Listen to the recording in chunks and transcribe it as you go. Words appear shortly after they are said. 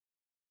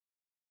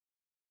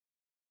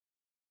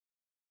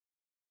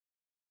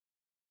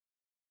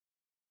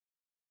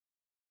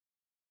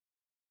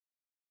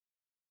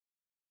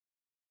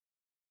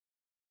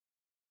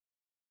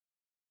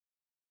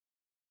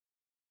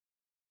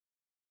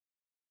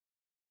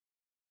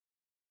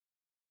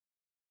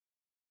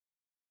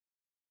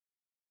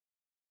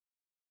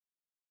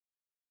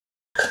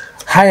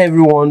Hi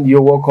everyone,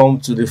 you're welcome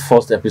to the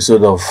first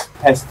episode of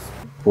Pest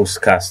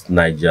Podcast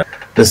Naija.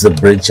 This is the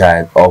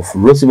brainchild of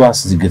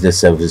Oluwaseun Integrated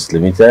Services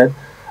Limited,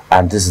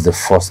 and this is the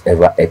first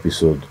ever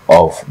episode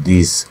of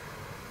this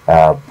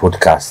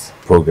podcast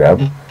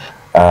program.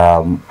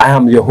 I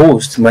am your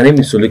host. My name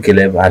is Tolu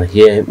Caleb, and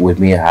here with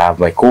me I have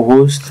my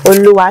co-host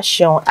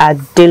Oluwaseun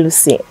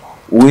Adelusi.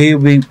 We'll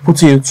be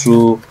putting you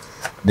through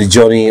the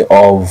journey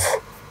of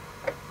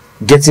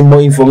getting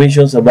more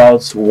information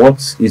about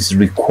what is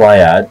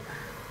required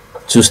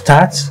to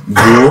start,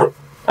 grow,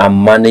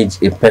 and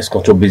manage a pest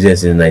control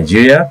business in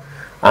Nigeria.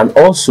 And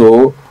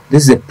also,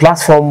 this is a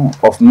platform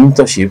of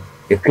mentorship,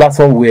 a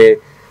platform where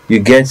you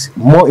get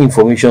more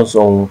information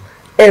on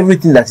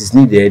everything that is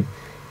needed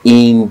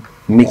in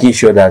making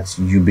sure that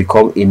you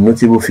become a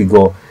notable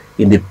figure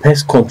in the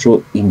pest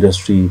control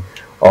industry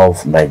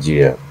of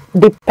Nigeria.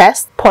 The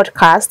Pest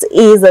Podcast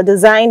is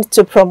designed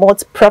to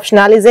promote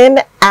professionalism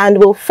and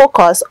will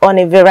focus on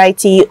a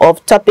variety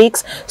of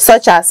topics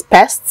such as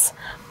pests,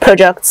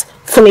 products,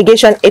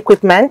 fumigation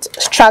equipment,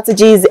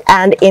 strategies,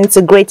 and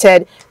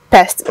integrated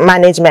pest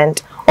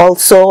management.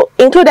 Also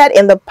included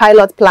in the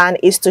pilot plan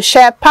is to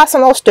share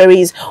personal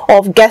stories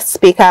of guest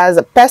speakers,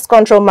 pest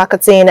control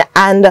marketing,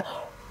 and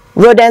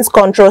rodent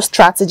control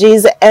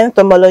strategies,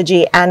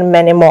 entomology, and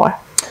many more.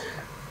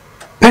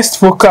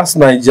 Pest Podcast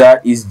Naija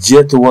is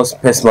geared towards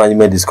pest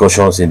management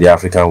discussions in the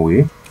African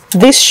way.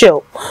 This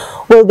show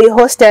will be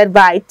hosted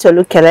by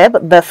Tolu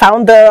Caleb, the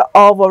founder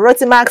of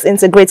Rotimax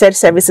Integrated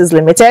Services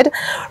Limited,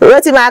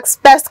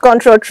 Rotimax Pest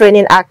Control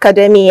Training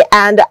Academy,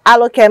 and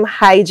Allochem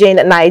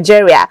Hygiene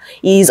Nigeria.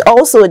 He is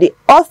also the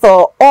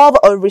author of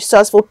a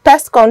resourceful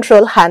pest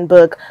control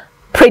handbook,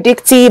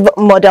 Predictive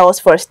Models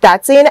for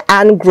Starting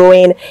and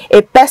Growing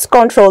a Pest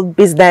Control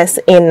Business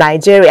in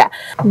Nigeria.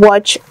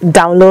 Watch,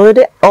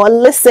 download, or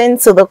listen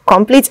to the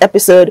complete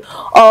episode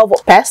of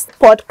Pest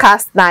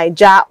Podcast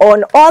Naija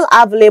on all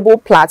available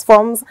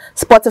platforms: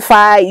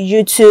 Spotify,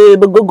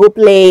 YouTube, Google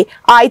Play,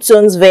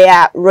 iTunes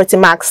via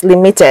Rotimax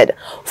Limited.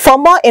 For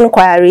more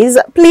inquiries,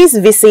 please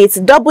visit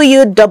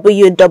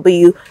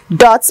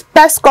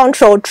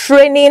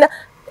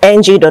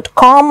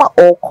www.pestcontroltraining.ng.com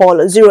or call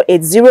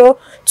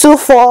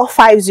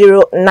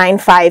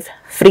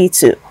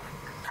 080-2450-9532.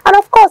 And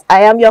of course,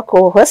 I am your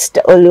co-host,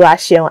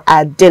 Oluwaseun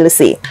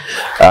Adelusi.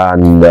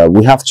 And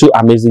we have two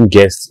amazing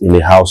guests in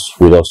the house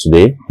with us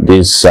today.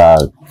 These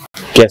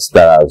guests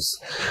that has,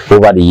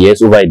 over the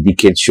years, over a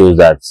decade, shown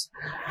that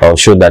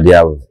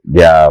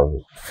they are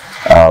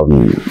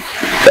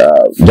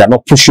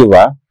not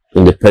pushover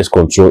in the pest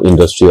control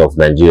industry of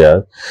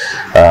Nigeria.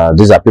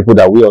 These are people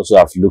that we also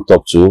have looked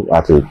up to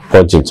at a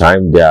point in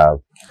time. They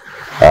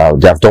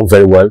have done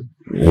very well,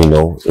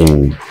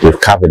 they've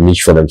carved a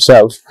niche for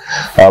themselves.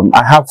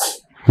 I have,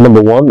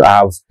 number one, I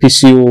have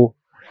P.C.O.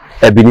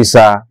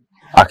 Ebenezer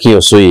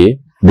Akinyosoye,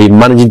 the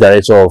Managing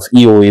Director of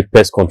EOA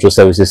Pest Control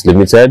Services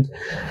Limited.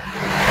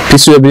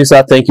 P.C.O.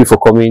 Ebenezer, thank you for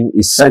coming.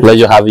 It's a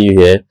pleasure having you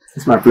here.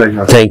 It's my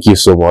pleasure. Thank you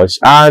so much.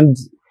 And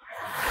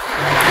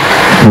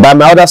by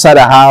my other side,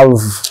 I have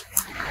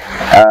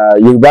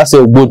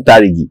Oluwaseun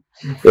Adelusi.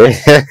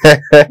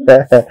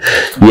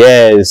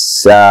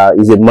 Yes,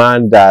 he's a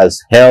man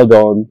that's held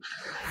on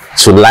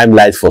to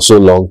limelight for so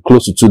long,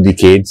 close to 2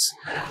 decades,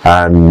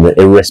 and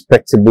a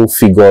respectable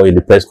figure in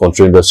the pest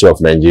control industry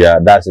of Nigeria.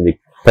 That's in the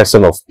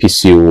person of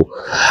P.C.O.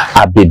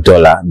 Abbey,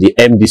 the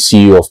MD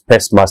CEO of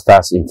Pest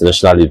Masters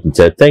International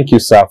Limited. Thank you,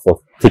 sir,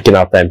 for taking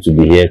our time to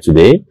be here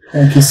today.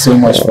 Thank you so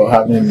much for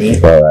having me.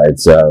 All right,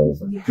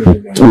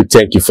 we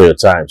thank you for your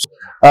time.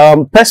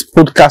 Pest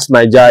Podcast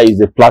Naija is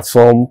a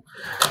platform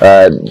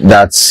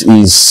that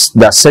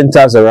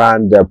centers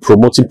around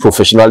promoting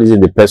professionalism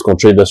in the pest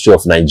control industry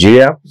of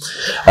Nigeria,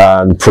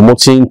 and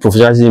promoting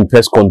professionalism in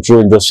pest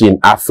control industry in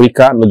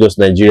Africa, not just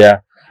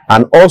Nigeria,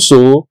 and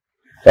also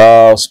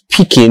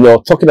speaking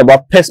or talking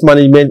about pest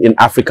management in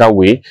African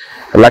way.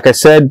 Like I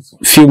said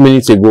a few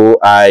minutes ago,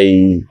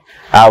 I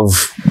have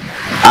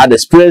had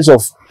experience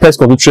of pest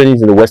control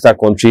trainings in the Western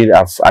country.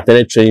 I've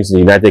attended trainings in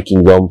the United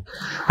Kingdom,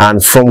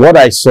 and from what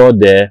I saw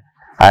there,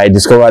 I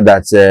discovered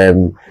that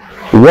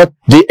what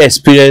they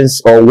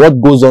experience or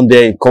what goes on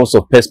there in terms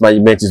of pest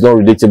management is not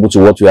relatable to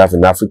what we have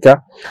in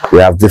Africa. We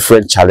have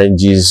different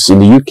challenges. In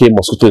the UK,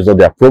 mosquito is not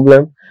their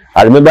problem.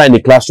 I remember in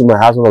the classroom, I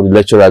asked one of the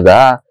lecturers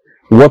that,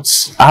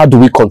 how do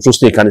we control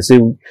snake? And they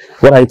say,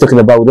 what are you talking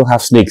about? We don't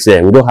have snakes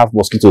here. We don't have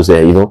mosquitoes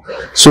here,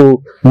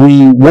 So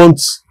we want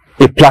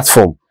a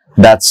platform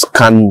that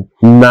can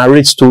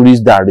narrate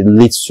stories that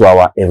relate to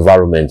our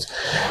environment,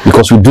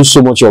 because we do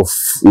so much of,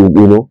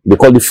 they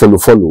call it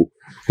follow.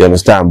 You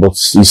understand? But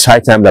it's high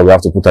time that we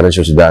have to put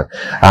attention to that.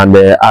 And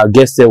our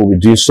guest there will be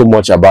doing so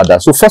much about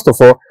that. So first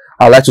of all,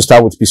 I'd like to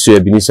start with P.C.O.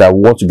 Ebenezer.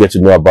 We want to get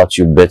to know about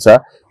you better.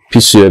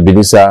 P.C.O.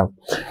 Ebenezer,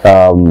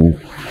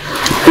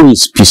 who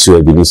is P.C.O.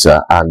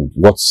 Ebenezer, and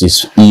what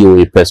is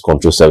EOA Pest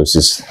Control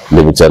Services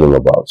Limited all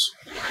about?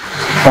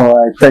 All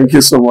right, thank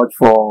you so much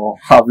for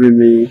having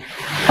me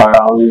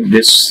around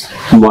this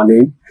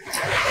morning.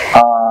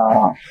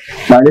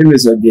 My name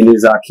is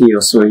Ebenezer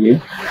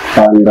Akinyosoye,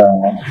 and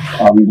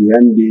I'm the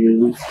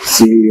MD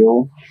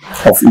CEO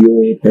of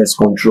EOA Pest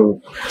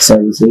Control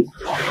Services.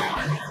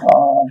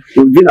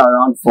 We've been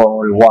around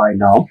for a while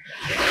now,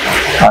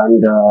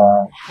 and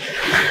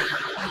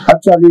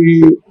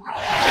actually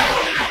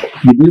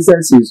the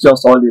business is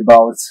just all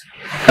about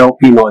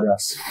helping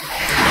others.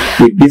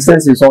 The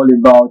business is all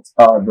about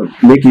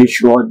making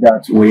sure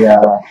that we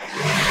have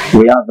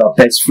a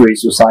pest-free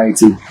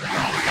society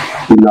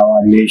in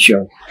our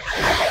nation,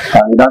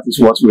 and that is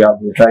what we have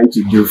been trying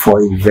to do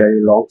for a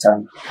very long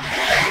time,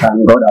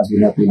 and God has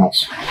been helping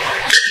us.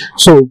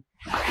 So,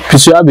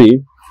 P.C.O.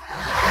 Abbey,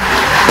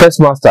 Pest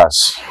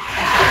Masters,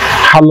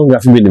 how long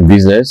have you been in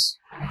business,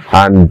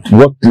 and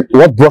what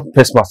brought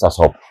Pest Masters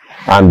up?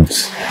 And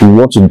we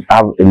want to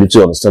have a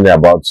little understanding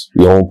about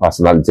your own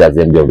personality as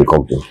the MD of the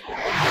company.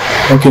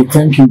 Okay,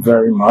 thank you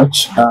very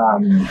much.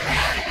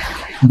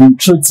 The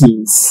truth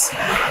is,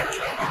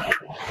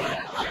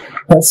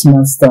 Pest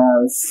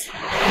Masters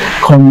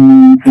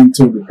coming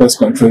into the pest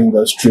control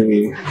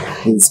industry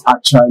is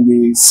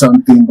actually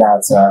something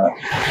that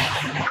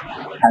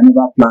I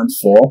never planned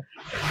for.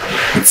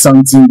 It's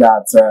something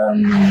that,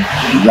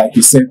 like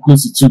you said,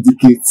 close to 2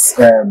 decades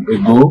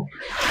ago,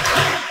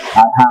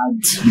 I had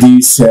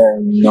this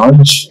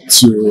nudge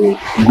to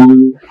go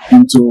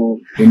into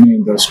a new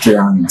industry,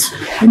 and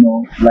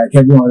like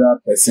every other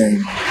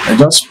person, I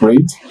just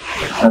prayed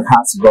and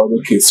asked God,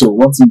 okay, so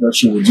what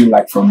industry would you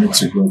like for me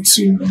to go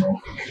to?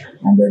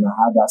 And then I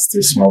had that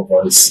still small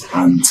voice,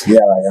 and here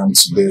I am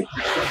today.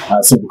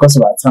 So because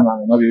of our time, I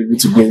may not be able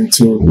to go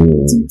into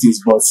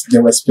activities, but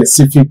there were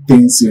specific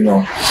things,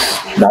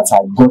 that I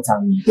got,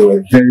 and they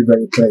were very,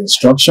 very clear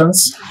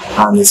instructions.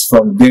 And it's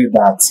from there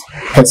that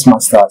Pest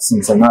Masters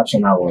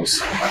International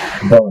was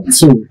born.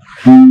 So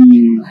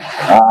we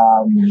are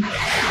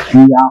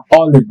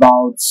all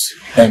about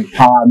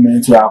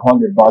empowerment. We are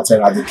all about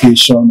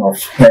eradication of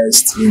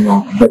pests,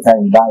 better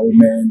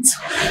environment,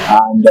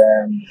 and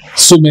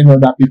so many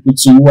other people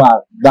too who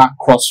are that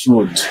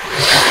crossroad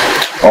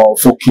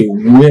of, okay,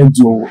 where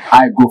do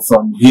I go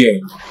from here?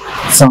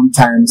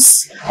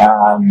 Sometimes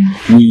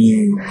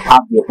we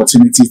have the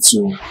opportunity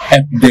to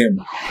help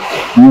them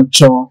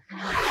nurture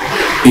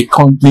a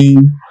company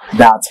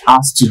that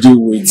has to do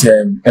with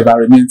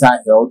environmental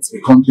health, a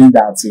company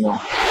that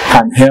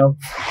can help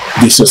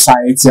the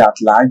society at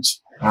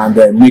large and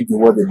make the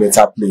world a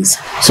better place.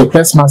 So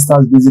Pest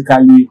Masters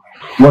basically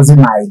wasn't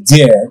an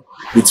idea.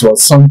 It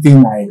was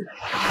something I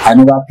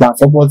never planned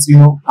for, but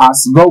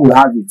as God will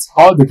have it,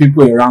 all the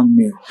people around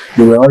me,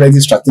 they were already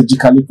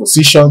strategically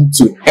positioned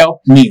to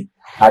help me.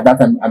 At that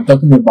time, I'm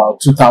talking about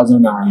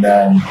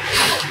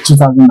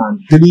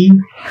 2003,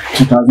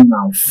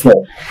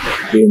 2004,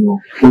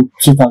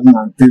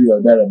 2003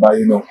 or thereabout,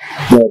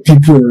 there were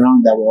people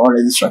around that were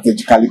already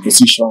strategically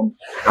positioned,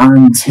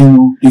 and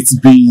it's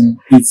been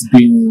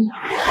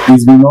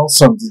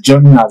awesome. The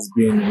journey has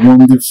been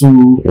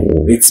wonderful.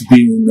 It's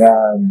been,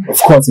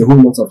 of course, a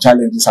whole lot of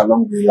challenges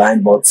along the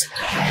line, but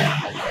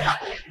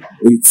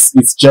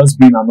it's just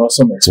been an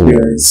awesome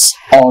experience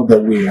all the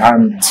way.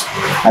 And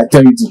I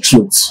tell you the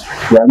truth,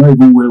 we are not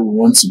even where we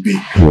want to be,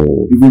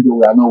 even though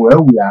we are not where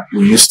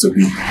we used to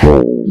be.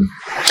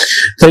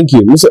 Thank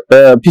you, Mr.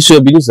 P.C.O.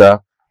 Ebenezer.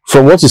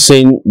 From what you're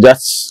saying,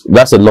 that's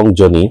a long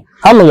journey.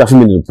 How long have you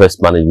been in the pest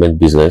management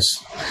business?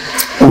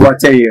 Over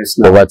 10 years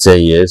now. Over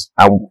 10 years.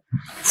 And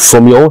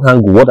from your own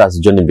angle, what has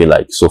the journey been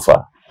like so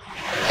far?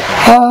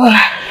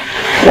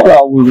 What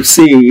I will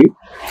say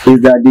is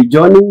that the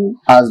journey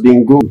has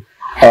been good.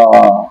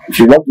 If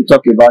you want to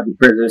talk about the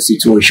present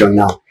situation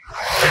now,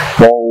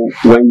 well,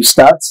 when you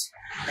start,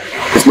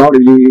 it's not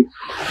really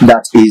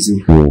that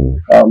easy.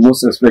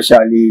 Most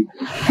especially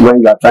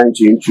when you are trying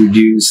to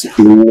introduce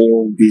a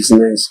new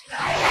business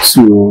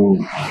to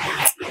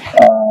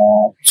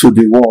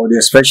the world,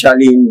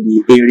 especially in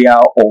the area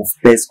of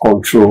pest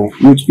control,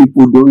 which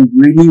people don't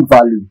really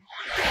value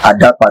at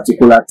that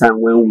particular time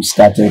when we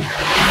started,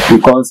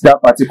 because that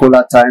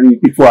particular time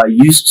people are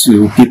used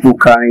to people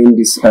carrying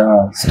this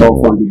stuff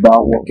on the back,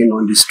 walking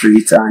on the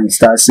street, and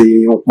start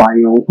saying all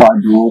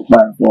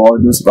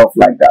those stuff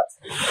like that.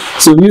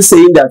 So you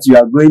saying that you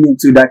are going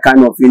into that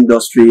kind of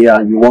industry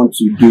and you want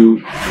to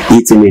do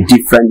it in a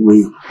different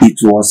way, it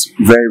was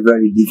very,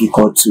 very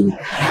difficult to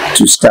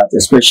start,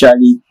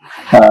 especially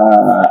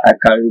I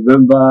can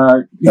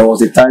remember there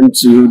was a time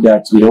too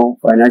that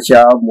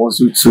financial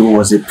muscle too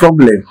was a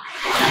problem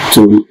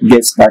to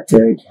get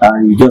started,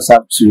 and you just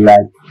have to we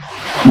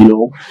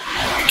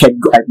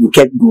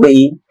kept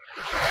going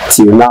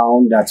till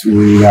now that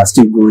we are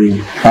still going.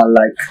 And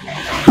like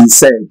he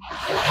said,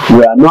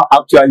 we are not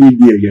actually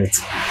there yet,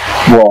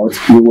 but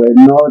we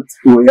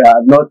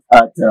are not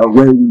at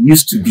where we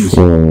used to be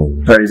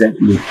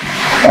presently.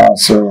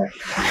 So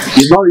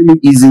it's not really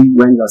easy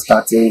when you're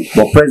starting,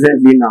 but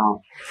presently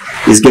now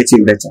it's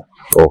getting better.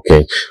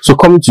 Okay, so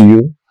coming to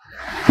you,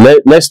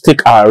 let's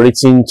take our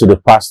rating to the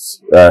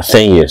past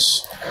 10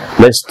 years.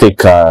 Let's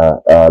rate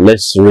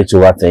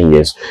over 10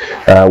 years.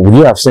 Would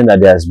you have seen that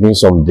there has been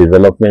some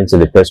developments in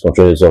the pest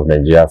control of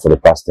Nigeria for the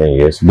past 10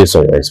 years based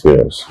on your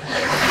experience?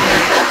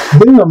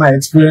 Based on my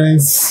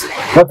experience,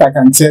 what I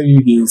can tell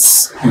you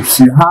is, if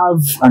you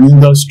have an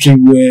industry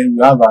where you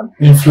have an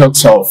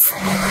influx of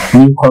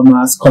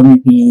newcomers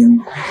coming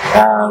in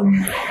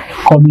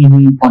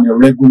on a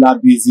regular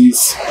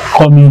basis,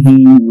 coming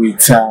in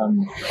with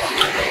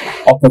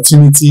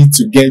opportunity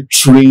to get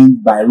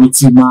trained by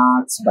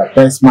Rotimax, by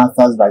Pest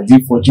Masters, by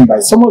Deep Fortune,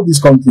 by some of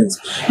these companies,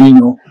 when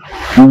you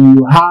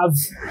have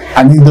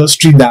an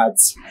industry that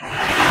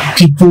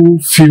people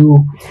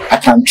feel I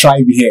can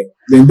thrive here,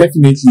 then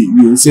definitely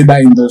you will say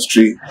that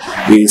industry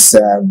is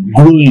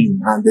growing,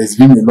 and there's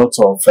been a lot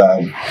of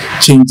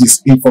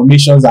changes.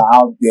 Informations are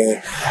out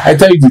there. I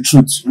tell you the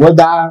truth,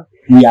 whether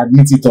we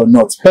admit it or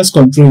not, pest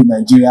control in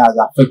Nigeria has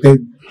affected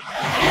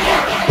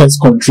pest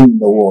control in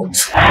the world.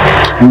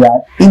 We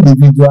are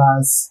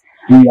individuals,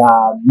 we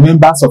are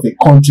members of a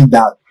country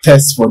that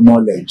thirsts for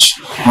knowledge,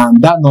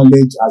 and that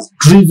knowledge has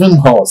driven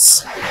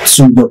us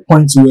to the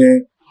point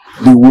where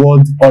the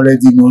world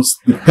already knows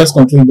the pest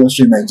control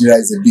industry in Nigeria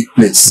is a big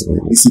place.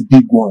 It's a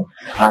big one,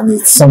 and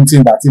it's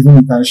something that even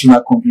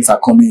international companies are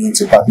coming in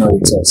to partner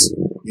with us.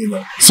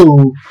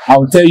 So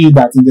I'll tell you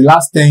that in the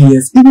last 10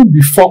 years, even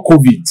before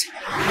COVID,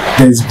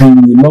 there's been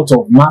a lot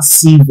of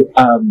massive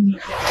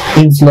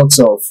influx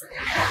of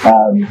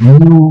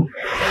new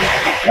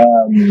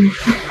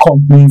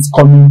companies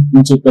coming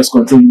into pest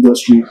control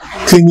industry,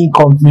 cleaning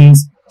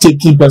companies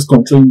taking pest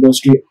control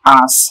industry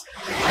as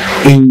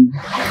a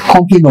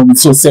company on it.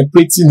 So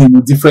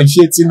separating,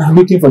 differentiating,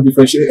 looking for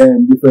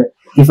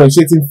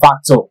differentiating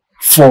factor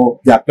for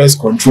their pest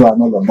control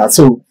and all of that.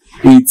 So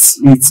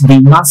it's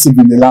been massive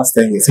in the last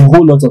 10 years. A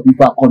whole lot of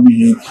people are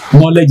coming in.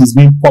 Knowledge is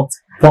being pumped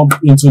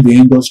into the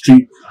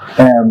industry.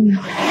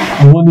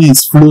 Money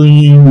is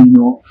flowing.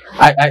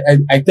 I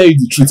tell you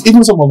the truth.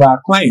 Even some of our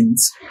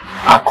clients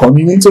are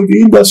coming into the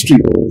industry.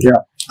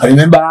 Yeah. I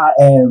remember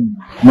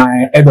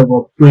my head of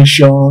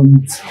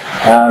operations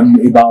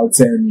about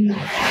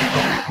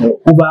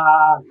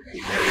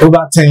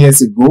over 10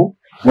 years ago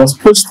was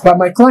pushed by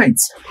my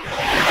clients,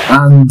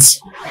 and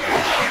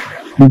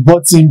we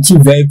bought him 2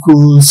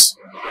 vehicles,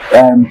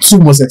 2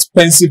 most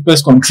expensive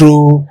pest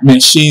control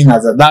machines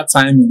at that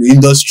time in the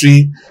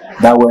industry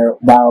that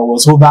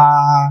was over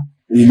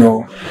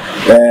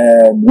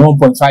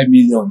 1.5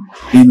 million.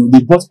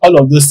 They bought all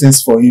of those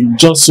things for him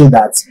just so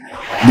that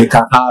they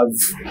can have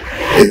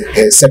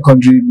a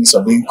secondary means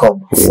of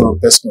income from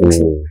pest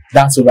control.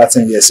 That's over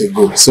 10 years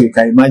ago. So you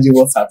can imagine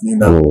what's happening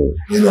now.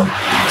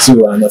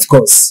 So, and of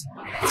course,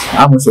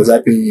 how much was I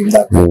paying him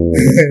that time?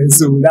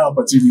 So with that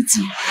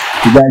opportunity,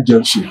 to that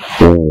junction.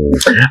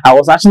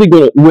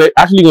 We're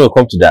actually going to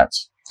come to that.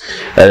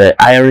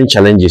 Hiring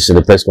challenges in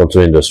the pest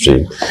control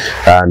industry,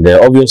 and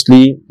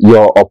obviously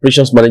your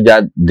operations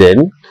manager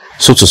then,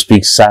 so to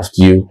speak, served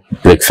you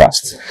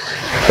breakfast,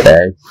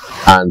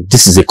 and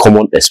this is a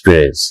common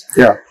experience.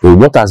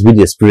 What has been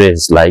the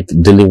experience like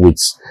dealing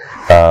with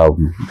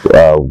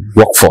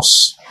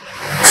workforce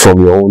from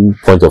your own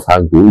point of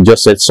angle? You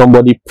just said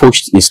somebody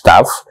pushed his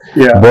staff,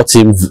 bought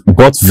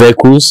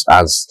vehicles.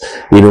 As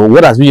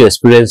what has been your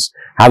experience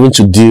having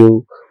to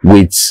deal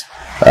with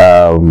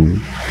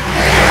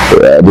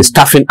the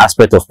staffing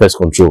aspect of pest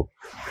control?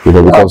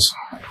 Because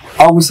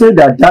I would say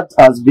that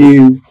has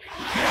been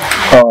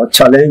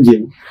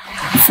challenging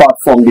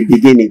from the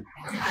beginning,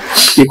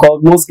 because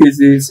most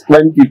cases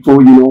when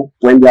people,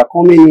 when they are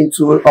coming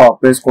into our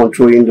pest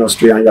control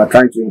industry and you are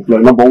trying to employ,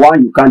 number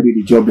one, you can't do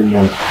the job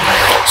alone,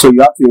 so you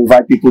have to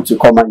invite people to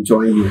come and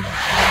join you.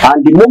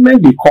 And the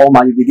moment they come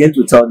and you begin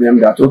to tell them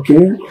that,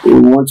 okay, we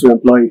want to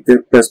employ a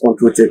pest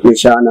control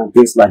technician and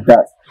things like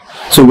that,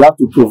 so you have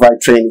to provide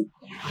training.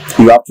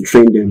 You have to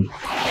train them,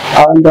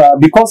 and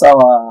because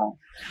our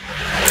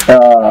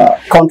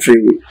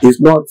country is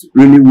not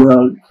really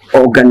well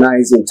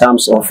organized in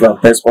terms of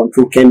pest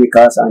control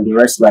chemicals and the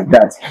rest like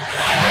that,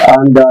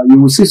 and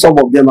you will see some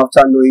of them,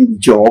 after knowing the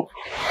job,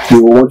 they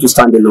will want to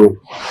stand alone.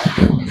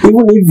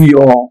 Even if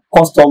your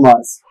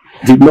customers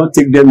did not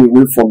take them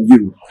away from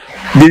you,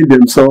 they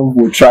themselves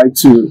will try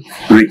to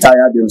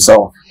retire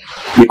themselves,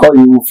 because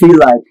you will feel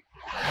like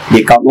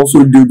they can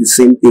also do the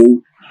same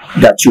thing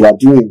that you are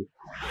doing.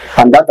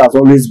 And that has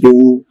always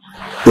been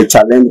the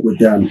challenge with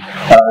them.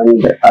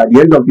 And at the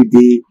end of the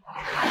day,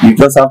 you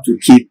just have to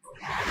keep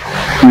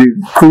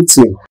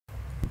recruiting.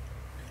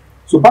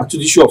 So back to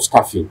the issue of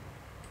staffing.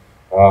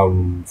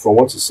 From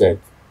what you said,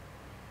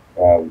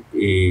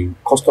 a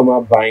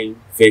customer buying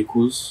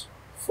vehicles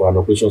for an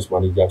operations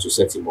manager to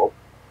set him up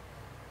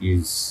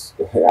is,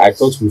 I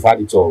thought we've had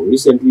it all.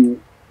 Recently,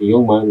 a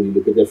young man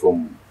relocated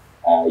from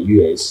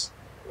US,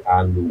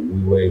 and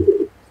we were,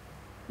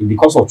 in the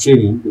course of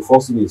training, the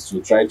first thing is to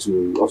try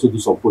to also do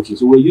some coaching.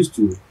 So we're used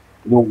to,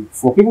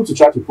 for people to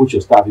try to coach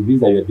your staff, it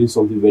means that you're doing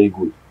something very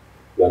good.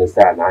 You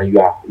understand? And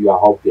you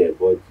are up there.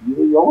 But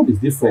your own is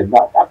different.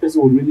 That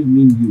person would really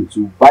mean you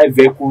to buy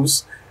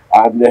vehicles.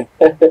 And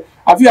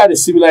have you had a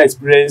similar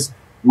experience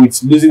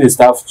with losing a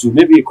staff to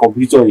maybe a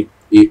competitor,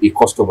 a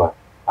customer?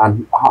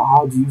 And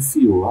how do you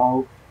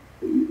feel?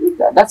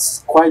 That's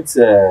quite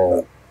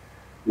I've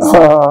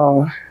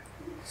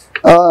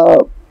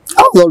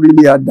not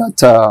really had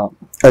that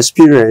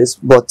experience,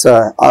 but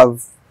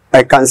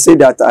I can say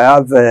that I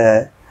have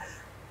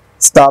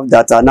staff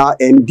that are now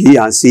MD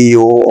and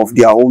CEO of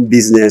their own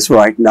business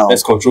right now.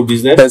 Pest control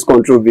business? Pest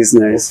control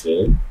business.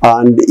 Okay.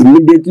 And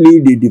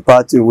immediately they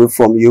depart away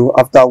from you.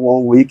 After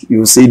 1 week,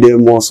 you see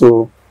them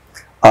also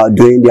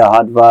doing their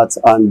adverts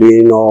and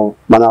doing all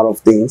manner of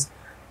things.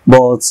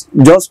 But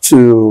just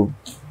to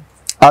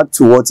add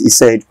to what he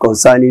said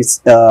concerning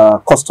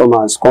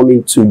customers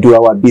coming to do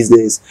our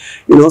business,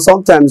 you know,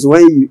 sometimes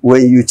when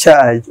you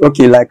charge,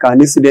 okay, like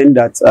an incident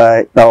that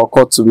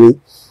occurred to me,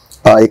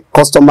 a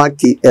customer,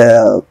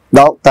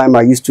 that time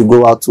I used to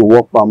go out to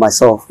work by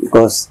myself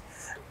because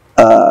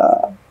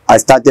I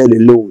started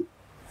alone.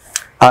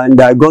 And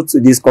I got to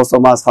this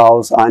customer's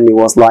house and he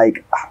was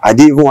like, I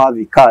didn't even have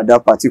a car at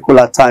that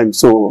particular time.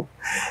 So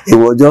he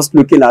was just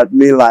looking at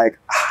me like,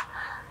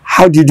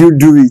 how did you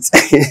do it?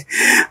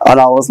 And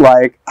I was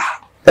like,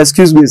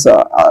 excuse me,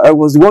 sir, I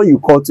was the one you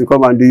called to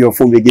come and do your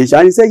fumigation.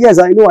 And he said, yes,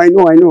 I know.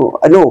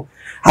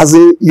 As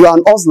in, you're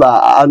an hustler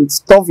and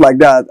stuff like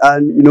that.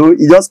 And, you know,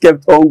 he just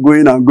kept on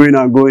going and going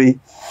and going.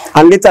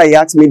 And later he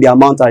asked me the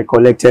amount I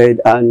collected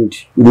and,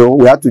 you know,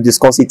 we had to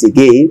discuss it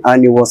again.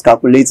 And he was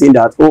calculating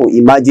that, oh,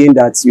 imagine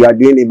that you are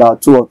doing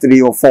about 2 or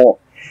 3 or 4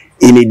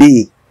 in a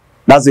day.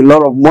 That's a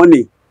lot of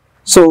money.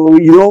 So,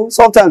 you know,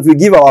 sometimes we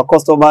give our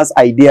customers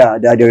idea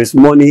that there is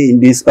money in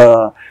this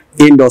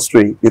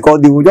industry because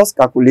they will just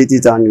calculate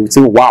it and you will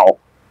say, wow.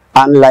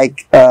 And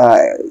like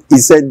he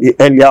said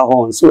earlier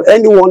on, so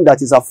anyone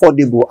that is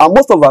affordable, and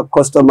most of our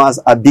customers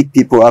are big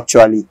people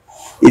actually.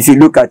 If you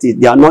look at it,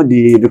 they are not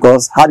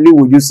because hardly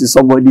would you see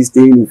somebody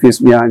staying in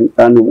face me and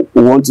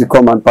want to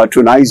come and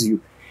patronize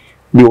you.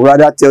 They would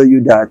rather tell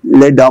you that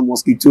let that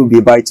mosquito be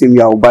biting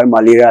me, I will buy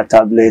malaria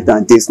tablet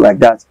and things like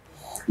that.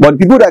 But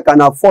people that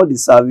can afford the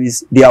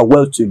service, they are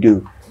well to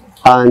do.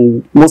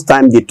 And most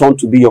times they turn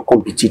to be your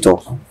competitor.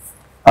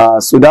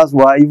 So that's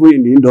why even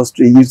in the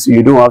industry,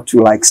 you don't have to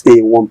like stay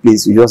in one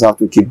place. You just have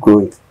to keep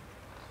growing.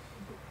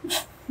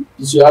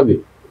 Mr.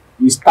 Abbey,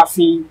 is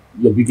staffing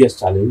your biggest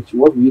challenge?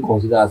 What do you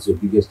consider as your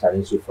biggest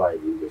challenge so far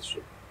in the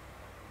industry?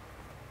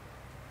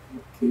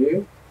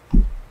 Okay.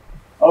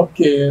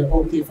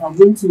 If I'm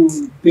going to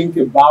think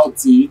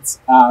about it,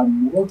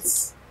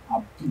 what's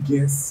our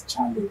biggest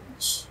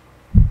challenge?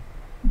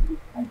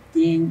 I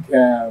think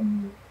the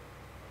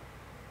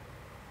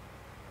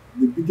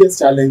biggest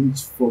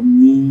challenge for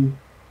me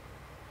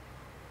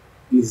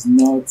is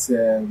not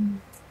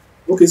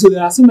okay, so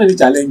there are so many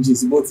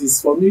challenges, but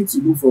it's for me to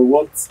look for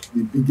what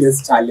the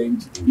biggest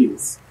challenge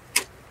is.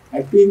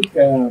 I think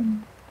for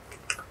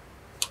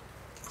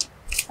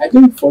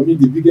me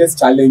the biggest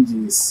challenge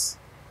is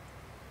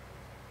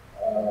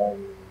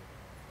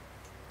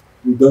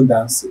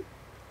redundancy.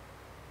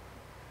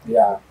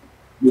 Yeah,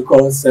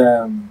 because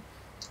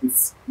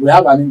we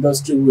have an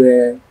industry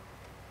where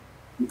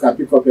you can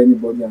pick up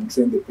anybody and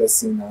train the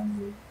person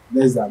in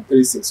less than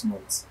 3-6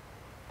 months.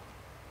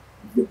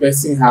 If the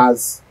person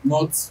has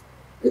not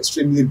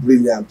extremely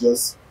brilliant,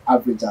 just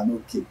average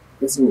and okay, the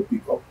person will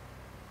pick up.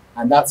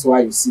 And that's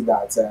why you see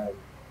that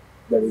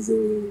there is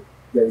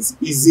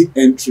easy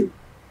entry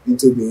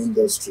into the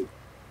industry,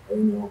 you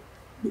know,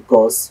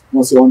 because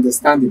once you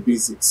understand the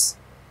basics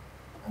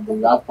and then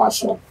you have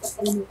passion,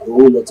 you know, a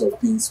whole lot of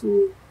things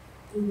will,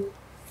 you know.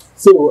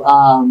 So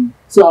I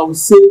would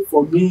say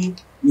for me,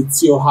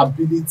 it's your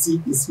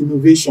ability, it's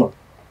innovation.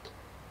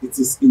 It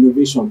is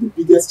innovation, the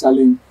biggest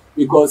challenge,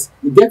 because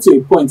you get to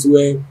a point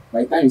where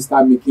by the time you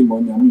start making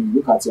money, I mean,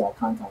 you look at your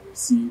account and you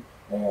see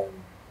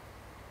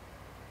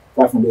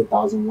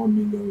 500,000, 1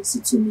 million, you see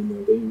 2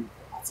 million, then you,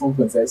 at some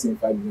point you see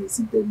 5 million, you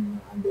see 10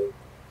 million, and then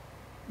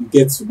you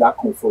get to that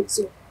comfort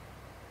zone.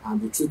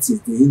 And the truth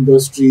is, the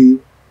industry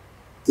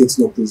takes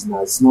no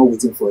prisoners, it's not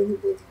waiting for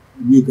anybody.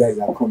 New guys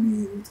are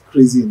coming in with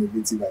crazy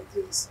innovative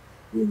ideas,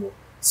 you know.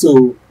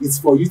 So it's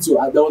for you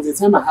to, there was a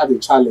time I had a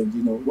challenge,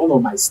 you know, one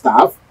of my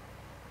staff,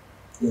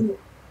 you know,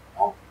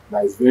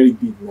 that is very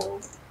big now,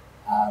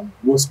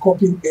 was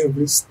copying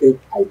every step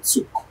I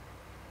took.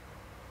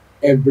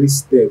 Every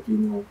step, you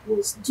know,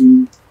 was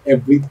doing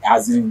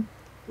as in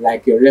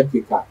like a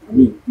replica. I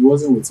mean, he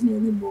wasn't with me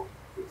anymore.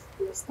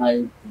 He was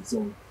starting his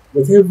own.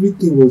 But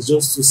everything was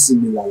just too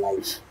similar,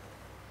 like,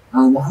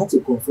 and I had to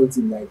confront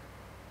him, like,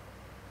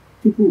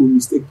 people will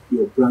mistake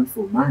your brand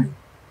for mine,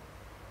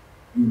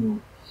 you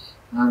know.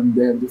 And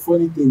the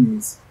funny thing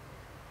is,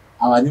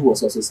 our name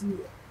was also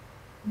similar.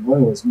 And when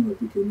I was going to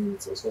pick a name,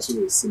 it was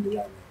also a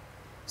similar name.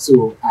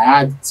 So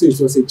it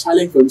was a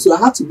challenge for me. So I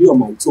had to be on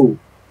my toe,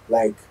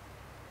 like.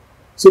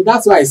 So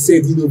that's why I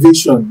said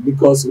innovation,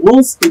 because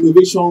once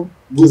innovation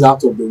goes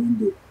out of the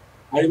window,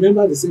 I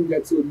remember the same guy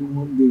told me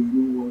one day, you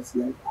know, was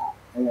like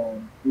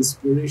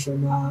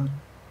inspirational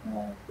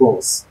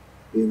boss,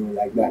 you know,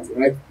 like that,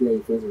 right there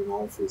in front of my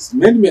office,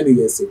 many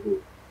years ago,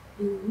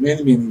 you know,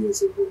 many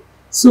years ago.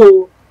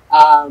 So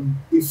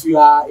if you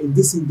are in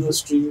this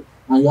industry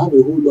and you have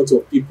a whole lot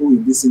of people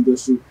in this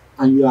industry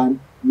and you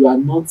are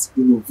not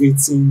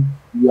innovating,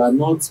 you are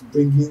not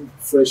bringing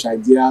fresh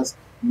ideas,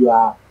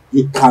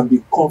 you can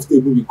be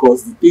comfortable,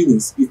 because the thing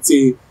is,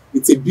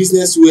 it's a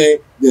business where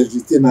there's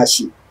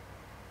retainership.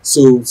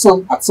 So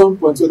at some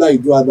point, whether you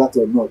do that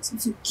or not,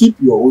 if you keep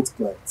your old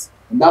clients,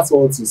 and that's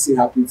what you see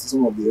happening to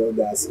some of the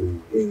others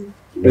in the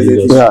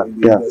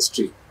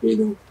industry. You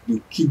know,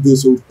 you keep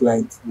those old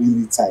clients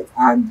really tight,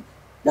 and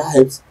that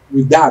helps.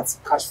 With that,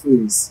 cash flow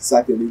is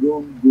certain. They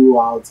don't go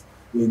out.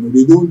 You know,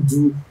 they don't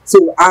do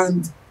so.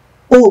 And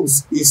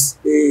homes is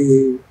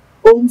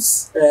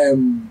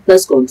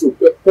pest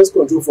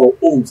control for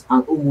homes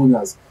and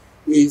homeowners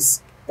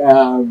is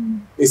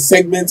a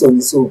segment on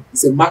its own.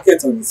 It's a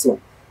market on its own.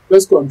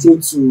 Pest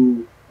control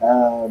to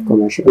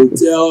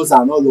hotels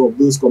and all of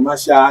those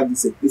commercial.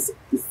 It's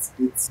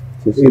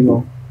you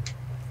know,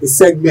 a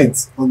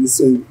segment on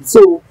its own.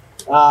 So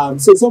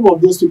some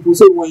of those people.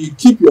 So when you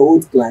keep your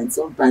old clients,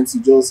 sometimes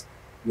you just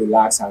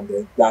relax and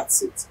then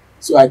that's it.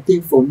 So I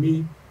think for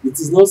me, it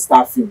is not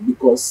staffing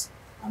because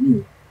I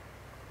mean,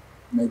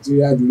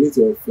 Nigeria, the rate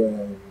of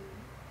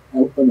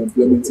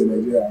unemployment in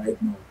Nigeria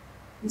right now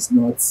is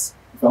not.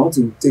 If I want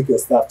to take your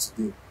staff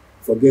today,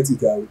 forget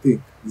it. I will take.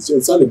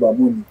 It's all about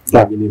money.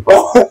 Bargaining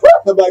power.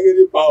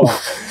 Bargaining power.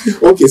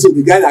 Okay, so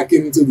the guy that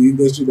came into the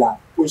industry that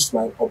pushed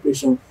my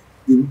operation,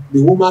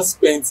 the woman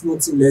spent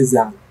nothing less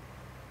than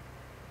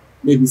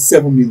maybe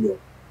 7 million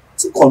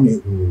to come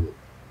in.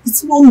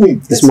 It's money.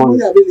 It's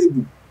money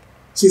available.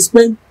 She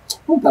spent.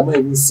 What am I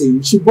even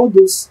saying? She bought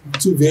those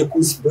 2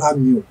 vehicles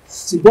brand new.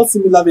 She bought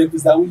similar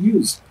vehicles that we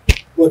use,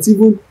 but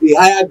even a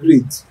higher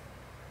grade.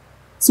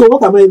 So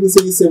what am I even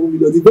saying? 7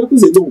 million. The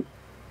vehicles alone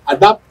at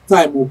that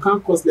time will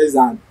can't cost less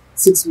than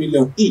 6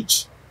 million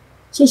each.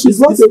 So she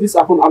bought this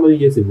happened how many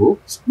years ago?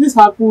 This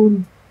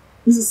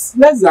is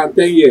less than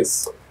 10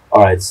 years.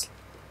 All right.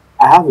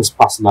 I have this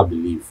personal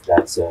belief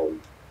that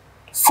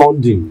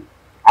funding,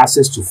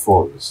 access to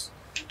funds,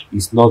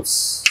 is not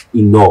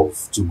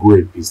enough to grow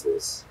a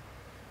business.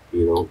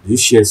 You know, do you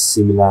share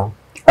similar?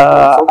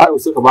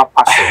 Sometimes we talk about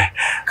passion.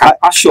 Can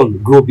passion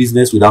grow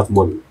business without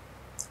money?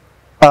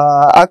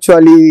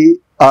 Actually,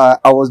 I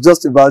was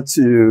just about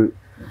to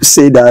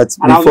say that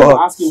and before. I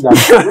was asking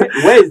that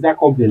where is that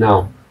company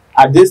now?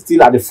 Are they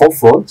still at the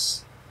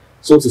forefront,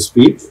 so to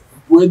speak?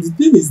 Well, the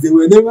thing is, they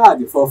were never at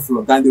the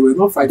forefront, and they were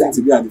not fighting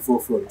to be at the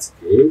forefront.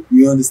 Okay.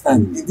 You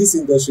understand? In this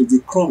industry,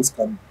 the crumbs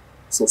can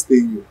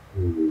sustain you.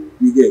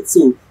 You get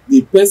so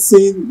the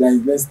person that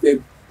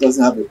invested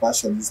doesn't have a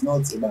passion. It's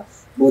not about,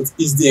 but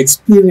it's the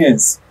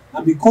experience,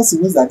 and because he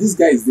knows that this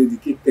guy is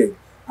dedicated,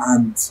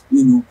 and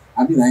you know,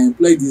 I mean, I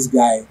employed this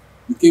guy.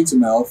 He came to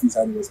my office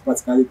and he was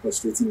practically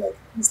frustrating, like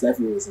his life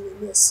was in a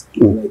mess.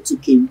 And I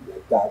took him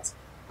like that,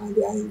 and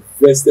I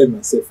invested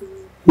myself in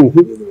him.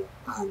 You know,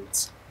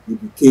 and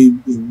he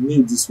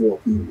knew this work.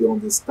 He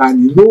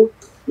understand. You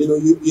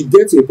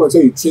get to a point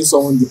where you train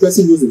someone. The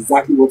person knows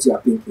exactly what you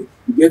are thinking.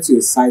 You get to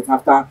a site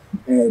after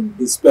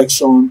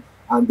inspection,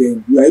 and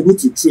then you are able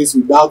to trace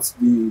without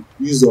the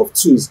use of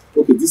tools.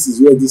 Okay, this is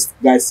where these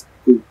guys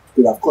could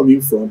have come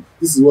in from.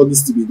 This is what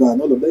needs to be done.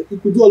 All of that. You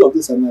could do all of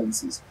this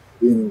analysis.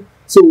 You know,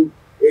 so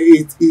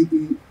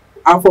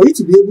and for you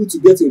to be able to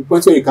get to a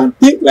point where you can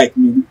think like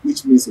me,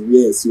 which means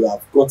yes,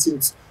 you've gotten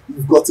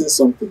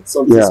something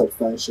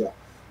substantial,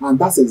 and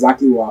that's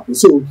exactly what happened.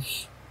 So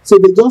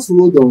they just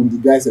rolled on the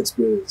guy's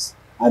experience,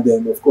 and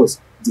then of course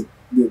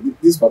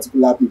these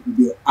particular people,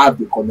 they have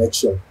the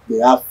connection, they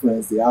have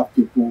friends, they have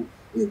people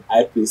in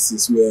high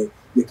places where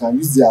they can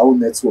use their own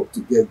network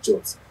to get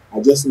jobs. I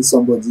just need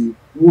somebody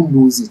who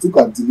knows it, who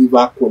can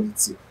deliver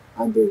quality,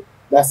 and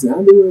that's it.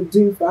 And they were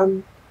doing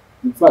fun.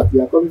 In fact, they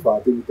are coming for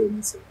our table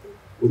tennis.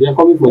 They are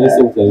coming for this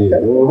same thing.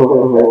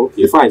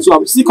 Okay, fine. So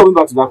I'm still coming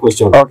back to that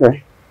question.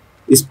 Okay.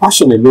 Is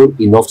passion alone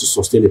enough to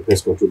sustain a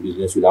pest control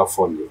business without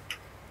funding?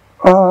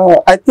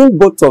 I think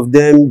both of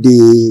them,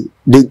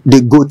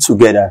 they go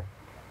together.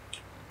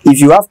 If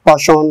you have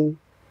passion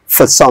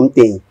for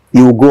something,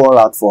 you will go all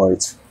out for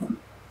it.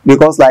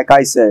 Because like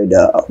I said,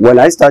 when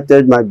I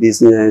started my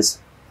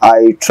business,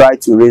 I tried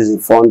to raise a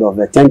fund of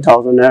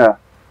 10,000 naira.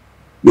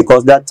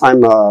 Because that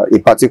time, a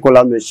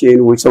particular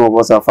machine, which some of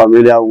us are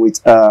familiar with,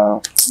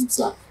 no,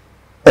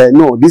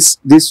 this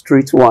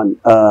street one,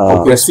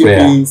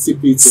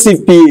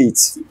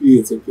 CP8.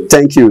 Okay.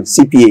 Thank you,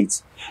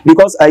 CP8.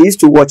 Because I used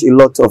to watch a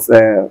lot of,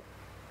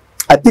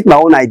 I picked my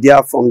own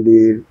idea from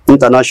the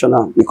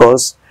international,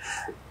 because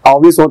I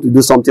always want to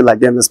do something like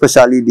them,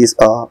 especially this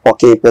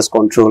pest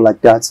control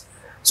like that.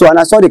 So, and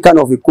I saw the kind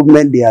of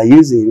equipment they are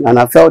using, and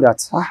I felt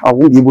that I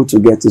won't be able to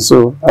get it.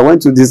 So I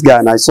went to this guy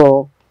and I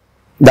saw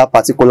that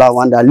particular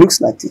one that looks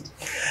like it.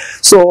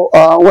 So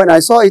when I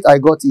saw it, I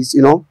got it,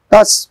 you know,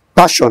 that's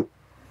passion.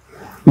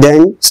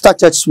 Then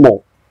started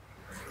small.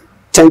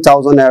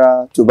 10,000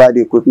 naira to buy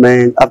the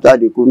equipment. After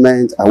the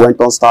equipment, I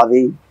went on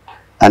starving.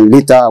 And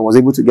later, I was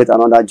able to get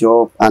another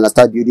job and I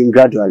started building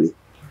gradually.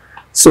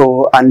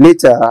 So, and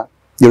later,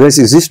 the rest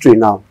is history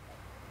now.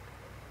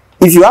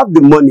 If you have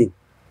the money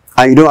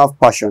and you don't have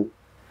passion,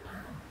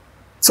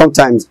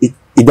 sometimes it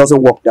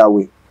doesn't work that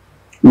way.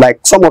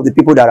 Like some of the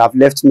people that have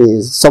left me,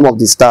 some of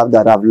the staff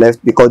that have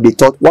left because they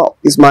thought, wow,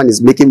 this man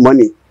is making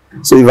money.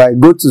 So if I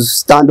go to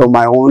stand on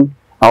my own,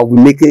 I'll be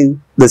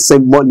making the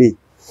same money.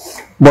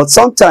 But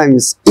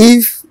sometimes,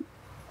 if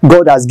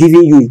God has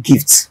given you a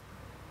gift,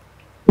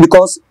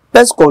 because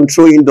pest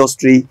control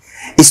industry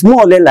is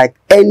more or less like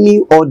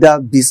any other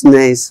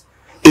business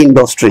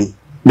industry,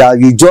 that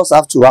you just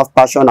have to have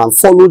passion and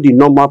follow the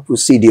normal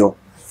procedure.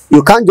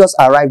 You can't just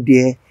arrive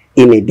there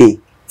in a day.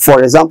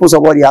 For example,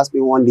 somebody asked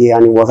me one day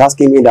and he was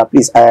asking me that,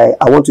 please, I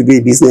want to do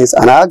a business.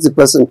 And I asked the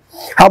person,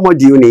 how much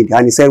do you need?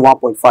 And he said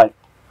 1.5. And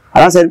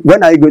I said,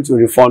 when are you going to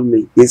refund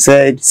me? He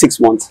said 6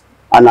 months.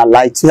 And I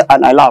liked it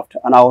and I laughed.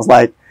 And I was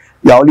like,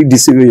 you're only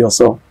deceiving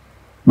yourself.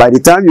 By the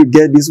time you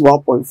get this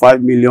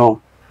 1.5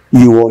 million,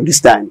 you will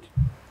understand.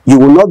 You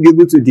will not be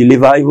able to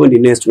deliver even the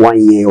next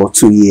 1 year or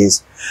 2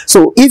 years.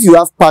 So if you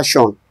have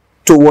passion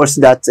towards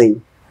that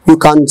thing, you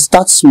can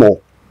start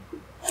small.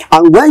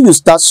 And when you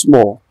start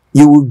small,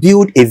 you will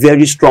build a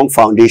very strong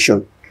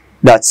foundation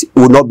that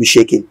will not be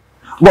shaken.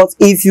 But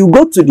if you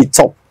go to the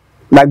top,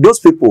 like those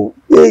people,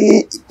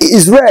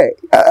 it's rare.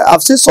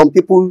 I've seen some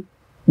people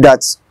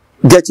that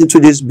get into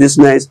this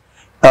business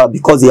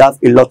because they have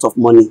a lot of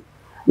money.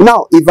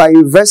 Now, if I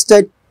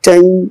invested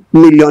 10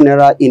 million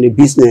naira in a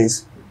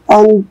business,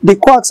 and the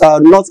quacks are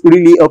not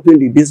really helping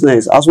the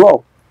business as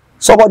well.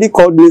 Somebody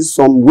called me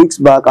some weeks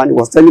back and he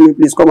was telling me,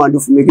 please come and do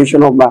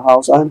fumigation of my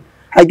house. And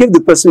I gave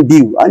the person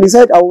bill. And he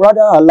said, I would rather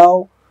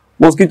allow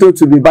mosquito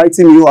to be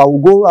biting you. I will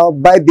go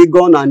out, buy big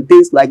gun and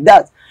things like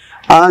that.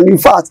 And in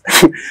fact,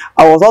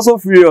 I was also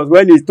furious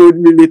when he told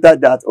me later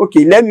that,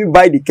 okay, let me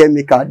buy the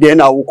chemical,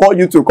 then I will call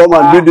you to come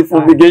and do the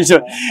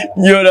fumigation.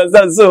 You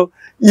understand? So,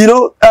 you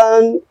know,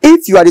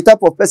 if you are the type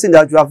of person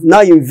that you have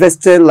now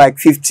invested like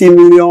 50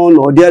 million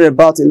or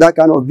thereabout in that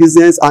kind of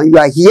business, and you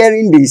are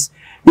hearing this,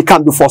 it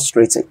can be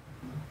frustrating.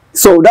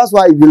 So that's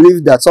why I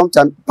believe that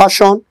sometimes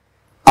passion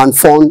and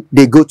fun,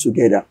 they go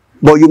together.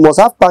 But you must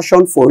have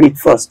passion for it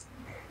first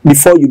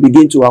before you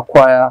begin to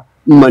acquire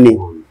money.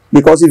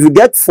 Because if you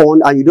get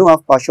fun and you don't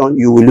have passion,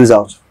 you will lose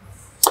out.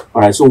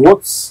 All right. So what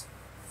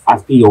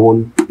has been your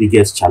own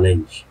biggest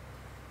challenge?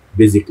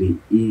 Basically,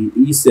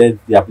 he said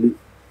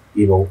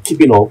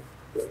keeping up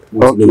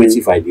with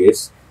innovative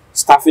ideas.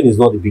 Staffing is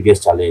not the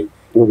biggest challenge.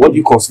 What do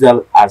you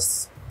consider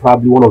as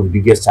probably one of the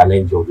biggest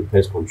challenges of the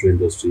pest control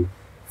industry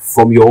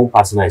from your own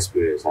personal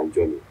experience and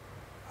journey?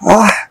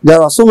 There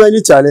are so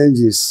many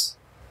challenges.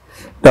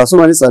 But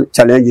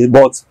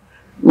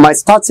my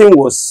starting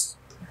was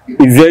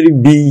a very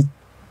big.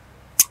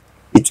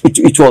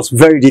 It was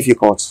very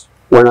difficult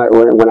when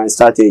I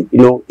started. You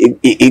know,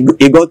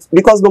 it got,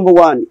 because number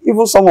one,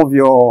 even some of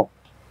your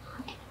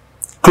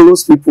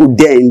close people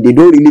then, they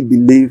don't really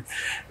believe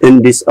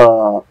in this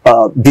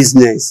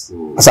business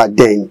as a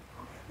then.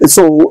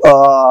 So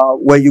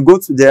when you go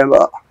to them,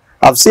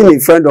 I've seen a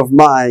friend of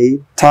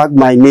mine tag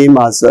my name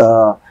as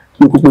you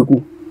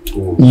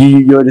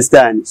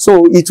understand.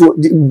 So it was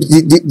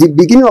the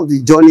beginning of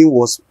the journey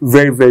was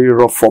very, very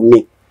rough for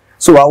me.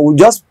 So I would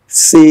just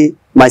say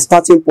my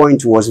starting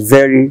point was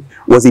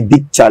a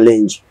big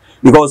challenge,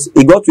 because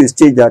it got to a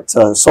stage that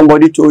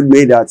somebody told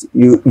me that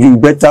you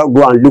better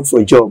go and look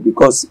for a job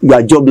because you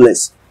are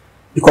jobless.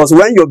 Because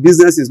when your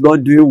business is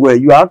not doing well,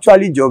 you are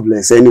actually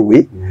jobless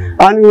anyway.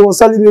 And he was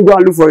telling me, go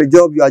and look for a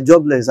job, you are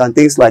jobless and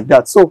things like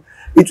that. So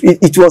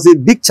it was a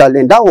big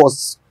challenge. That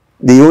was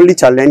the only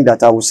challenge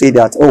that I would say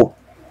that,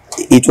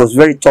 it was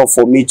very tough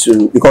for me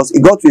to, because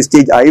it got to a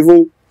stage I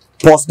even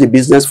paused the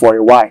business for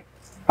a while.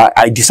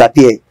 I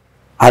disappeared.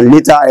 And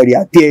later I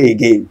reappear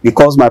again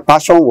because my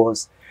passion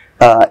was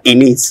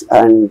in it.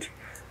 And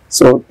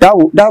so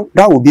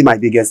that would be my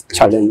biggest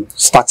challenge,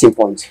 starting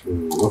point.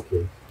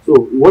 Okay. So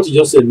what you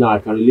just said now, I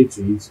can relate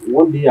to it.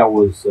 One day I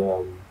was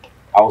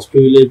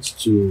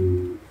privileged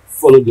to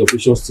follow the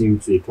operations team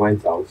to a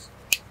client's house,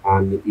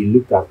 and he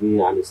looked at me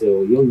and he said,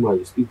 "Oh, young man,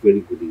 you speak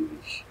very good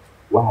English.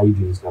 Why are you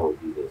doing this kind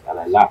of business?" And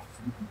I laughed.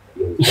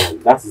 You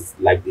understand? That is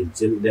like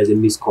there's a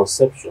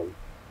misconception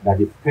that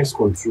the pest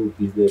control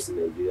business in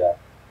Nigeria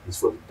is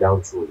for the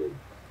downtrodden.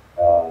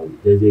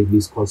 There's a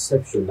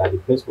misconception that the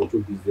pest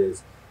control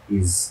business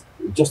is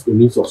just a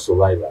means of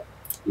survival.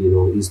 You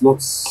know, it's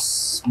not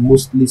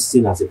mostly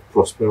seen as a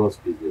prosperous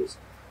business.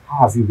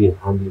 How have you been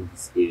handling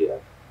this area?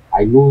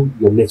 I know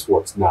your net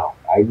worth now.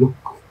 I know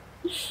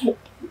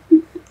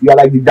you are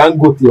like the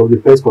Dangote of the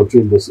pest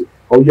control industry,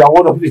 or you are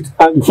one of the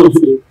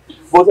Dangote.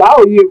 But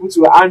how are you able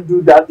to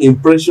handle that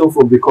impression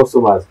from the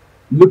customers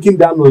looking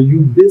down on you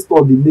based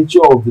on the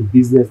nature of the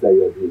business that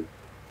you are doing?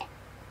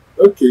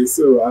 Okay,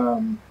 so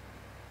I'm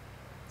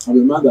a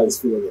man that is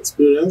full of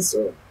experience,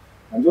 so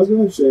I'm just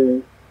going to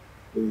share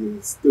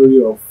a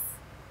story of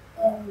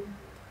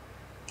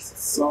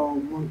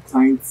someone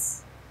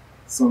clients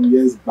some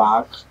years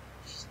back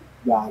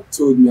that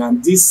told me,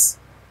 and this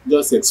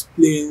just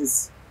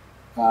explains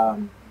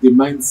the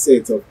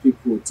mindset of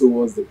people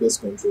towards the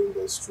pest control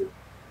industry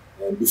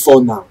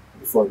before now.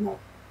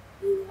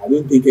 I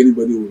don't think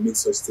anybody will make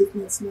such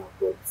statements now,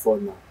 but before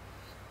now.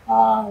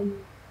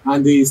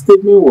 And the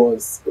statement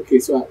was, okay,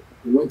 so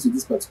we went to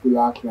this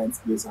particular client's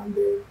place, and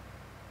then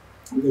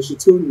she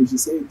told me, she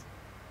said,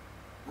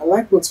 I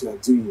like what you are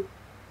doing.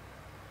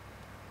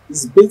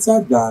 It's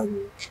better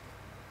than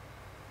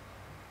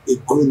a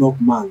grown-up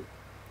man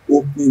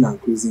opening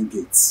and closing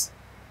gates.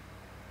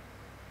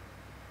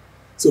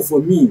 So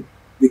for me,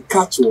 the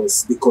catch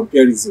was the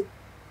comparison.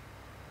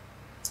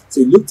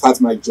 So he looked at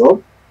my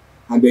job,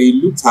 and then he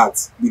looked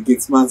at the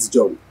gateman's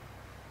job,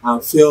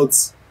 and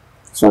felt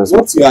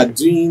what you are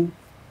doing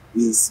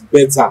is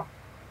better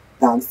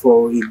than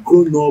for a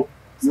grown-up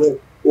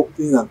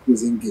opening and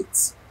closing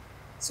gates.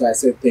 So I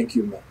said, thank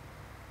you, man.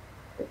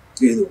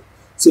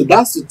 So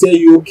that's to tell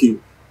you, okay,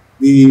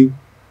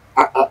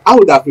 I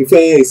would have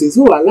preferred, he says,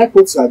 oh, I like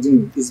what you are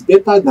doing. It's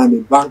better than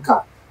a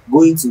banker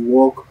going to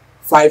work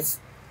 8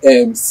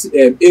 a.m.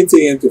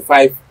 to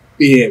 5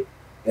 p.m.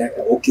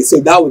 Okay, so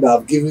that would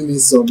have given me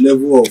some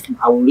level of,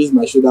 I will raise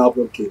my shoulder up,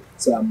 okay.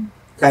 So I'm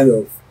kind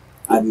of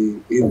at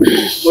the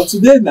but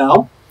today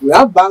now, we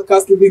have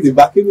bankers leaving the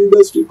banking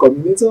industry,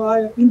 community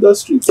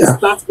industry to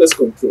start pest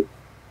control.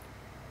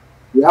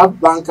 We have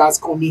bankers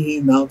coming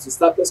in now to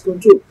start pest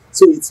control.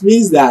 So it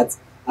means that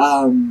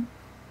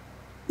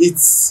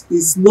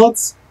it's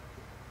not,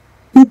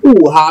 people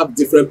will have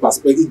different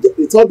perspectives.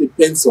 It all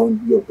depends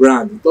on your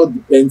brand. It all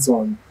depends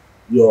on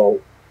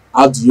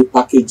how do you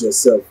package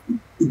yourself.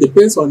 It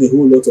depends on a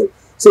whole lot of.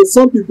 So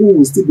some people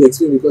will still be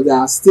experiencing because there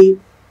are still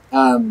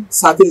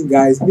certain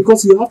guys,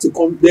 because you have to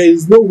come. There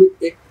is no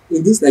way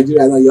in this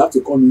Nigeria now. You have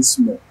to come in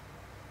small.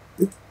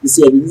 You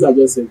see, Ebenezer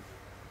just said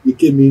he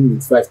came in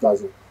with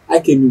 5,000. I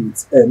came in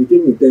with he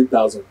came in with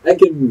 10,000. I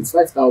came in with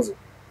 5,000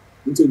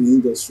 into the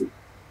industry.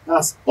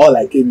 That's all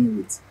I came in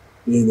with,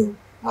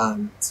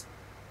 And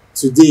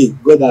today,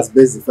 God has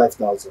blessed the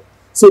 5,000.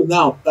 So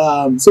now,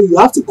 so you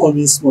have to come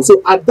in small.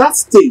 So at that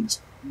stage,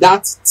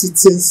 that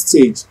teaching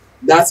stage,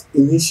 that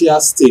initial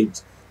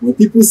stage, when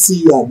people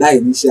see you at that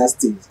initial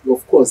stage,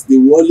 of course, they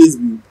will always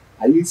be,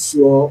 are you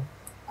sure?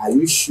 Are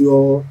you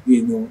sure?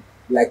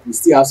 Like we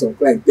still have some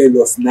clients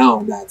tell us now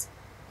that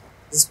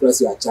this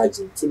price you are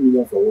charging 2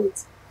 million for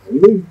what?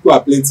 And people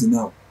are plenty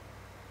now.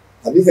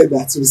 Have you heard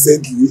that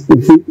recently?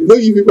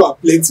 You people are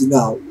plenty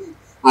now.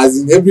 As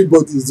in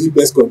everybody is doing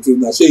pest control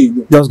now.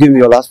 Sure, Just give me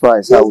your last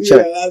price. I will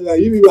check.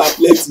 You people are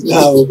plenty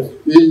now.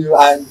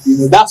 And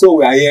that's what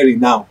we are hearing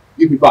now.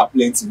 You people are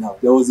plenty now.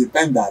 There was a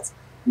time that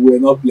we were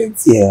not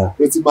plenty. Yeah.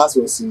 Rotimas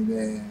was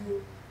in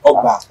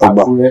Oba.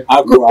 Akure.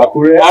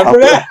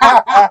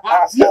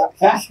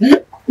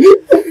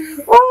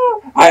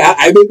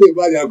 I don't know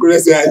about the Akure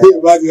story. I know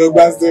about the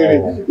Oba story.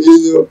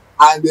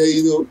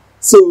 And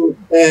so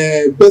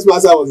Pest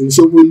Master was in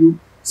Shomolu.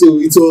 So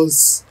it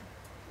was.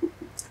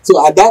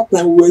 So at that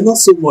time we were not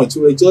so much.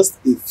 We were just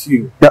a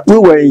few. Yeah, we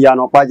were in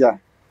Yanopaja.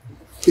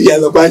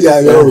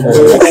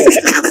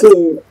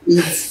 So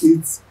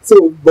it's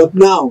so. But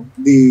now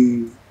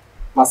the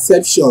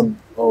perception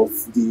of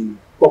the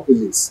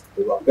populace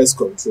about pest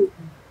control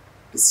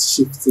is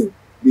shifting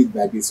bit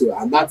by bit. So,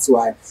 and that's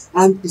why.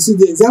 And you see,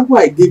 the example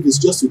I gave is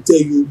just to tell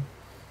you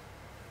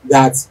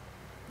that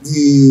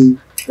the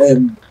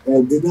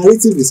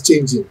narrative is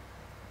changing.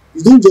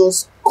 You don't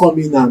just come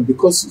in and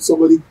because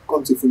somebody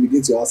comes to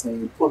fumigate your house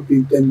and you pump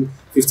in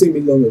 15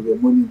 million of your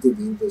money into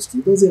the industry.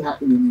 It doesn't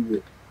happen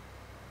anywhere.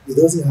 It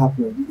doesn't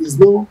happen. It's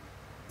not.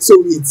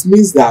 So it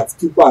means that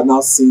people are now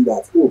seeing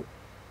that, oh,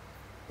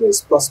 there's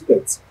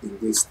prospect in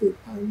this thing.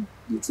 And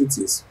the truth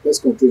is,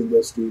 pest control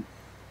industry,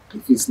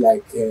 if it's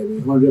like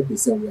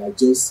 100%, we are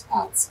just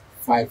at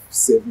 5,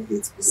 7,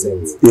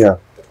 8%. Yeah.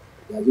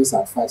 We are just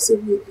at 5,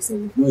 7, 8%.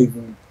 We've not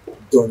even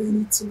done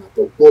anything at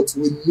all. But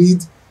we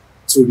need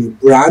to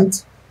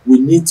rebrand. We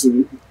need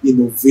to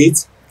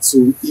innovate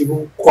to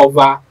even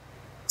cover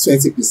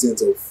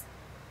 20% of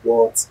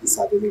what is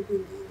available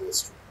in the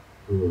industry.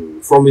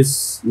 From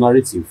its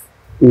narrative,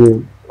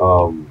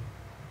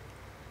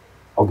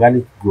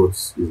 organic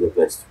growth is the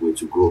best way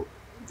to grow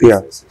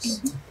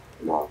businesses.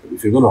 Now,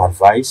 if you're going to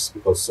advise,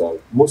 because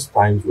most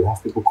times we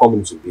have people come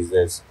into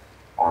business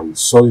and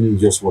suddenly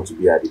just want to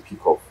be at the peak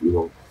of, they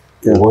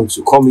want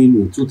to come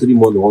in 2-3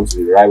 months, they want to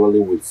be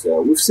rivaling with,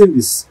 we've seen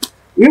this.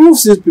 We've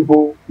seen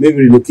people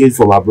maybe relocate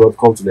from abroad,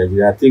 come to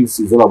Nigeria. I think it's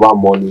all about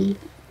money,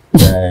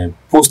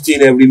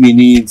 posting every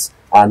minute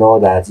and all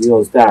that. You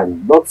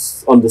understand?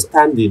 Not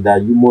understanding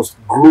that you must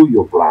grow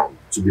your brand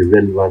to be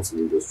relevant in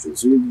the industry.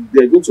 So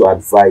they're going to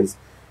advise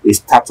a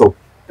startup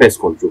pest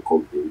control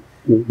company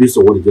based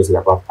on what you just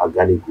said about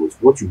organic growth.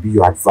 What would be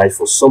your advice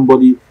for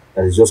somebody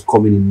that is just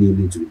coming in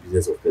newly into the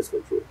business of pest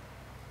control?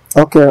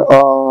 Okay.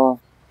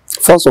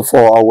 First of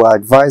all, I will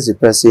advise the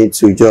person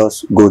to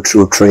just go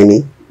through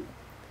training.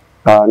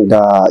 And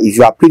if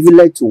you are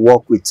privileged to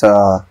work with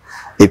a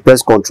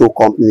pest control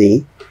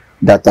company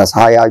that has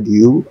hired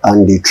you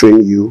and they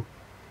train you,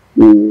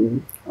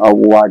 I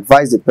will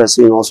advise the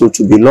person also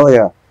to be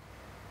loyal.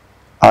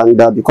 And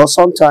because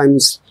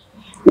sometimes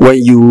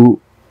when you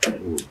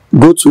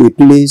go to a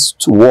place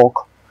to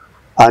work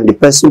and the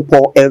person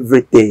pour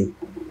everything,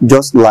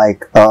 just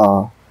like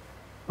my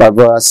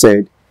brother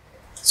said,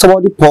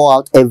 somebody pour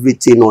out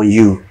everything on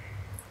you,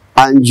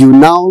 and you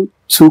now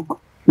took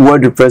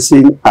what the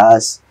person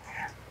has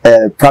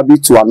probably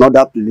to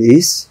another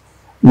place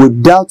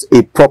without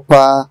a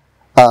proper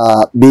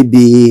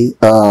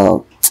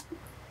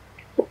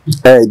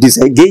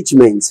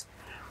disengagement.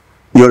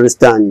 You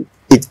understand?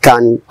 it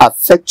can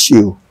affect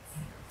you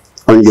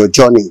on your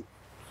journey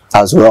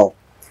as well.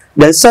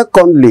 Then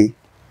secondly,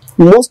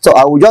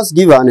 I will just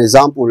give an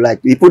example,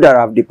 like people that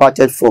have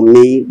departed from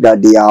me,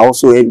 that they are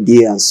also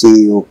MD and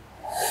CEO.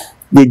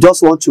 They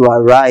just want to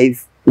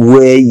arrive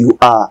where you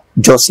are,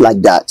 just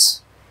like that.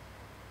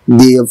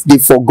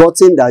 They've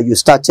forgotten that you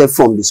started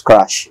from the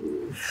scratch.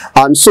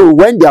 And so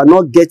when they are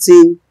not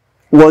getting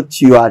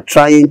what you are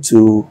trying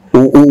to,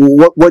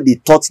 what they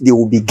thought they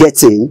will be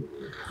getting,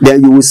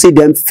 then you will see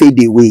them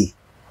fade away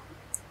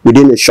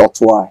within a short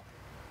while.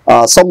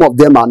 Some of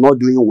them are not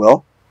doing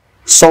well.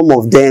 Some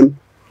of them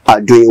are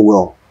doing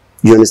well.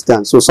 You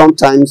understand? So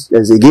sometimes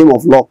there's a game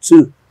of luck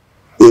too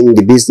in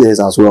the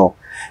business as well.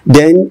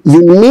 Then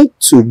you need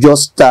to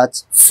just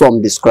start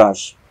from the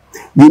scratch.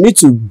 You need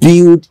to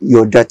build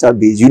your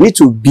database. You need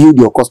to build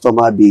your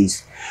customer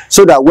base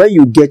so that when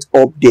you get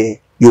up there,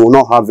 you will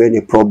not have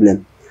any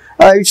problem.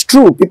 It's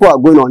true, people are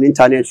going on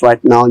internet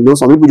right now. You know,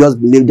 some people just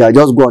believe that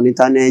just go on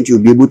internet,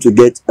 you'll be able to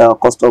get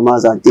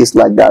customers and things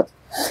like that.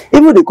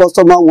 Even the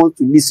customer wants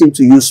to listen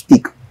to you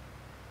speak.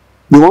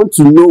 They want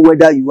to know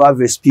whether you have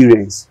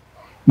experience.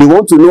 They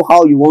want to know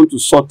how you want to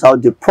sort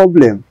out the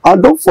problem.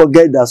 And don't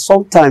forget that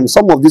sometimes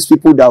some of these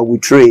people that we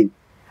train,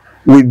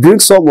 we bring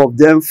some of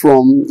them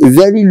from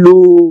very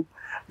low,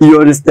 you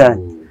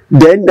understand?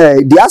 Then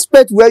the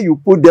aspect where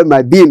you put them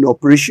might be in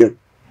operation.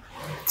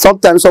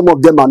 Sometimes some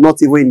of them are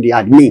not even in the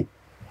admin.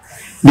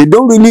 They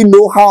don't really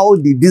know how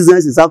the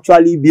business is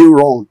actually being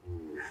run.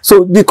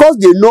 So because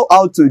they know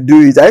how to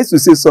do it, I used to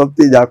say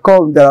something that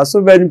there are so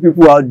many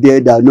people out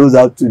there that knows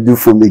how to do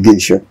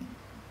fumigation.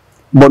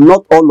 But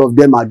not all of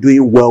them are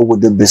doing well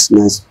with the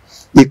business,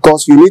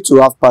 because you need to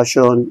have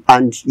passion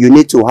and you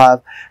need to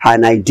have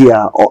an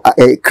idea or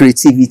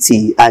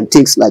creativity and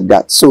things like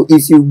that. So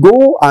if you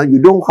go and you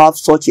don't have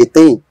such a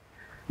thing,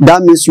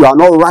 that means you are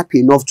not ripe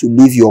enough to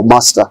leave your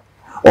master,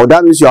 or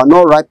that means you are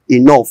not ripe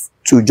enough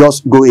to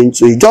just go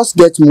into it. Just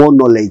get more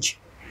knowledge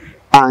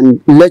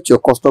and let your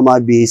customer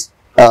base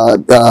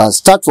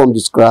start from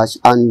the scratch,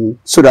 and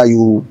so that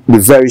you be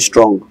very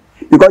strong.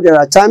 Because there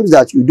are times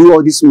that you do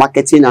all this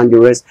marketing and the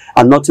rest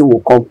and nothing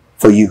will come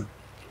for you.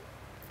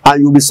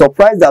 And you'll be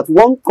surprised that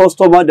one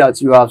customer that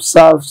you have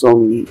served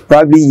some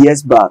probably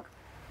years back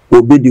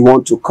will be the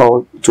one to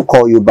call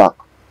you back.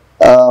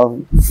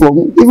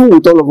 Even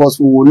with all of us,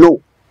 we will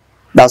know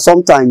that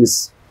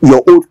sometimes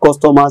your old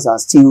customers are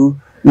still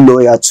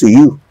loyal to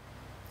you,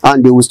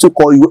 and they will still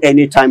call you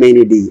anytime,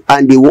 any day,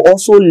 and they will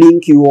also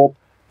link you up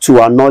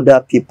to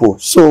another people.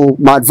 So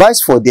my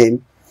advice for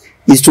them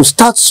is to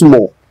start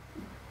small.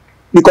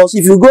 Because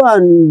if you go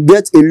and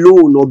get a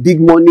loan or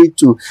big money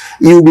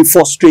you'll be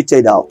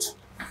frustrated out.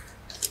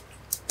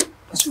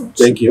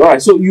 Thank you. All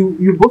right, so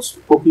you both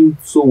spoken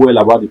so well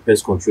about the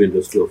pest control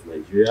industry of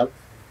Nigeria.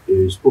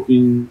 You've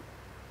spoken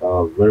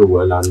very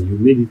well, and you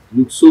made it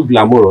look so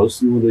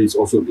glamorous, even though it's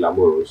also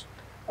glamorous.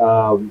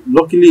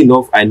 Luckily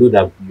enough, I know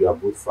that you are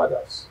both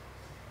fathers.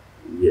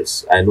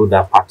 Yes, I know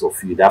that part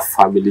of you, that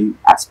family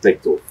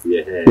aspect of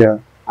your hair. Yeah.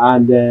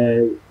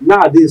 And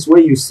nowadays,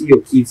 when you see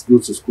your kids go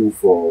to school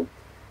for,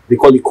 they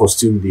call it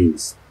costume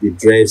days. They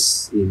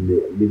dress in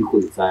medical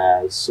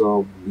attire,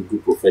 some legal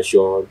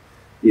profession,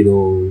 you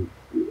know.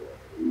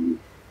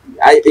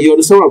 You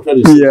understand what I'm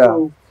trying to say? Yeah.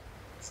 So,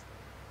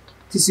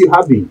 P.C.O.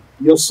 Abbey,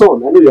 your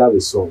son, I know you have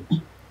a son.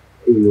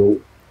 You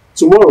know,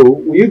 tomorrow,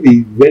 will you be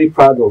very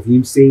proud of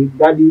him saying,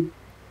 Daddy,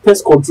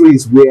 pest control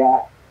is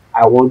where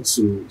I want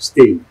to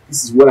stay.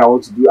 This is what I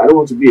want to do. I don't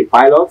want to be a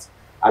pilot.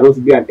 I don't want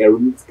to be an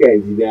aeronautical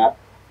engineer.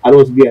 I don't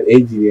want to be an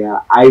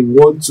engineer. I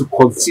want to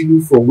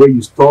continue from where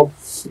you stop,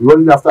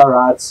 running after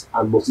rats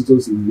and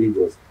mosquitoes in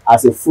Lagos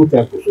as a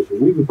full-time profession.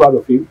 Will you be proud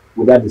of him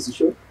with that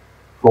decision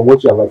from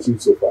what you have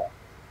achieved so far?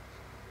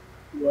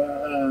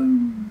 Well,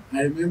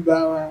 I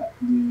remember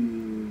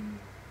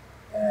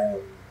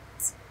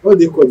what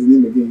do you call the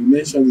name again? You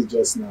mentioned it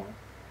just now.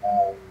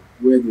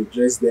 Where they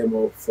dress them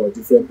up for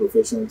different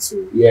professions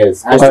too.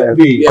 Yes, costume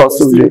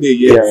day,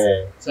 yes.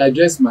 Yeah. So I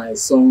dressed my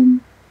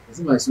son. Is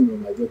it my son or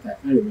my daughter?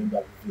 I can't remember.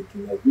 It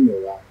has been a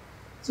while.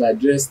 So I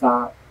dressed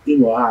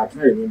him or her. I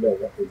can't remember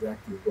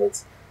exactly,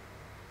 but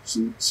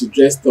she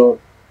dressed up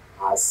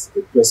as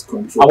a pest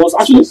control. I was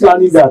actually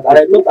planning that, and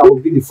I thought I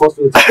would be the first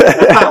one.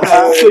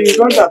 So you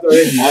done that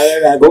already?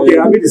 Okay,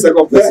 I'll be the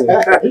second person.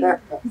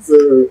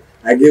 So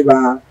I gave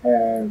her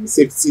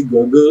safety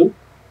goggle,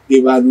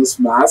 gave her nose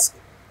mask.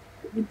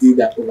 We did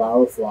that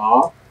overall for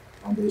her,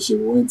 and then she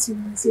went in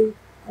and said,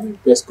 "I'm a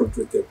pest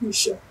control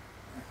technician."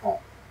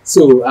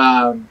 So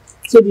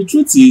the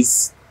truth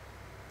is,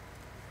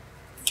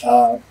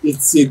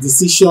 it's a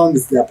decision.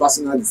 It's their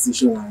personal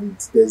decision, and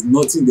there's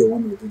nothing they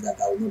want to do that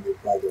I will not be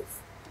proud of.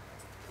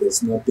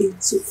 There's nothing.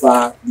 So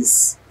far,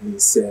 this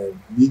is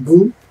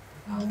legal,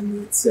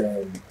 and it's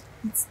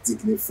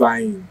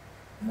dignifying.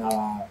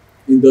 Our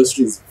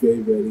industry is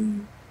very,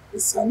 very.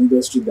 It's an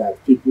industry that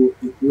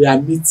we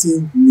are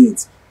meeting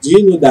needs. Do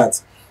you know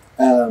that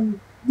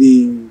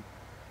the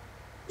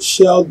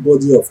shelled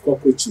body of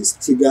cockroaches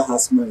trigger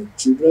asthma in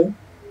children?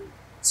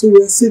 So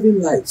we are saving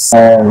lives.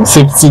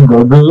 Safety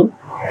goggle,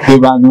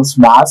 gave her nose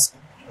mask,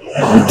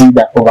 We did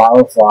that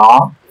overall for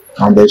her,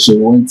 and then she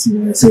went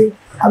in and said,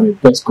 I'm a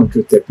pest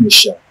control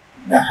technician.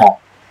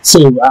 So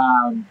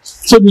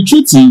the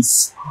truth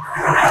is,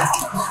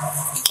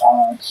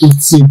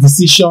 it's a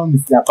decision,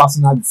 it's their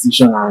personal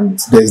decision, and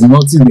there's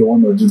nothing they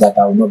want to do that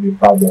I will not be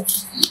proud of.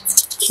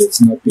 So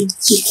it's nothing.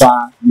 So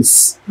far,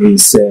 this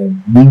is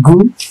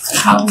legal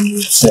and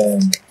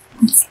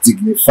it's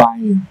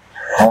dignifying.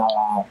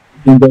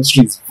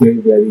 Industry is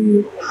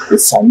very,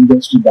 it's an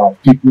industry that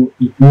people,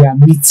 if we are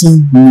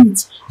meeting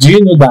needs. Do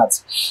you know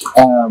that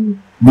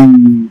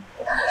the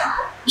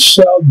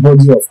shell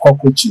body of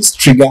cockroaches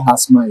trigger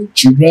asthma in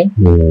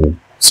children?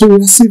 So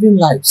we're saving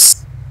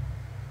lives.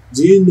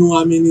 Do you know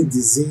how many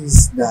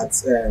diseases that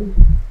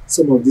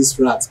some of these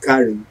rats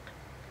carry?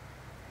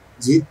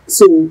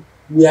 So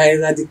we are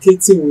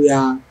eradicating, we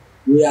are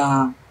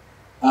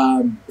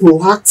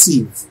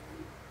proactive,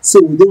 so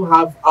we don't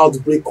have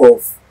outbreak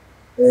of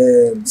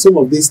some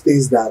of these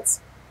things that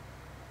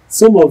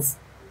some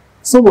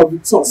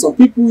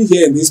people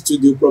here in this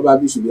studio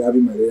probably should be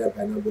having malaria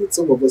by now, but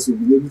some of us will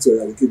be able to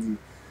eradicate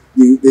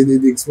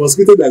the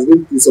mosquito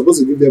is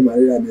supposed to give them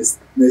malaria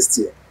next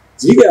year.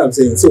 Do you get what I'm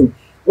saying? So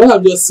what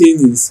I'm just saying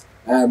is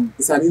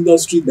it's an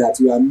industry that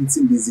we are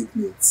meeting basic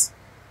needs,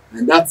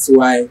 and that's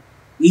why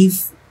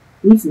if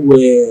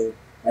we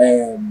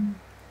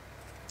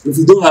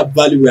don't have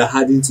value we are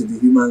adding to the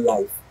human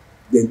life,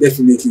 then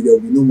definitely there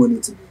will be no money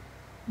to be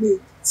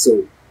made.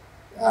 So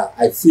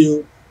I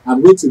feel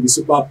I'm going to be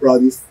super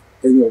proud if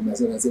any of my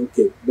sons and say,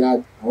 okay,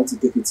 Dad, I want to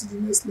take it to the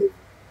next level.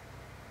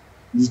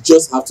 You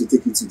just have to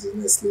take it to the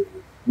next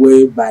level,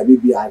 whereby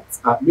maybe at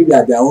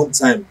their own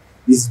time,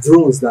 it's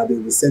drones that they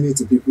will send it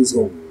to people's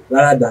home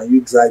rather than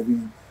you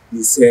driving.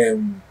 This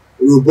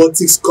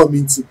robotics come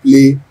into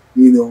play,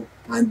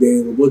 and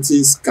then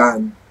robotics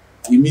can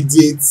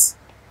immediate.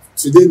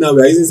 Today now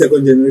we are using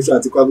second generation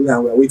anticoagulant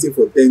and we are waiting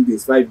for 10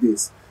 days, 5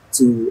 days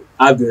to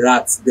have the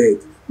rats dead.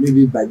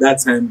 Maybe by that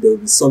time there will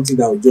be something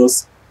that will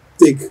just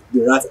take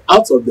the rat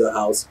out of the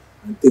house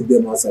and take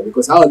them outside.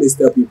 Because I always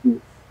tell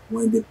people,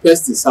 when the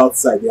pest is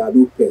outside, there are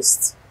no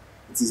pests.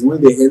 It is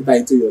when they enter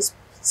into your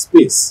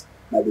space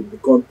that they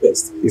become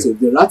pests. Yeah. So if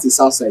the rat is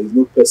outside, it's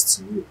no pest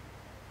to you.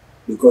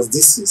 Because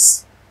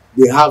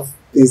they have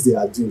things they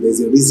are doing. There's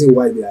a reason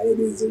why they are here.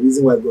 There's a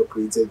reason why God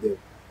created them.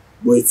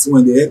 But it's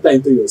when they enter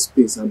into your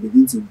space and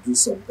begin to do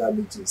some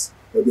damages,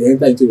 or they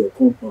enter into your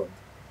compound,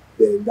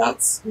 then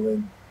that's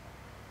when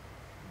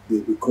they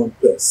become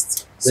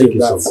pests. Thank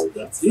you so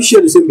much. Do you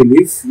share the same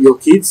belief? Your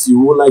kids, you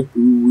would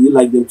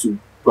like them to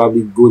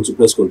probably go into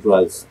pest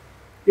control as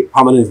a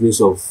permanent means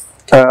of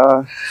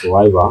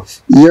survival?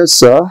 Yes,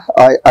 sir.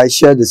 I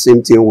share the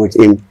same thing with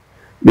him,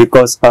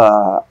 because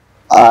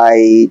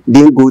I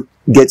didn't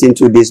get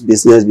into this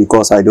business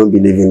because I don't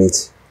believe in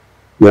it.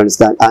 You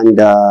understand? And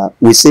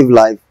we save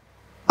life.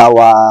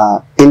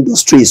 Our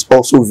industry is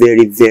also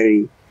very,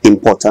 very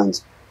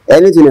important.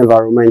 Anything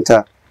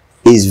environmental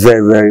is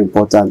very, very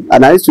important.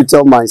 And I used to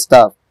tell my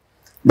staff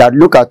that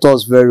look at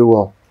us very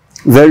well.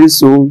 Very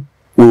soon,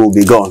 we will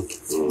be gone.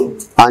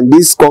 And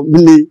this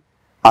company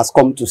has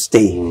come to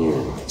stay.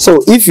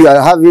 So if you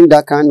are having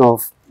that kind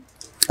of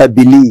a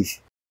belief,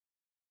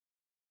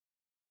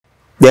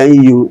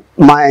 then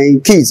my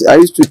kids, I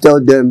used to tell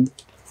them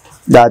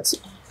that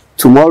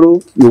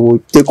tomorrow you will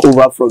take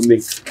over from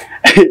me.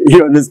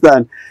 You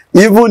understand?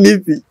 Even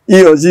if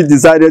he or she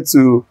decided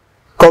to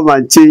come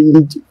and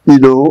change,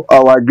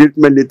 our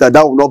agreement later,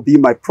 that will not be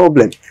my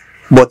problem.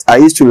 But I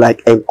used to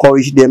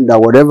encourage them that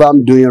whatever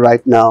I'm doing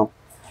right now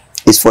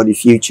is for the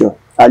future.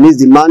 At least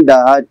the man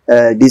that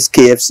had this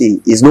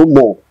KFC is no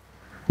more,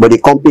 but the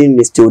company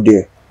is still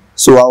there.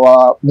 So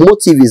our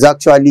motive is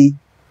actually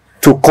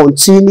to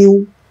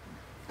continue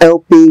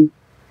helping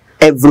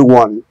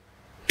everyone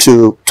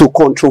to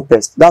control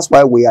pests. That's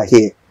why we are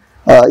here.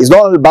 It's not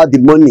all about the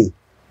money.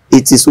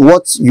 It is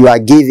what you are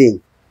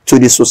giving to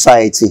the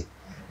society.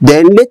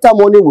 Then later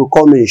money will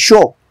come in,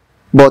 sure.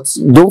 But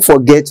don't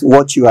forget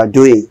what you are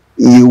doing.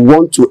 You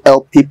want to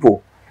help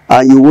people.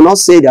 And you will not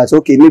say that,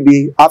 okay,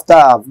 maybe after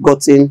I've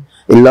gotten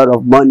a lot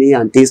of money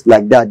and things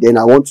like that, then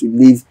I want to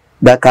leave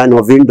that kind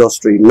of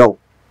industry. No.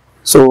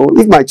 So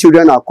if my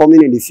children are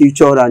coming in the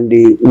future and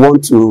they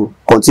want to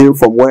continue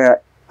from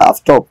where I've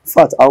stopped, in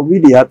fact, I'll be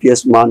the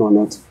happiest man on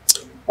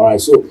earth. All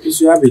right, so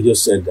Abbey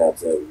just said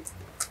that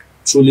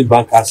truly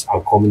bankers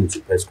are coming into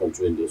pest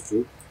control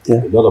industry.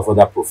 Yeah. A lot of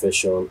other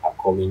professions are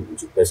coming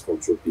into pest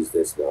control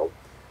business now.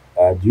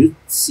 Do you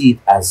see it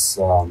as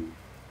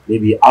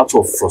maybe out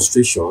of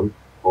frustration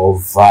or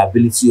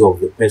viability of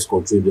the pest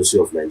control industry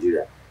of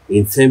Nigeria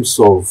in terms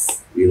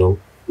of,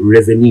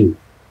 revenue?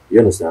 You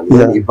understand?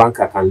 Yeah. When a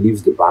banker can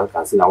leave the bank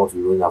and say, I want to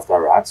be running after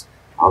rats,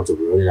 I want to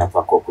be running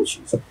after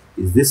cockroaches.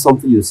 Is this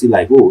something you see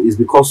it's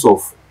because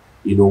of,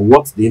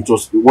 what they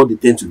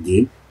tend to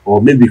gain,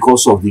 or maybe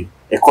because of the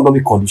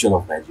economic condition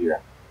of Nigeria?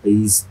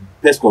 Is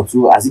pest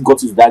control, has it got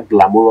to that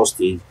glamorous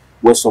stage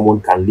where someone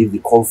can leave the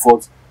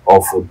comfort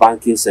of a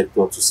banking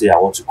sector to say, I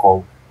want to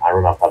come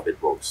and run after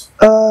bedbugs?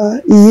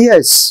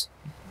 Yes,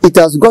 it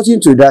has gotten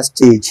to that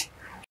stage.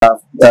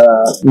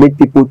 Made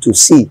people to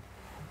see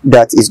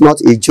that is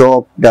not a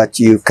job that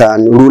you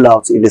can rule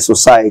out in the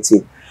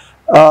society.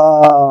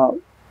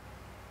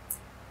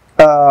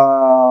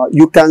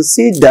 You can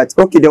see that,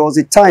 okay, there was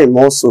a time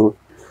also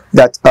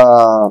that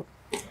I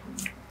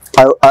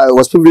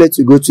was privileged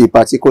to go to a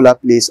particular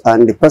place,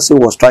 and the person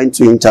was trying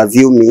to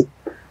interview me.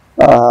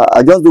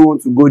 I just don't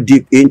want to go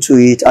deep into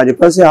it, and the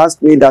person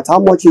asked me that, how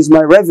much is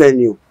my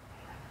revenue?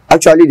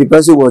 Actually, the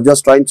person was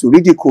just trying to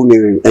ridicule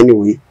me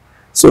anyway.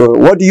 So,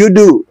 what do you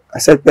do? I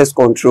said, pest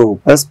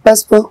control. Pest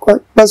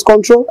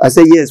control? I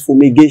said, yes,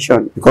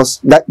 fumigation.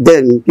 Because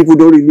then people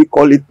don't really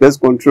call it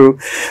pest control.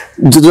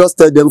 Just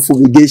tell them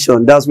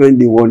fumigation. That's when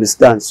they will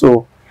understand.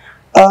 So,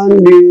 and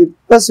the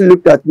person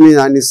looked at me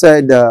and he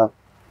said,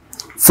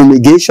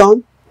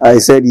 fumigation? I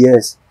said,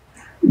 yes.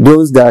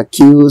 Those that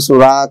kills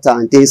rat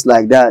and things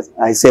like that?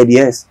 I said,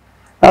 yes.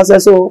 I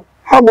said, so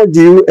how much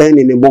do you earn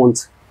in a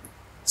month?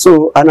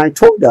 So, and I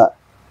told her,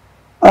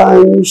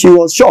 and she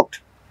was shocked.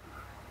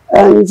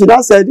 And she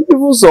now said,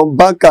 even some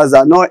bankers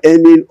are not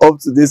earning up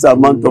to this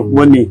amount of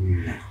money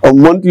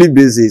on monthly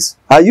basis.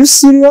 Are you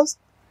serious?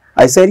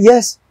 I said,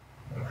 yes.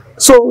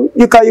 So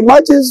you can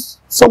imagine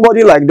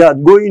somebody like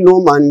that going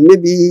home, and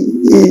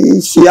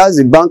maybe she has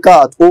a banker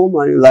at home,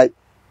 and you're like,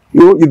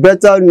 you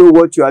better know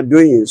what you are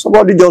doing.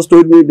 Somebody just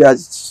told me that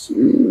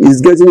he's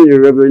getting a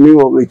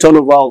revenue of a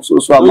turnover of so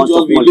amount of money. Don't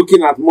just be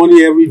looking at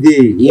money every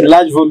day in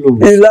large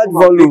volume. In large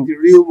volume. Make the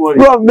real money.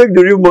 Go and make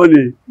the real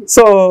money.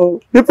 So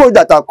people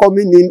that are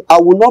coming in, I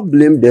will not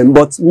blame them,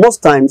 but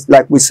most times,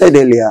 like we said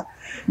earlier,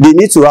 they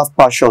need to have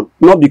passion,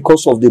 not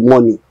because of the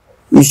money.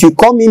 If you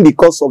come in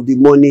because of the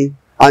money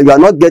and you are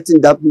not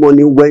getting that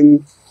money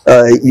when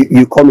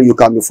you come in, you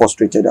can be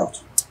frustrated out.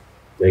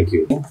 Thank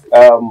you.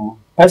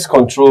 Pest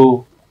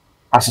Control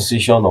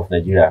Association of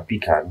Nigeria,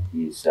 PCAN,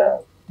 is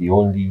the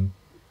only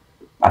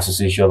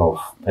association of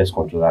pest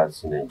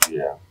controllers in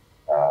Nigeria.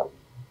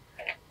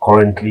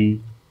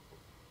 Currently,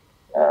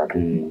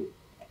 they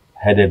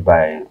headed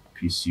by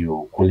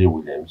P.C.O.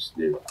 Williams.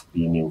 They've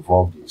been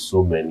involved in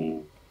so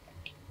many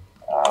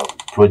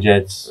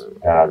projects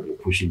that have been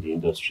pushing the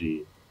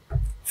industry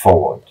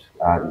forward.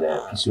 And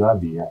P.C.O.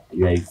 Abbey,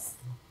 you are a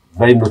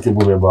very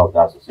notable member of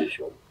that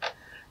association.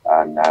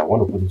 And I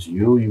want to put it to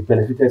you, you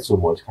benefited so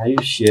much. Can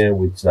you share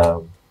with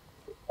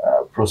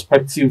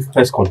prospective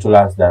pest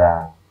controllers that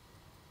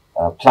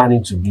are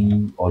planning to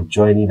be or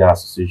joining the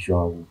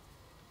association,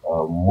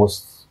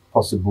 most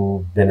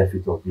possible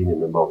benefit of being a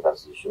member of the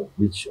association,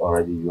 which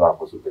already you have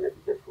also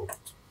benefited from?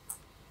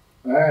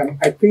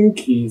 I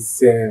think it's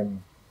the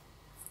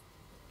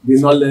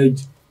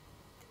knowledge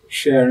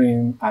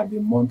sharing at the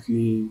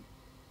monthly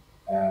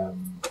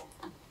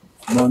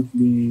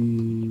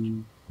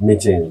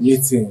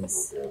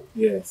meetings. Okay.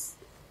 Yes,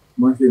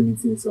 monthly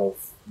meetings of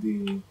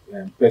the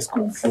pest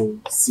control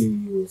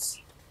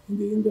CEOs in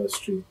the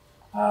industry.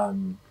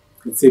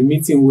 It's a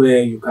meeting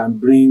where you can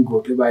bring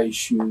whatever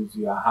issues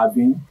you are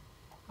having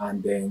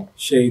and then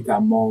share it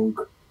among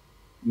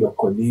your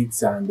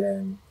colleagues, and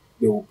then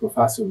they will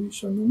provide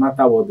solution, no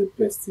matter what the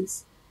pest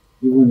is.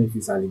 Even if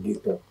it's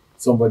alligator,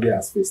 somebody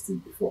has faced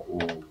it before.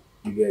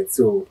 You get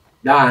so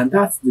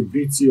that's the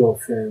beauty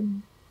of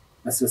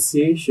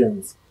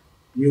associations.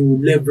 You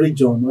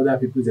leverage on other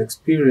people's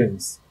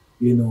experience.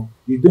 You know,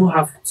 you don't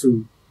have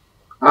to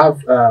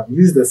have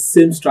use the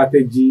same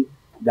strategy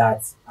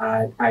that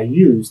I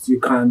used. You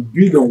can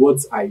build on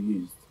what I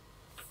used.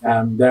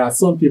 There are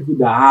some people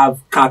that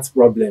have cat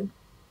problem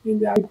in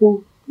their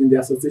people in the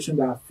association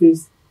that have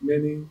faced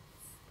many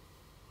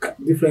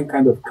different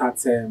kind of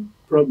cat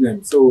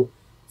problems. So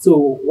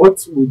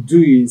what we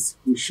do is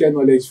we share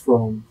knowledge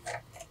from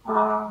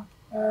our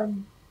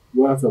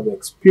wealth of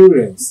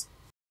experience,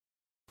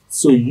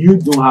 so you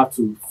don't have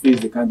to face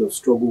the kind of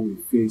struggle we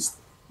faced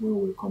when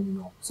we were coming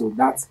up. So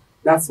that's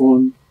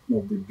one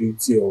of the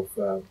beauty of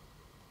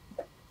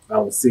I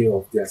would say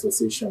of the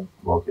association.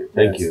 Okay,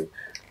 thank you.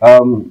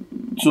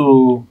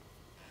 To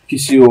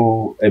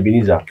P.C.O.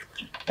 Ebenezer,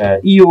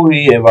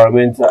 EOA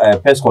Environmental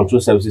Pest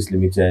Control Services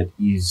Limited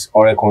is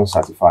Orecon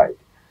certified,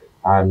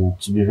 and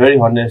to be very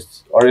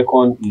honest,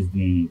 Orecon is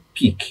the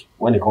peak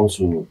when it comes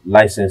to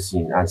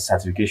licensing and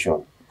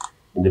certification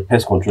in the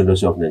pest control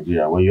industry of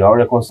Nigeria. When you are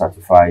Orecon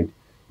certified,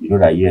 you know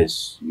that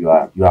yes, you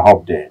are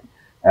up there.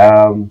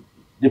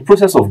 The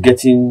process of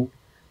getting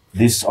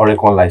this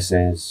Orecon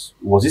license,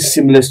 was it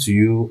seamless to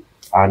you?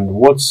 And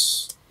what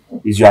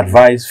is your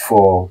advice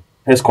for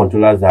pest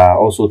controllers that are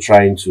also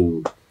trying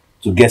to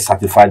get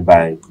certified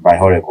by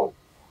Orecon?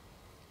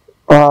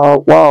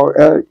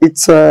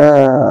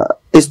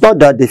 It's not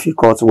that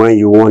difficult when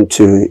you want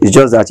to. It's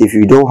just that if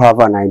you don't have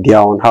an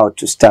idea on how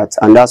to start,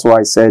 and that's why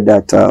I said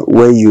that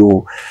when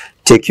you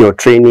take your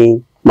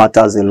training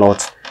matters a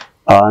lot,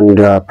 and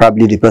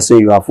probably the person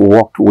you have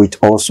worked with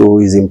also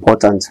is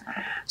important.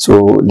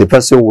 So the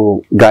person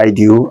will guide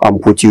you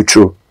and put you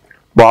through.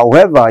 But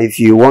however, if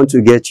you want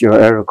to get your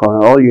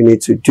Orecon, all you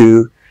need to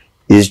do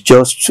is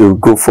just to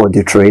go for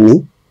the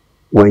training.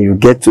 When you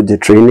get to the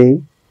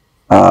training,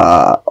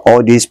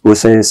 all this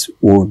process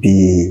will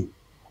be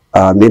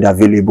made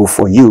available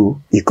for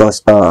you,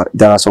 because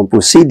there are some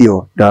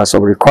procedure, there are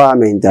some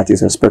requirements that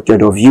is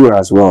expected of you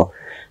as well,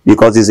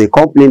 because it's a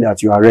company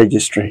that you are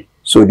registering.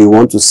 So they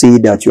want to see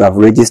that you have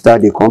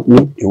registered the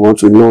company. They want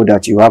to know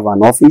that you have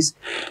an office.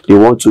 They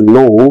want to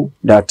know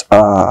that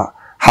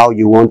how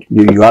you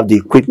have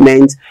the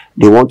equipment.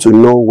 They want to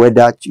know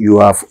whether you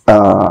have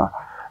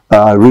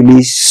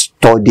really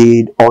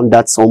studied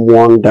under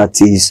someone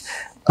that is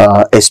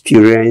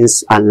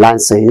experienced and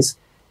licensed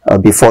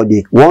before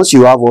once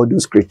you have all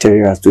those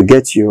criteria to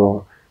get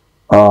your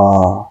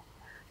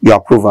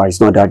approval, it's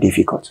not that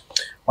difficult.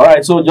 All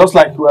right, so just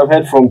like we have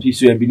heard from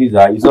P.C.O.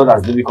 Ebenezer, it's not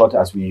as difficult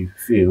as we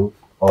feel,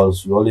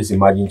 because we always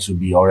imagine to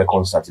be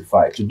Orecon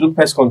certified. To do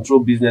pest control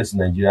business in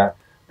Nigeria,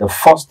 the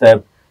first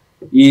step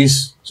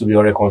is to be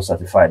Orecon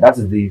certified. That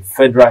is the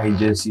federal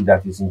agency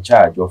that is in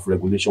charge of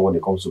regulation when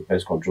it comes to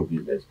pest control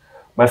business.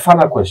 My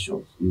final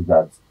question is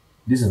that,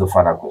 this is the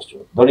final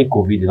question. During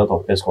COVID, a lot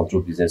of pest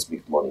control business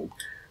made money.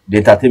 The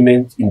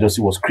entertainment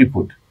industry was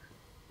crippled.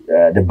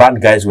 The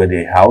band guys were in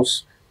the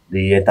house.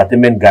 The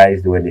entertainment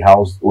guys, they were in the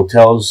house,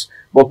 hotels.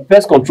 But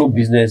pest control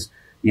business,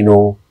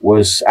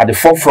 was at the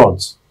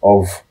forefront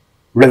of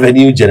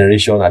revenue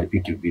generation at the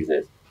peak of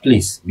business.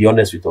 Please, be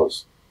honest with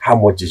us. How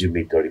much did you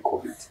make during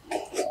COVID?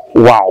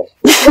 Wow.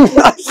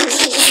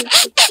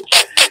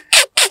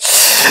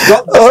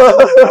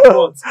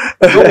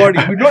 Don't worry,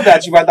 we know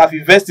that you might have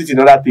invested in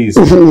other things.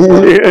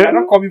 We're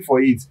not coming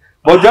for it.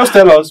 But just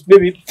tell us,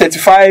 maybe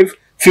 35,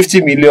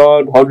 50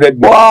 million, 100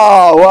 million.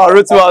 Wow,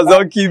 Rotimax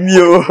don't keep me.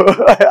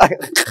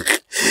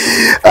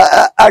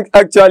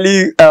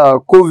 Actually,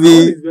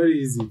 COVID is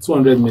very easy.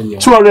 200 million.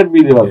 200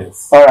 million.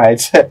 Yes. All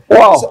right.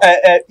 Wow. So,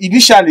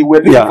 initially,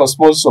 we're looking for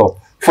sponsor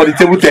for the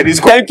table tennis.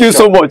 Thank you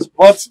so much.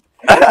 But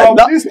from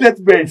this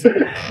statement,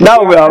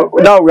 now we have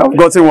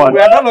gotten one. We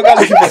are no longer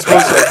looking for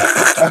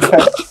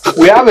sponsor.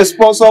 We have a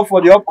sponsor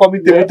for the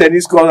upcoming table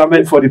tennis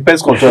tournament for the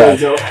pest control.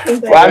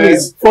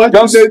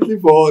 Fortunately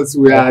for us,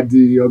 we are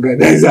the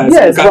organizers.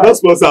 Yes, we cannot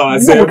sponsor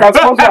ourselves. We can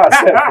sponsor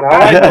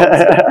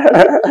ourselves.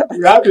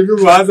 We have to do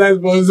for outside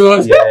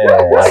sponsors.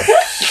 Yeah.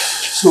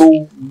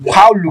 So,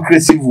 how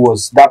lucrative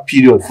was that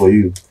period for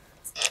you?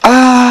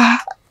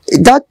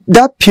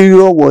 That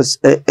period was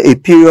a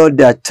period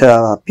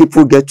that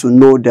people get to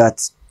know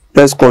that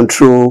pest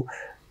control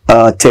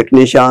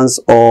technicians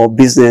or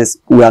business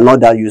were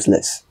not that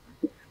useless.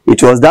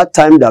 It was that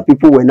time that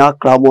people were now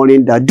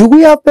clamoring that, do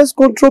we have pest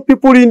control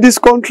people in this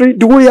country?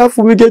 Do we have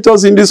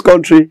fumigators in this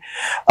country?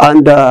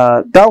 And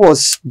that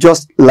was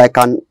just like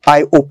an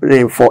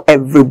eye-opening for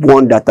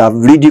everyone that have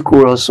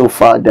ridiculed us so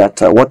far,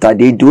 that what are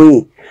they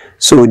doing?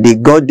 So they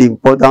got the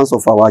importance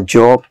of our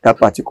job that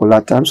particular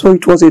time. So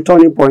it was a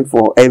turning point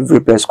for every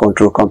pest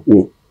control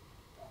company.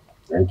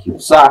 Thank you.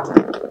 Sir,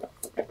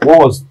 what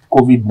was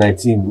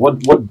COVID-19? What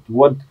did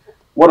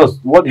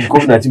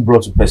COVID-19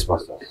 brought to Pest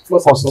Master?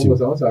 First and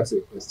foremost, I want to ask you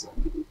a question.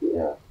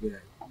 Yeah.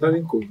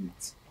 During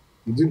COVID,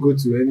 did you go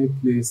to any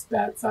place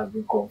that has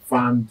been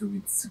confirmed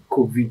with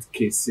COVID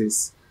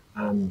cases?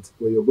 And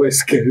were your boys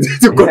scared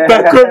to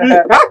contact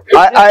COVID?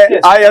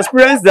 I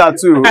experienced that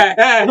too.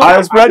 I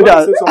experienced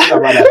that.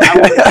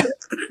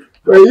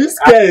 Were you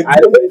scared? I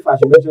don't know if I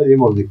should mention the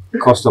name of the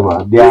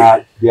customer. They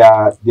are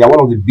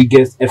one of the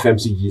biggest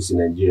FMCGs in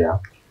Nigeria.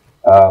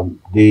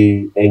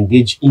 They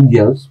engage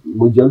Indians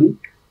majorly,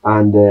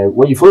 and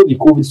when you follow the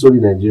COVID story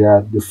in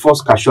Nigeria, the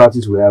first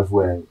casualties we have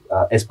were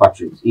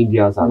expatriates,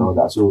 Indians, and all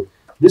that. So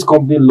this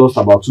company lost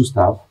about 2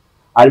 staff.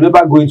 I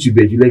remember going to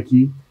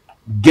Bejuleki,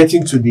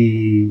 getting to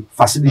the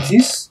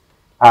facilities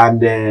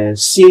and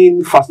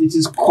seeing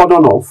facilities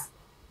cordoned off,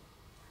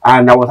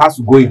 and I was asked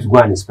to go in to go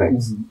and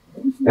inspect.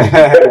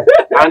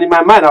 And in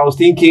my mind, I was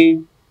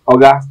thinking,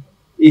 Oga,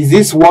 is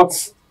this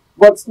what?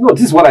 But no,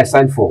 this is what I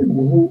signed for.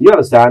 You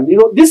understand?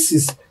 This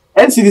is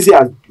NCDC.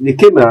 As they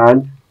came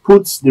around,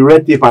 put the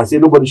red tape and say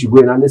nobody should go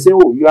in, and they say,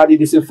 oh, you are the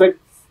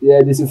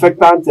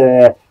disinfectant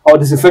or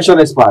disinfection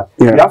expert.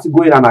 Yeah. You have to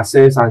go in and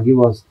assess and give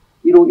us.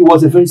 It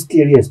was a very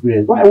scary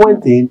experience. But I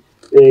went in.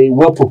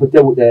 Well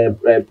protected with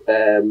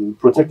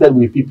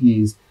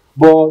PPEs,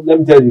 but let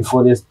me tell you the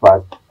funniest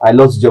part. I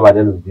lost the job at the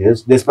end of the day,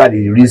 despite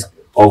the risk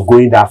of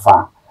going that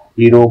far.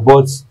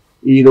 But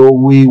we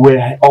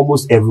were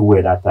almost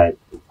everywhere that time.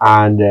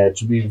 And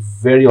to be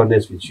very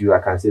honest with you, I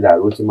can say that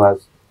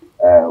Rotimax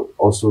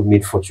also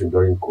made fortune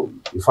during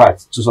COVID. In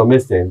fact, to some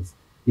extent,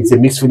 it's a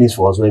mixed feelings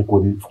for us when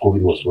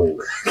COVID was going.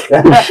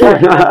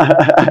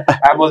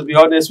 I must be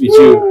honest with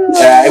you.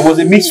 It was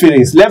a mixed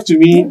feelings. Left to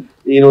me,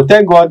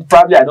 thank God,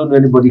 probably I don't know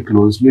anybody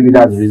close. Maybe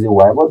that's the reason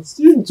why. But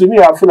still, to me,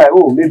 I feel like,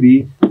 oh,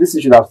 maybe this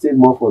should have stayed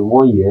more for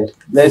 1 year.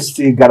 Let's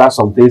still gather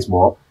some things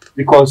more.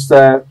 Because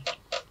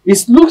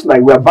it looks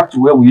like we are back to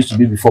where we used to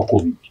be before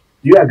COVID. Do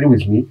you agree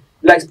with me?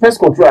 Like pest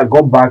control had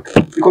gone back.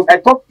 Because I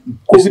thought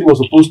COVID was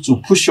supposed to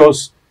push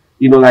us,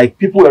 like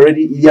people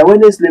already, the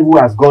awareness level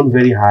has gone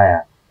very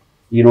higher.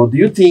 Do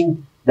you think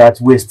that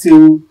we're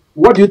still,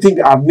 what do you think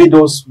have made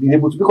us be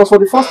able to, because for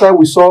the first time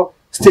we saw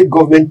state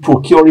government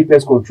procuring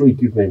pest control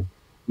equipment,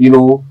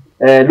 local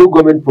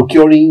government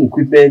procuring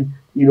equipment,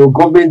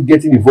 government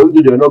getting involved,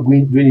 they're not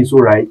doing it so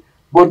right.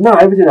 But now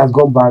everything has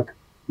gone back.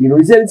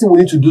 Is there anything we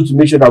need to do to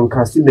make sure that we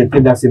can still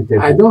maintain that same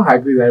tempo? I don't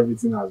agree that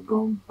everything has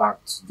gone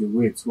back to the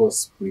way it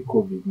was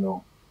pre-COVID.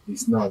 No,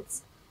 it's not.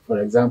 For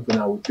example,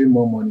 now we pay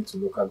more money to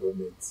local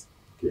governments.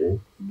 Okay.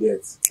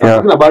 Get. I'm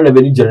talking about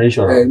revenue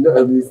generation. No,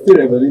 it's still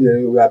revenue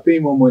generation. We are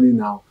paying more money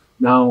now.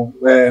 Now,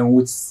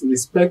 with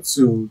respect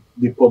to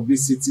the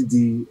publicity,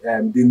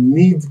 the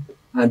need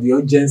and the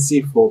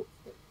urgency for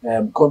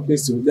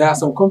companies to, there are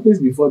some companies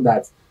before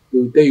that they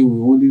will tell you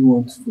we only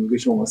want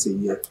fumigation once a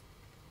year,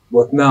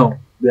 but now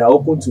they are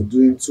open to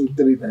doing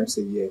 2-3 times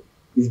a year.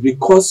 It's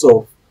because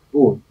of,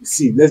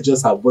 see, let's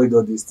just avoid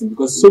all these things,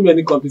 because so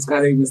many companies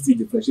can't even still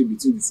differentiate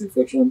between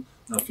disinfection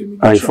and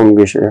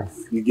fumigation.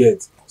 You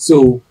get.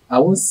 So I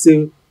won't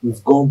say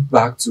we've gone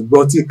back to,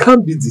 but it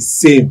can't be the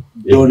same.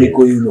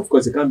 Of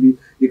course, it can't be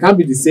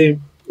the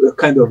same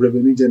kind of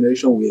revenue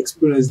generation we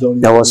experienced during.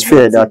 There was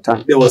fear at that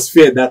time. There was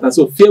fear at that time.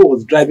 So fear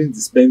was driving the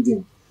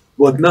spending,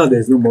 but now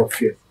there's no more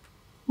fear.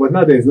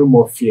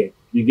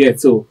 You get.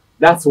 So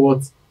that's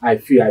what I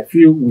feel. I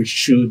feel we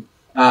should.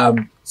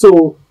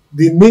 So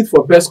the need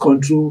for pest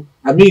control.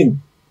 I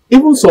mean,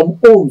 even some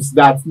homes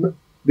that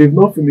they've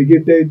not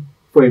fumigated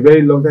for a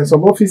very long time.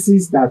 Some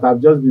offices that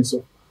have just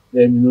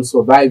been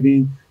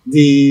surviving.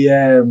 The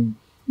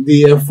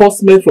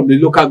enforcement from the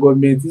local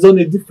government is on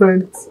a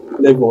different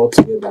level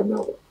altogether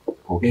now.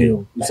 Okay.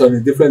 It's on a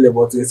different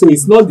level altogether. So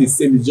it's not the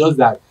same. It's just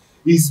that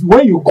it's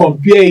when you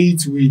compare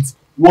it with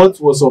what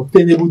was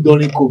obtainable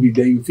during COVID,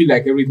 then you feel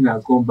like everything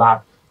has gone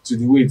back to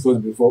the way it was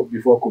before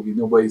COVID.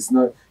 No, but it's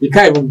not. It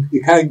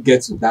can't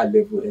get to that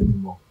level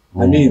anymore.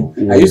 I mean,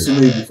 I used to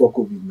know you before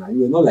COVID. Now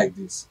you were not like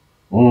this.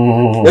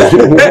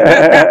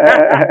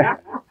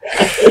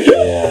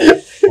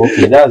 Yeah.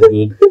 Okay, that's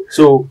good.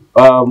 So,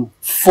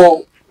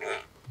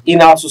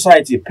 in our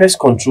society, pest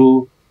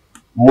control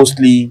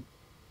mostly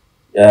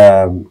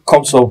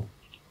comes up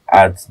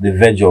at the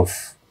verge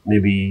of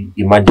maybe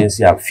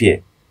emergency and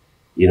fear.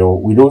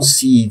 We don't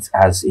see it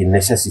as a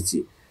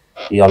necessity.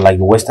 Like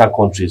the Western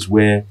countries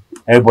where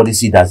everybody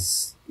see that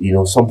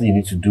something you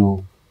need to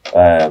do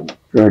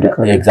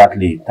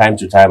exactly time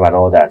to time and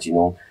all that.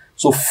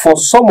 So for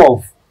some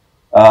of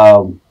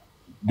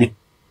the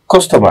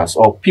customers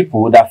or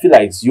people that feel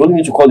like you only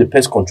need to call the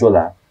pest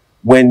controller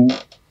when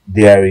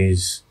there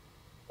is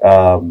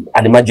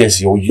an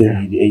emergency, or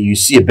you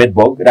see a bed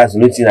bug, that's the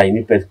only thing that you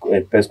need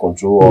pest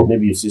control, or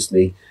maybe you see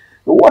snake.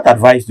 What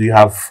advice do you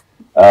have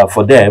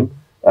for them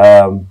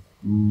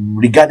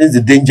regarding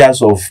the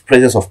dangers of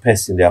presence of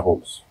pests in their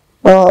homes?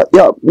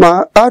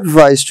 My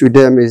advice to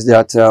them is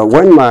that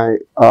when my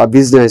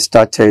business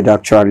started,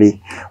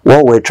 actually,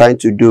 what we're trying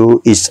to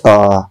do is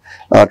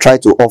try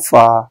to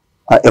offer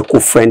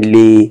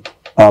eco-friendly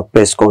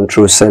pest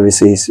control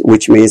services,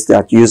 which means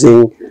that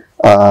using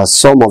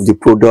some of the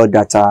products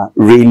that are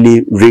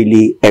really,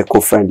 really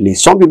eco-friendly.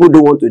 Some people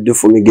don't want to do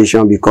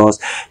fumigation because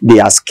they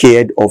are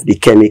scared of the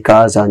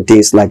chemicals and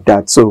things like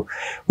that. So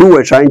we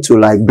were trying to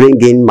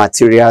bring in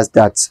materials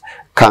that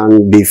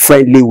can be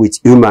friendly with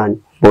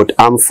human but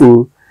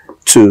harmful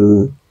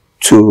to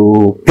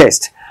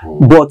pests.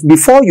 But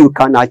before you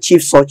can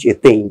achieve such a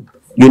thing,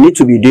 you need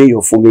to be doing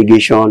your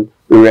fumigation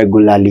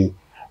regularly,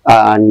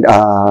 and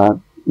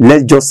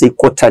let's just say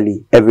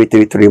quarterly, every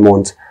 3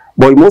 months.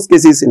 But in most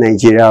cases in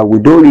Nigeria, we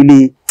don't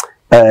really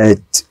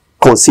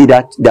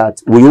consider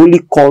that. We only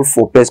call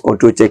for pest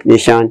control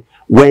technician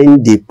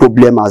when the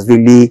problem has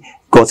really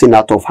gotten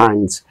out of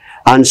hands.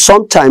 And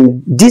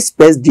sometimes this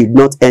pest did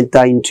not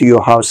enter into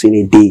your house in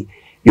a day.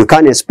 You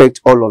can't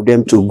expect all of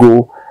them to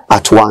go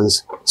at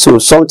once. So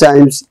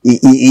sometimes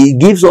it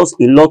gives us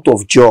a lot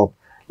of job,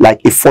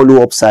 like a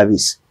follow-up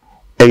service,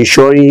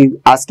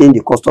 ensuring, asking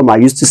the customer,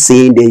 used to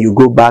saying, then you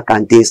go back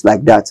and things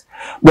like that.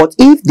 But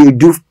if they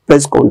do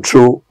pest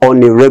control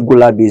on a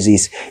regular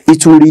basis,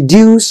 it will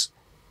reduce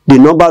the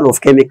number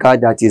of chemical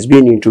that is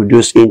being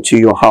introduced into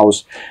your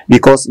house,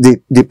 because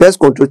the pest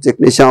control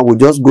technician will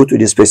just go to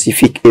the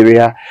specific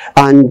area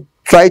and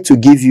try to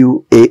give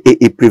you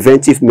a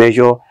preventive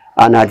measure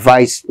and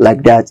advice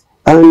like that.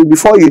 And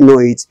before you know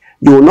it,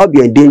 you will not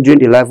be endangering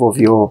the life of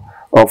your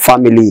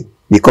family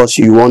because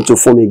you want to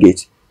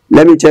fumigate.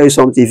 Let me tell you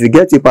something. If you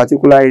get a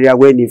particular area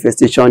where the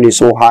infestation is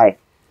so high,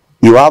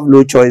 you have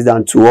no choice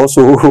than to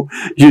also,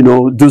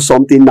 do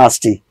something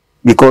nasty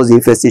because the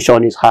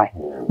infestation is high.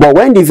 But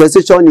when the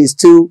infestation is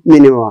still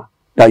minimal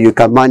that you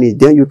can manage,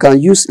 then you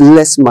can use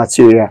less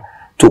material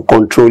to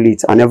control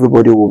it and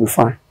everybody will be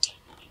fine.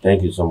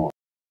 Thank you so much.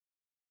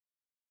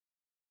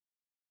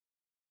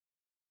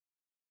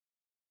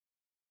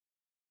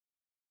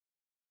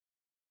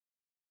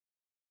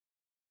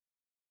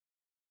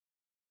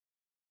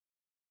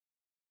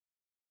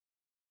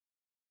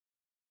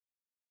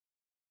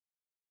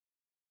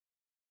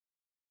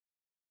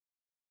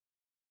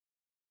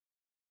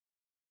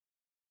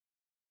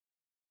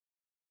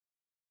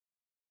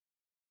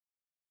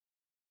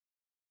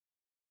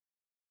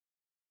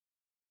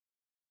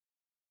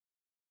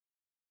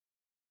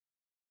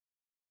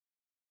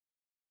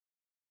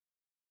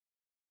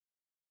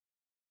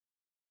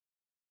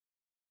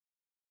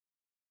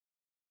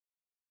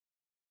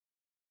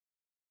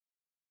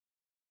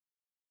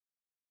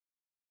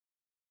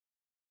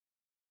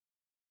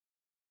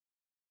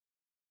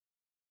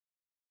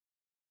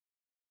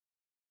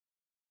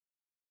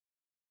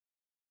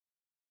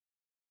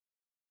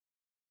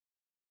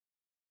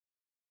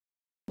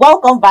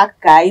 Welcome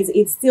back, guys.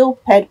 It's still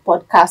Pest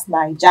Podcast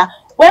Naija,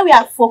 where we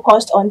are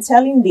focused on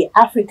telling the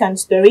African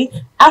story,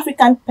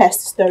 African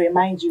pest story,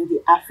 mind you,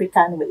 the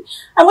African way.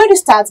 I'm going to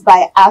start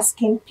by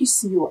asking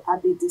P.C.O.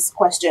 Abbey this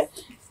question.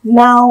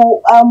 Now,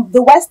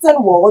 the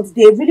Western world,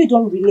 they really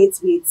don't relate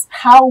with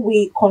how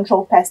we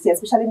control pests here,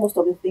 especially most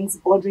of the things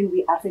bothering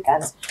we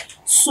Africans.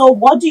 So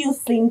what do you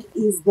think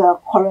is the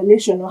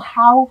correlation, or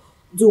how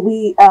do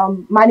we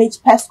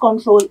manage pest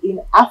control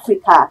in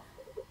Africa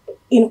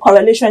in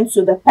correlation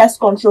to the pest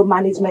control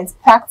management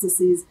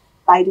practices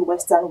by the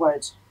Western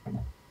world?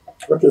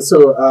 Okay,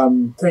 so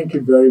thank you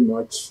very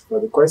much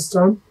for the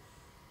question.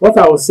 What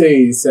I will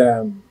say is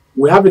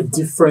we have a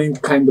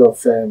different kind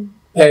of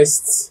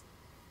pest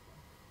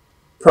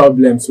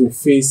problems we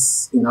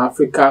face in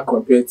Africa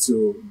compared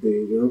to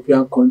the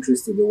European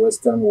countries, to the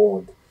Western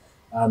world.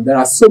 There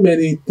are so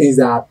many things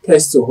that are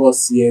pests to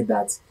us here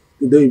that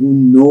we don't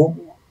even know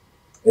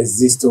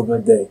exist over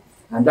there.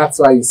 And that's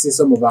why you see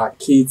some of our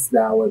kids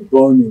that were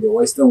born in the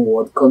Western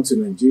world come to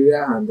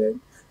Nigeria, and then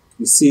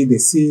they see,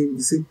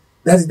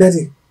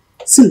 daddy,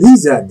 see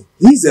lizard.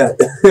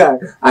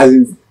 As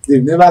in,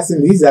 they've never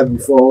seen lizard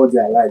before all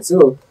their life.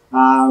 So,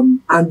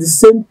 and the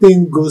same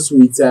thing goes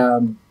with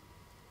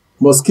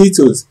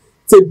mosquitoes.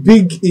 It's a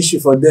big issue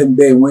for them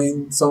then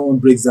when someone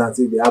breaks down and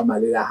says they have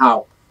malaria.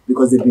 How?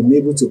 Because they've been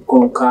able to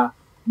conquer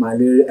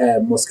malaria,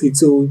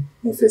 mosquito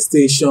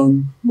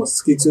infestation,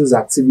 mosquitoes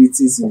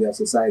activities in their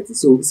society.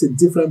 So it's a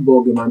different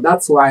ballgame, and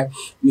that's why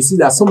you see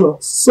that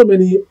so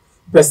many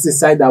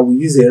pesticides that we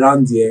use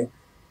around here,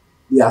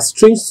 they are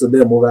strange to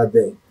them over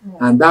there.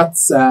 And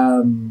that's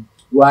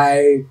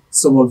why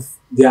some of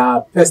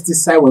their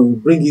pesticide, when we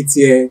bring it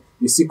here,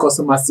 you see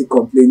customers still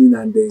complaining,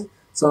 and then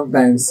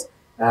sometimes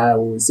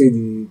we say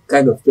the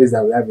kind of pest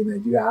that we have in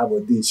Nigeria have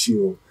a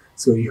issue.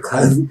 So you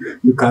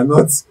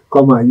cannot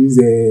come and use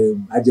a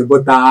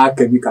ajebota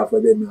chemical for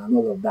them and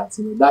all of that.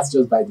 That's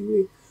just by the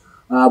way.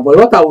 But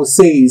what I would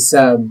say is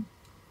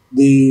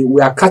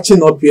we are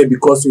catching up here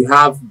because we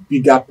have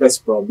bigger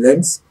pest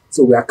problems.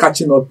 So we are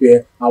catching up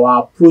here.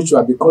 Our approach, we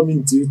are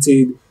becoming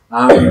tilted,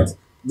 and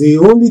the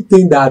only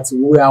thing that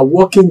we are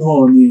working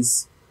on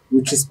is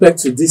with respect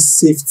to this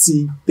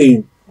safety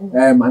thing.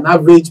 An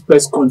average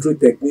pest control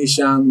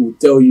technician will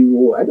tell you,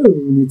 oh, I don't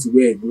even need to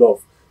wear a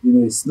glove.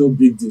 It's no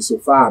big deal. So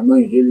far, I'm not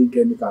inhaling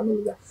chemical and all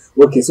of that.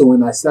 Okay, so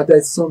when I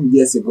started some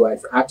years ago, I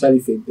actually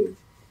fainted.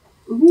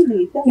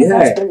 Really?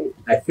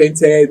 I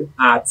fainted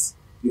at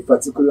a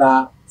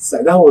particular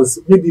site. That was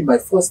maybe my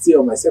first year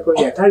or my second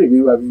year. I can't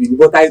remember vividly,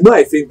 but I know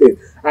I fainted.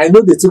 I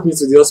know they took me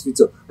to the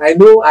hospital. I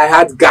know I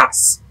had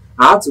gas.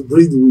 I had to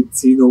breathe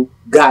with,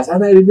 gas.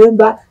 And I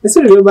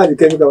still remember the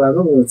chemical. I'm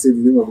not going to say the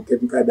name of the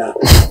chemical that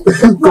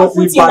got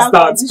me passed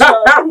out.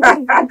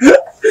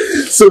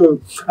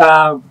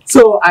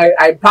 So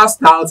I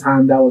passed out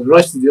and I was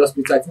rushed to the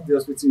hospital. I think the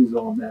hospital is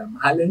on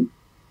Harlem.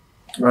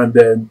 And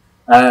then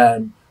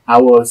I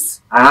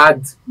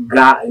had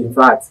gas. In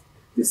fact,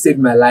 they saved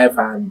my life,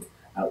 and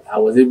I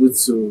was able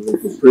to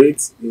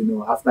recuperate,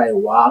 after a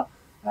while.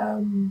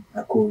 I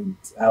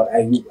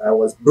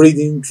was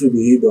breathing through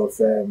the aid of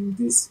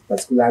this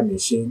particular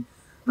machine,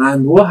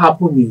 and what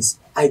happened is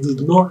I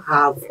did not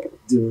have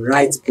the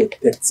right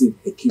protective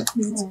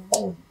equipment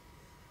on,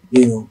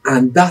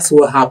 and that's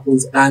what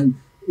happens. And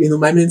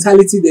my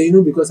mentality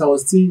there, because I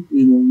was still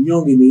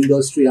young in the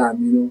industry,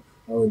 and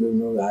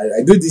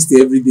I do this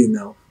every day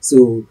now,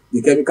 so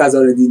the chemicals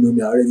already know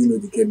me. I already know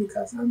the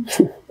chemicals, and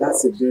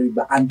that's a very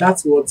bad, and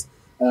that's what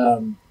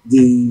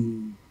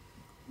the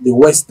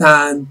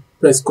Western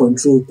pest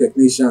control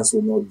technicians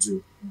will not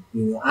do,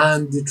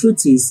 and the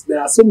truth is there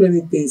are so many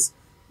things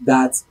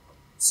that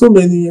so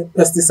many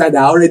pesticides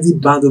are already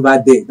banned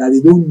over there that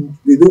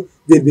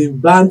they've been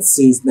banned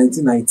since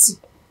 1990.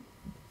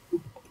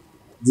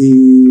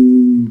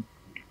 The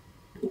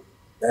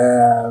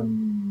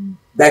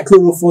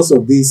dichlorophos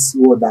of this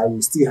word that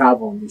we still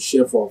have on the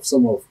shelf of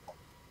some of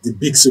the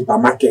big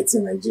supermarkets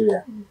in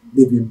Nigeria,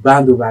 they've been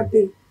banned over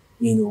there.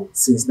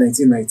 Since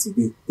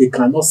 1990, they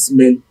cannot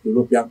smell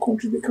European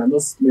countries, they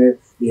cannot smell,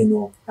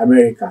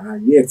 America,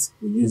 and yet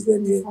we use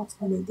them here on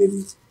a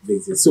daily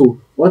basis. So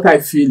what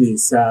I feel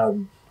is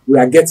we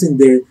are getting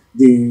there,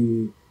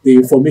 the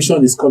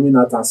information is coming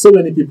out, and so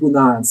many people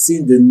now are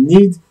seeing the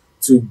need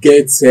to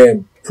get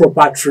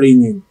proper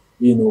training,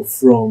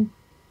 from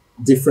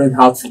different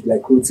outfits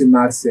like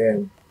Rotimax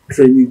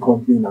training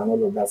company and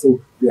all of that. So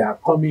they are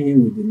coming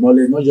in with the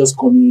knowledge, not just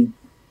coming in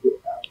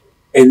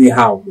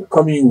anyhow. We're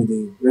coming in with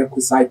the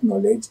requisite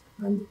knowledge,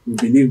 and we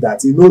believe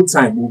that in no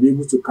time we'll be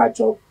able to catch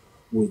up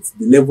with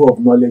the level of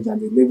knowledge and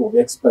the level of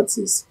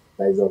expertise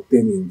that is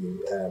obtained in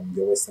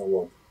the Western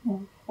world.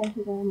 Thank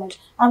you very much.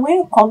 And when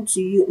you come to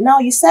you, now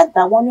you said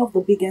that one of the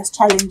biggest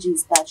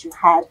challenges that you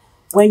had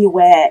when you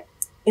were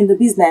in the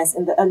business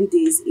in the early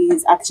days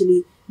is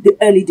actually the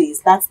early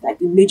days. That's like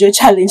the major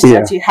challenge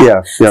that you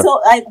have. Yeah.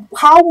 So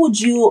how would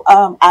you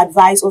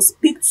advise or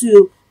speak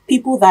to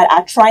people that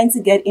are trying to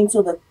get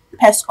into the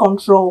pest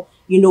control,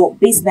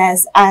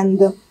 business,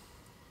 and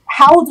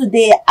how do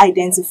they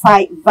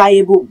identify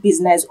viable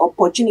business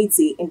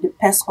opportunity in the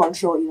pest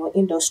control,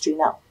 industry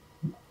now,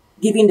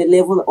 given the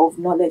level of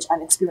knowledge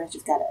and experience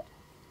you've gathered?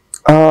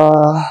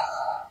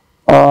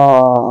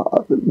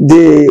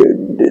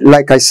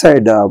 Like I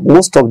said,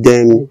 most of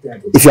them,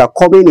 if you are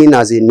coming in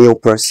as a new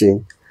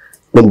person,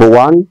 number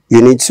one,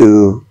 you need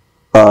to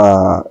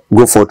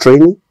go for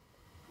training,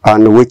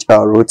 and which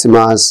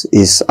Rotimas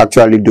is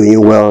actually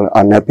doing well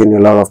and helping a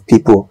lot of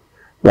people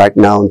right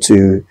now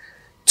to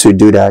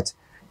do that.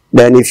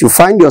 Then if you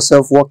find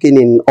yourself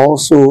working in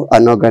also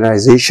an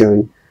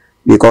organization,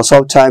 because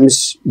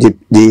sometimes the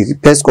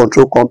pest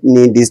control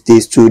company these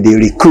days too, they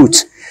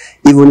recruit,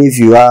 even if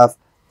you have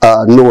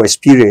no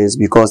experience,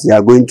 because they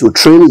are going to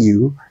train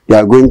you, they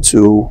are going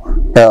to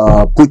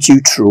put you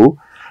through,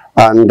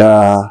 and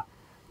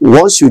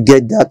once you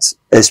get that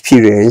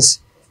experience,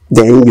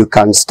 then you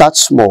can start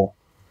small.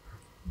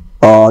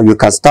 You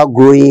can start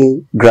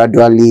growing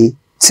gradually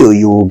till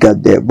you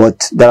get there.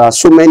 But there are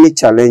so many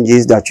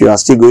challenges that you are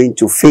still going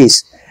to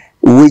face,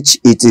 which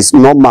it is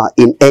normal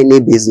in any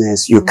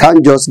business. You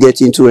can't just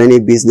get into any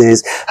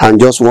business and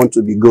just want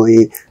to be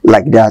going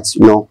like that,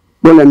 Don't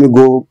let me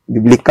go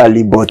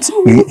biblically, but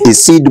the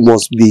seed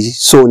must be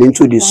sown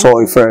into the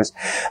soil first,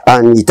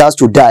 and it has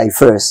to die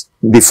first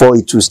before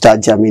it will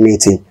start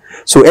germinating.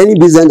 So any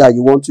business that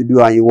you want to do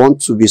and you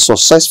want to be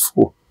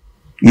successful,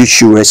 you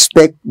should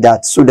respect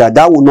that, so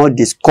that will not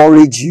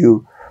discourage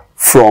you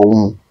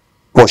from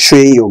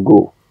pursuing your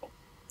goal.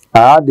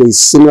 I had a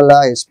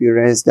similar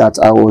experience that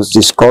I was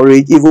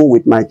discouraged, even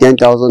with my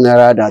 10,000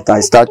 naira that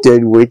I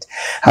started with.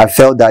 I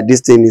felt that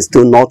this thing is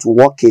still not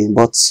working,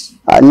 but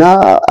I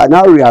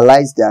now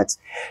realize that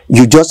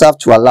you just have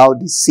to allow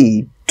the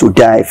seed to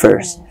die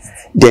first.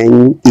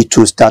 Then it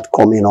will start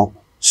coming up.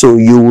 So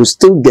you will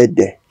still get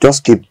there.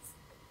 Just keep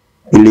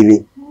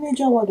believing.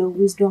 Major word of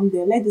wisdom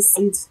there. Let the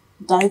seeds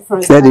die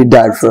first. Let it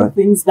die first.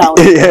 Things down.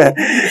 Yeah.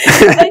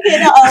 Okay,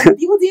 now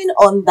building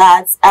on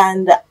that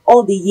and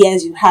all the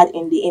years you've had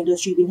in the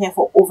industry, you've been here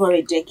for over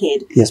a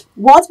decade. Yes.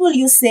 What will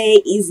you say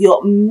is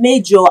your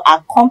major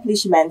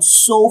accomplishment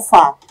so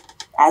far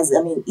as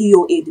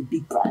EOA, the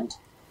big brand?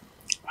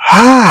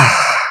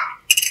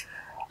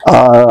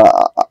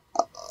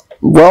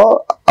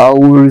 Well, I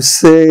will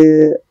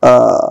say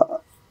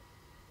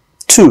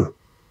two.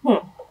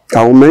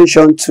 I will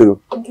mention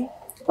two. Okay.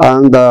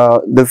 And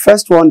the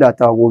first one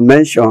that I will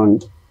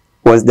mention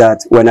was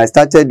that when I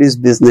started this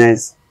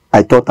business,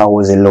 I thought I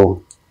was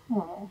alone.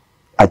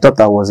 I thought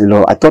I was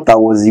alone. I thought I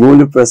was the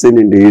only person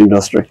in the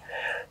industry.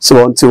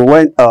 So until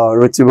when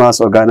Rotimas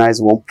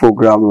organized one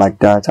program like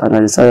that, and I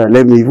decided,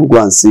 let me even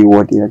go and see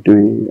what they are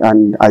doing.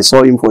 And I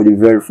saw him for the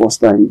very first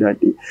time that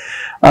day.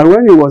 And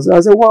when he was, I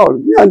said, wow,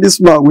 me and this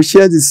man, we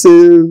share the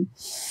same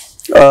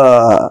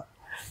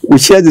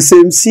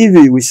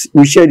CV,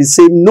 we share the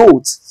same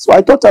notes. So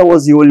I thought I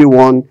was the only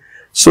one.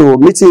 So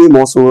meeting him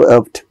also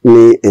helped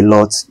me a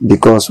lot,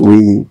 because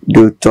we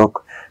do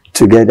talk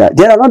together.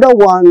 Then another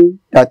one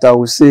that I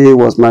would say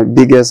was my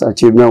biggest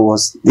achievement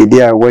was the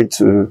day I went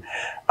to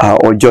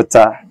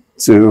Ojota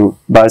to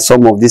buy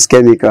some of these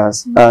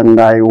chemicals,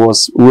 and I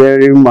was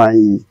wearing my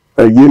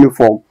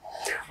uniform.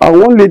 And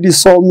one lady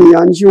saw me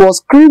and she was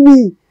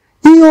screaming,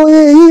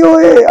 EOA,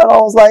 EOA, and I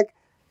was like,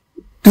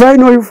 do I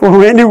know you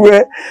from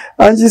anywhere?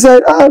 And she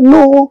said,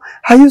 no,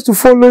 I used to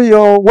follow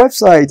your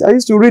website. I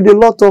used to read a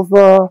lot of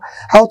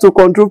how to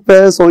control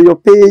pests on your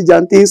page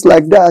and things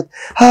like that.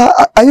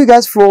 Are you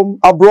guys from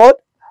abroad?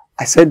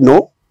 I said,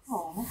 no.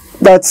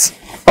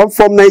 I'm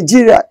from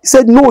Nigeria. He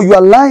said, no, you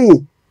are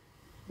lying.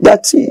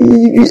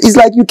 It's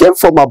like you came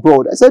from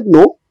abroad. I said,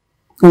 no,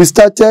 we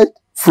started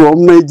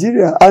from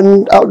Nigeria,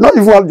 and I'll not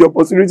even have the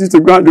opportunity to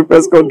go and do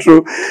pest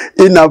control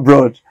in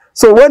abroad.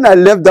 So when I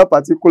left that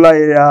particular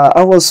area,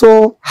 I was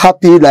so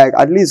happy. Like,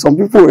 at least some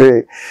people,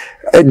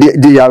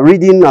 they are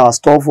reading our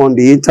stuff on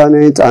the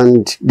internet,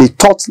 and they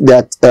thought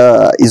that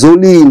it's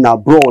only in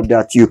abroad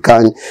that you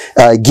can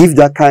give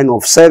that kind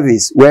of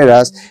service.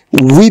 Whereas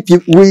we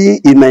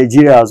in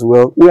Nigeria as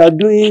well, we are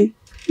doing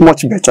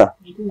much better.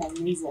 You're doing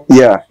amazing.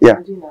 Yeah.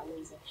 You're doing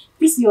amazing.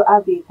 P.C.O.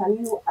 Abbey, can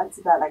you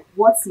answer that? Like,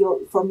 what's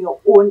from your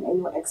own and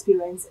your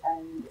experience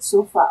and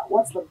so far,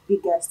 what's the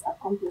biggest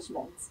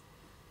accomplishment?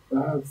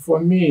 For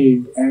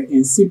me,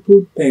 in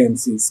simple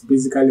terms, it's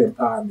basically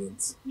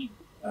empowerment.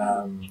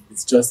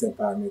 It's just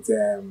empowerment.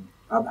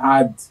 I've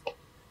had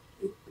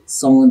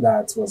someone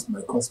that was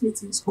my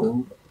classmate in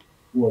school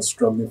who was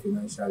struggling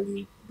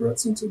financially,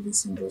 brought into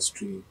this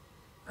industry,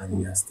 and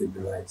he has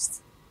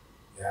stabilized.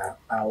 Yeah,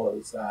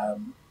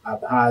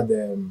 I've had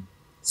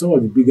some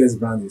of the biggest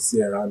brands you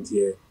see around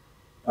here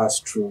pass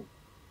through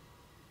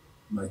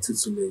my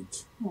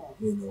tutelage,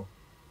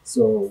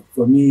 So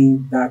for me,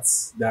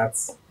 that's.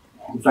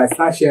 If I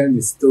start sharing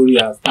the story,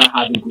 I'll start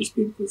having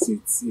goosebumps.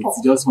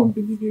 It's just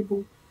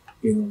unbelievable.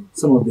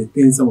 Some of the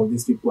things some of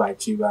these people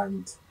achieve,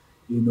 and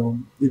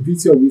the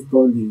beauty of it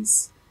all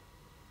is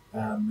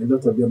a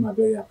lot of them are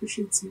very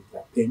appreciative.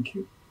 Like, thank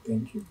you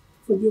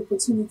for the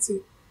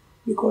opportunity,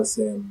 because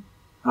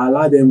I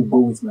allow them go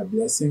with my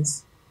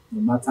blessings,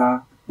 no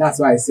matter That's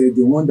why I said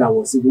the one that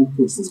was even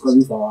pushed is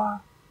coming for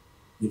our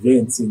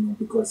events,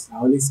 because I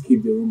always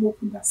keep the room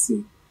open that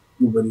say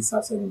nobody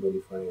serves anybody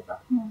forever.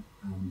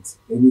 And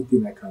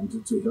anything I can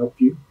do to help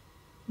you,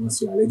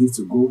 once you are ready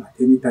to go, at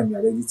any time you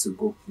are ready to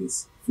go,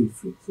 please feel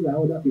free. So that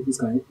other people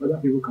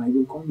can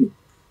even come in.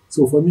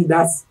 So for me,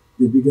 that's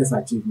the biggest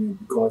achievement,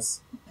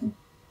 because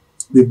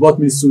they bought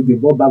me suit, they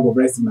bought bag of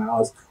rice in my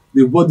house,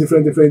 they bought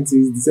different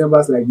things.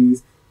 December's like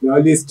this, they're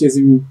always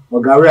chasing me.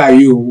 Oga, where are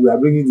you? We are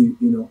bringing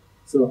the.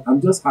 So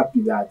I'm just happy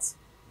that,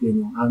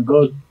 and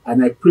God,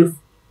 and I pray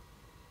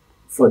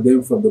for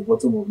them from the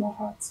bottom of my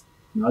heart.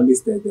 And I always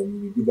tell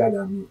them, you'll be bigger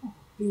than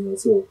me.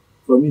 So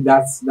for me,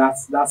 that's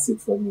it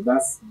for me.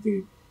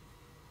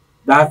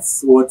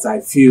 That's what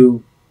I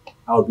feel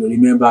I'll be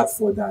remembered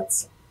for,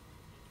 that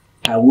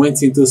I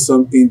went into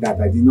something that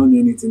I did not know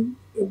anything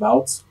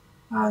about,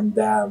 and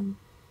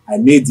I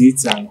made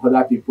it, and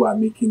other people are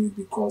making it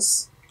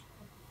because.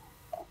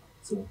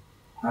 So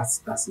that's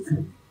it for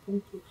me.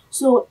 Thank you.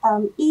 So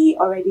he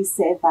already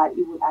said that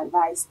he would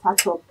advise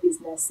startup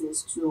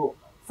businesses to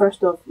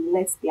first off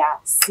let their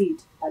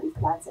seed that they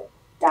planted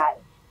die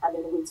and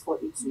then wait for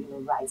it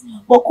to rise.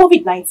 But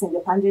COVID-19, the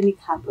pandemic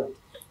happened,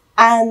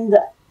 and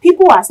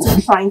people are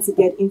still trying to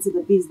get into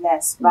the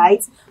business,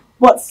 right?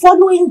 But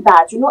following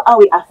that, how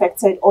it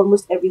affected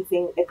almost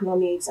everything,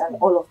 economics and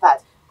all of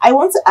that. I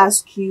want to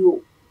ask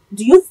you,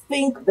 do you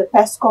think the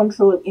pest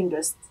control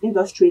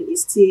industry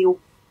is still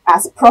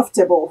as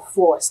profitable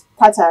for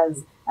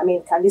starters? I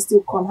mean, can they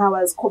still come? How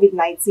has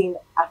COVID-19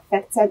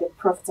 affected the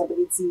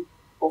profitability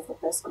of the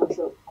pest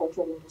control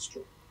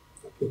industry?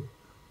 Okay.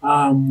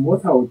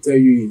 What I will tell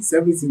you is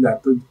everything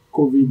that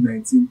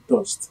COVID-19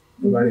 touched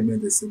never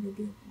remained the same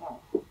again.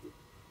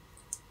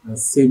 And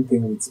same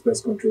thing with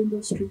pest control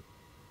industry.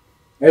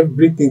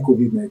 Everything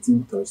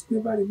COVID-19 touched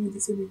never remained the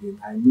same again.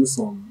 I know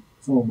some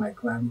of my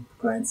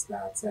clients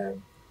that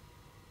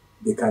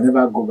they can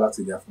never go back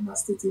to their former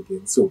state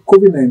again. So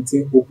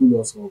COVID-19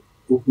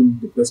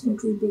 opened the pest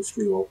control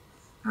industry up,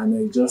 and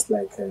it's just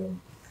like the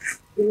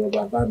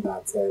rubber band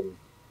that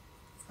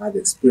had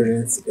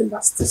experienced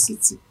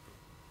elasticity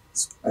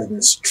has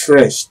been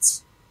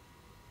stretched.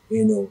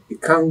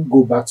 It can't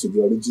go back to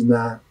the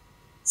original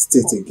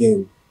state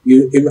again.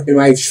 It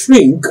might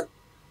shrink,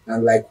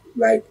 and like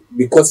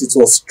because it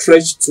was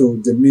stretched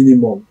to the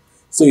minimum,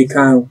 so it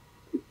can,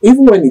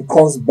 even when it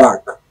comes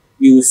back,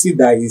 you will see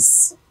that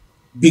it's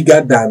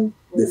bigger than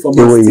the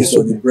former state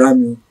or the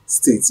brand new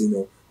state,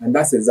 and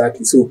that's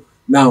exactly so.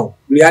 Now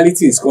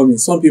reality is coming.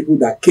 Some people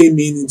that came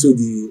into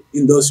the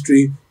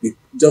industry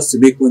just to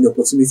make money,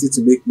 opportunity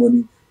to make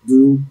money,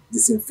 do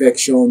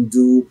disinfection,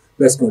 do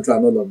pest control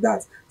and all of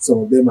that. Some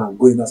of them are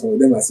going out, some of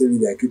them are selling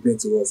their equipment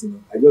to us.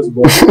 I just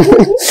bought.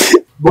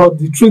 But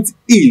the truth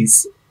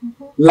is,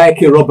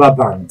 like a rubber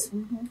band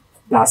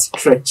that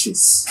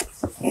stretches,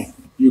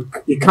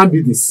 it can't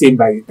be the same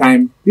by the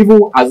time,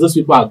 even as those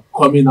people are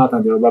coming out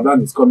and the rubber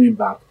band is coming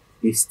back,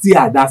 it's still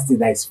at that state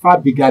that is far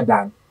bigger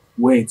than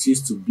where it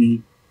used to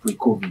be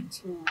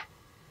pre-COVID.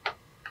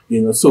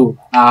 So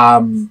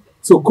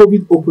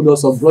COVID opened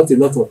us up, brought a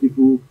lot of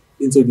people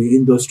into the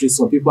industry.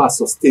 Some people are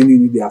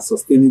sustaining it, they are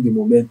sustaining the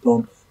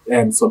momentum,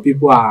 and some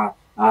people are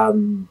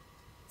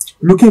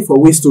looking for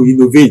ways to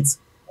innovate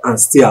and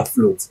stay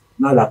afloat.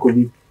 Now that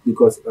COVID,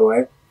 because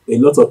a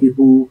lot of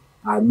people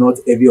are not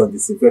heavy on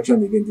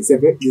disinfection again.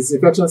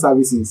 Disinfection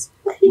services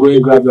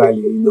going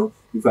gradually.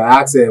 If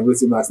I ask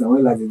Oluwaseun now,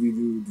 when last did you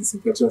do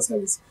disinfection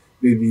service,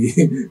 maybe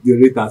the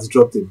rate has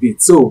dropped a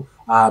bit. So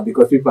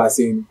because people are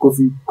saying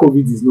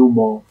COVID is no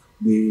more,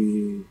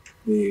 the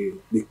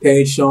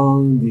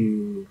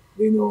tension,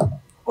 the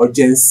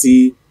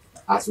urgency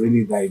has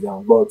really died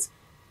down. But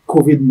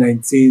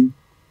COVID-19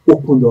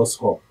 opened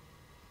us up,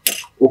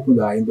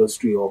 opened our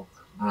industry up,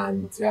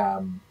 and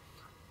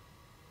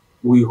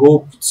we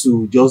hope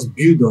to just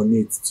build on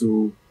it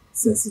to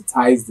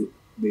sensitize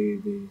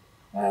the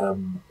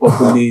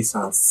populace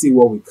and see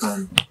what we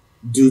can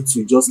do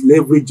to just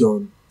leverage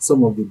on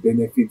some of the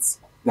benefits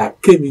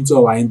that came into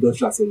our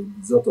industry as a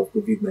result of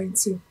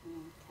COVID-19.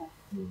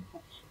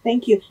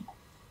 Thank you.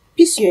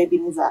 P.C.O.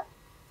 Ebenezer,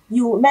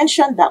 you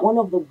mentioned that one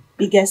of the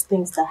biggest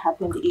things that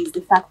happened is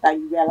the fact that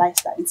you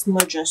realized that it's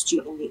not just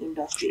you in the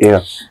industry.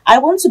 Yeah. I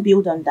want to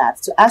build on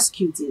that to ask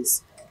you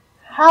this.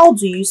 How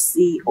do you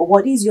see, or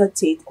what is your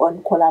take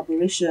on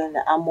collaboration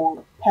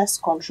among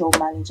pest control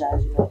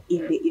managers,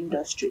 in the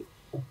industry?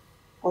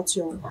 How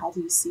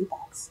do you see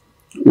that?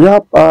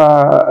 Yep,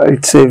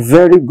 it's a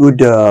very good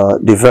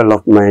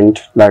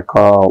development, like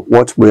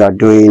what we are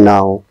doing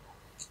now.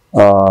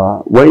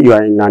 When you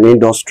are in an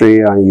industry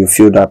and you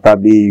feel that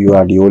probably you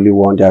are the only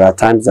one, there are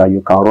times that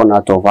you can run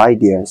out of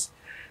ideas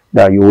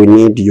that you will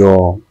need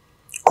your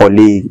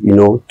colleague,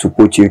 to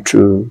put you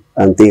through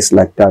and things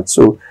like that.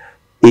 So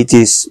it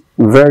is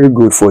very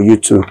good for you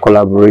to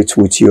collaborate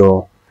with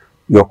your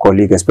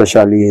colleague,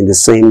 especially in the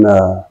same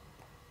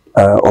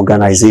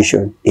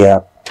organization,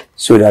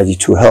 so that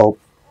it will help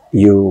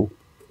you,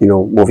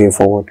 moving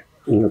forward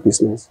in your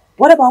business.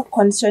 What about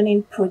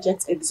concerning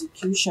project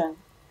execution?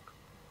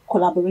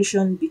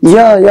 collaboration between?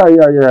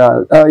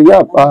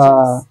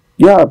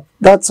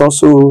 That's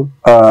also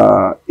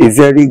a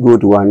very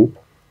good one,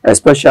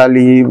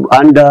 especially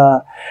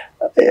under,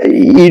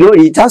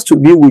 it has to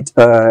be with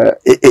a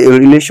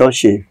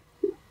relationship.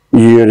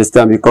 You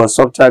understand? Because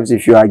sometimes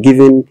if you are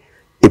given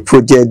a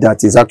project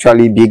that is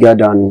actually bigger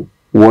than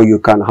what you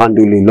can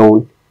handle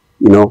alone,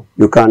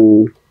 you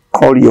can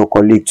call your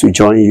colleague to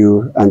join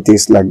you and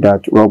things like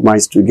that, rub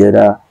minds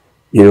together,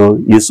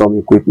 use some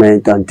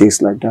equipment and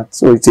things like that.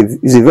 So it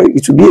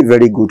will be a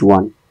very good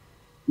one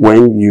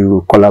when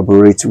you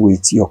collaborate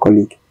with your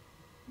colleague.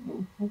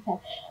 Okay.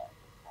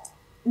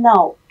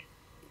 Now,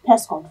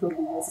 pest control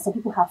business, some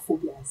people have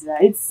phobias,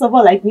 right?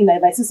 Someone like me, now,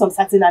 if I see some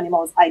certain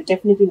animals, I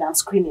definitely am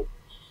screaming.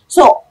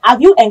 So,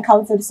 have you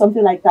encountered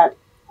something like that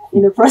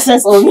in the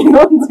process of,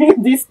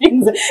 doing these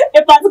things?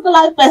 A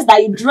particular pest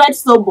that you dread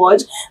so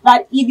much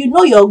that if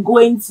you're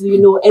going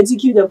to,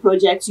 execute the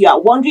project, you are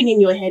wondering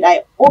in your head,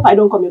 I hope I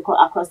don't come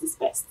across this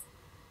pest.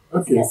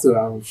 Okay, so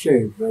I will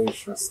share a very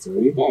short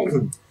story. Yes.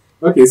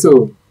 Okay,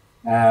 so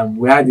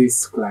we had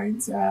this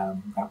client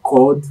that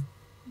called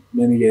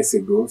many years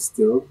ago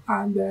still,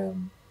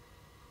 and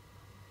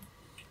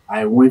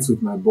I went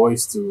with my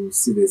boys to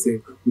see. They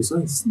said, we saw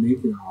a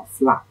snake in our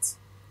flat,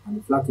 and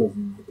the flat was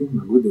in, I think,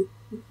 Magodo.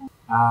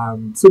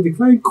 So the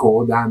client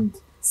called and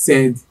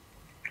said,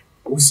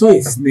 we saw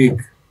a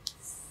snake,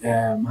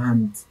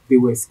 and they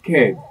were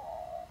scared.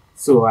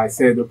 So I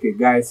said, okay,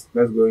 guys,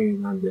 let's go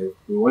in, and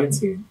we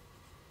went in.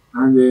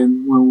 And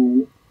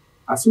then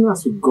as soon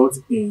as we got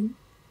in,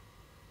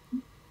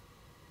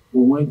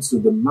 we went to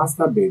the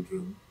master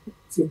bedroom.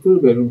 It's a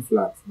 3-bedroom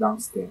flat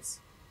downstairs.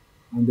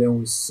 And then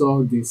we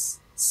saw this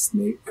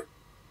snake,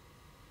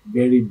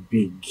 very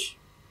big.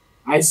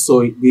 I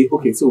saw it. The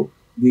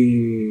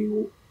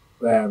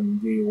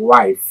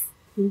wife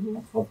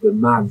of the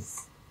man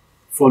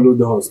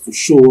followed us to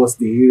show us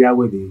the area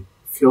where they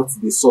felt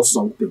they saw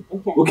something.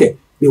 Okay,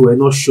 they were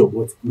not sure,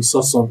 but we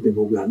saw something,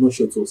 but we are not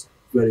sure. It was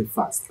very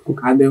fast.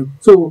 And then,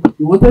 so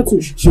she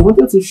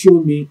wanted to show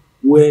me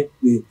where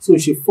so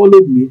she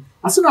followed me.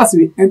 As soon as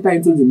we enter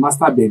into the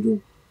master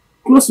bedroom,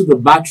 close to the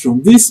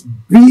bathroom, this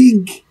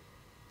big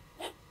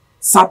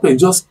serpent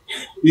just,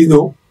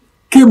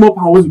 came up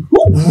and was,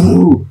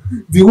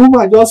 the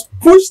woman just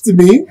pushed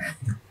me.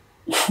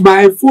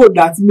 My phone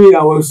that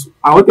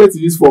I wanted to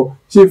use for,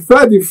 she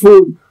fell the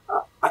phone,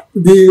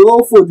 the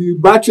whole phone, the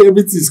battery,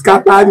 everything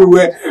scattered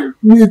everywhere.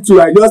 Me too,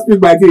 I just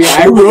picked my thing.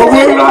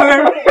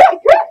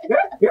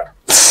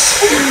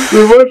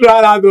 We both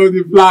ran out of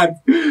the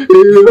flat.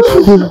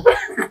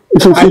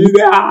 And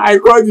I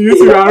called you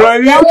to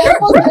run.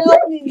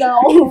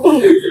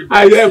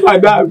 And then,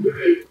 madam,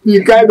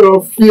 the kind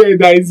of fear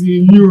that is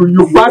in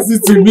you pass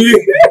it to me.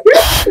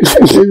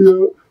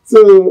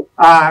 So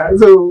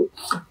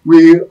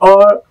we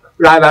all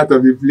ran out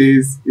of the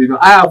place.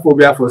 I have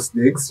phobia for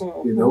snakes,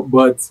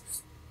 but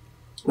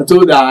I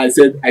told her, I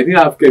said, I didn't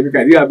have chemical,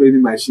 I didn't have any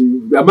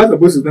machine. I'm not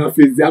supposed to now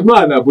face it. I'm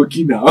not an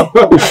aboki now.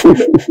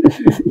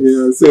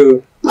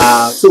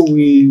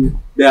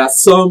 There are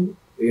some,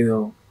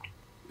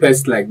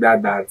 pests like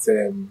that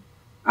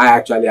I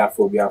actually have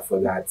phobia for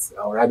that.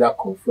 I would rather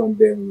confront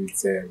them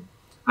with,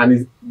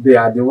 they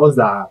are the ones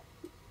that are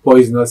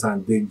poisonous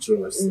and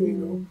dangerous,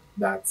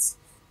 that,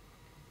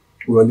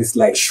 well, it's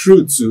like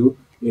shrew too.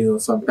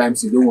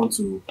 Sometimes you don't want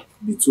to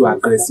be too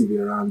aggressive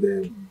around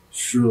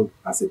shrew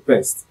as a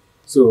pest.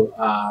 So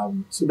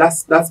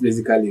that's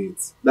basically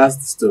it. That's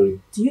the story.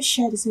 Do you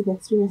share the same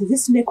experience? Is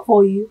this snake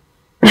for you?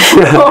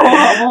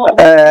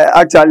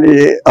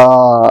 Actually,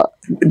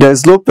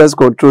 there's no pest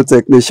control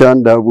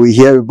technician that will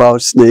hear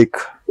about snake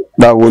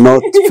that will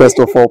not first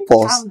of all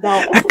pause.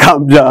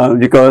 Calm down,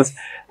 because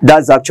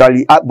that's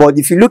actually. But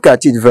if you look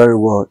at it very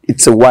well,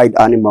 it's a wild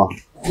animal.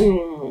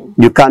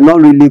 You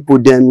cannot really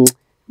put them.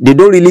 They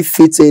don't really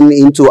fit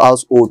into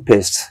household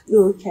pests.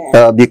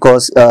 Okay.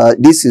 Because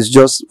this is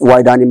just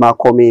wild animal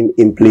coming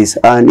in place.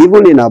 And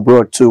even in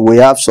abroad too, we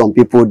have some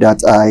people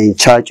that are in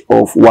charge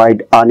of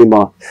wild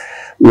animal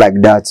like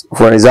that.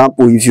 For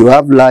example, if you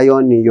have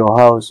lion in your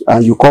house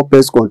and you call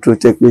pest control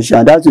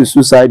technician, that's a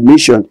suicide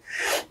mission,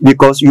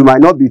 because you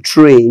might not be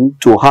trained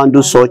to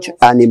handle such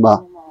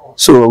animal.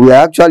 So we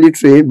are actually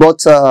trained,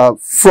 but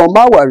from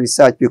our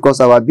research, because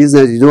our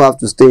business, you don't have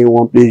to stay in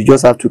one place, you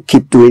just have to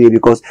keep doing it,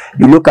 because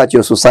you look at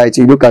your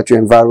society, you look at your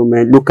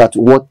environment, look at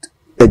what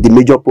the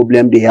major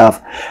problem they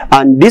have.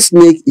 And this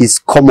snake is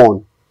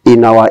common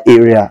in our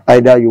area,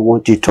 either you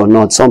want it or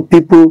not. Some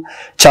people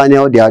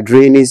channel their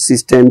drainage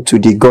system to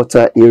the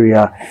gutter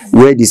area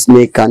where the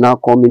snake can now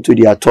come into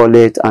their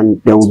toilet,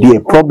 and there will be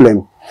a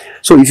problem.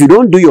 So if you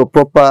don't do your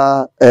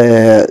proper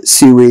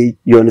sewage,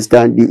 you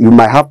understand, you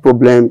might have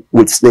problem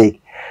with snake.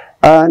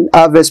 And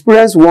I've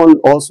experienced one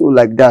also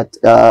like that.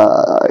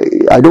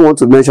 I don't want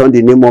to mention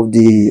the name of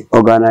the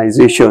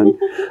organization.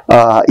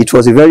 It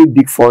was a very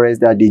big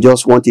forest that they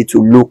just wanted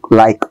to look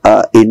like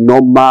a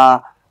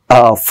normal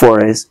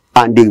forest,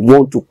 and they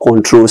want to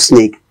control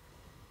snake.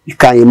 You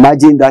can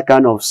imagine that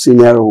kind of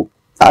scenario.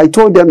 I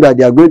told them that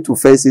they are going to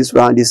fence this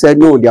round. They said,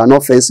 no, they are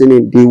not fencing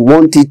it. They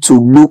want it to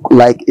look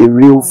like a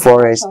real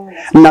forest.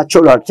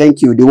 Natural,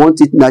 thank you. They want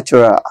it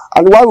natural.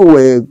 And while we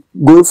were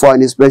going for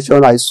an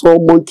inspection, I saw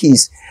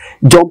monkeys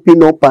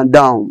jumping up and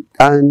down.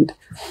 And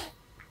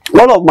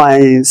one of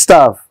my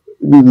staff,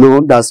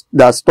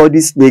 that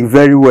studies snake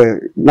very well,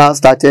 now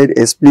started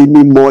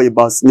explaining more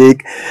about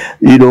snake,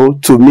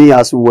 to me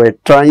as we were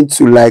trying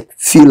to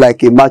feel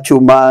like a macho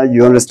man,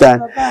 you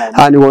understand?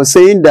 And he was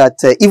saying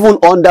that even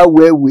under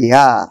where we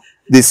are,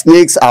 the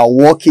snakes are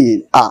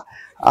walking.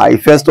 I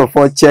first of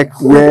all checked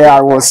where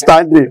I was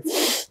standing.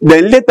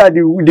 Then later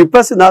the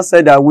person now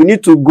said that we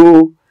need to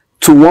go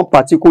to one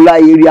particular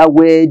area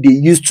where they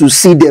used to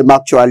see them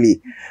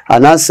actually.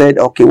 And I said,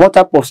 okay, what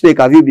type of snake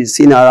have you been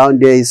seeing around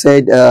there? He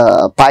said,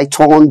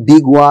 python,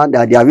 big one,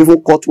 that they have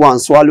even caught one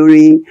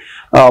swallowing,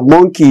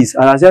 monkeys.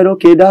 And I said,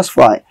 okay, that's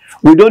fine.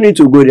 We don't need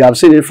to go there. I've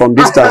seen it from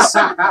distance.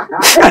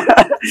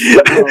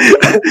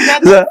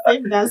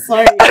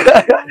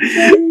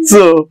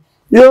 So,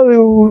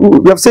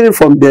 we have seen it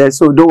from there,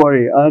 so don't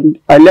worry. And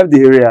I left the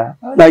area.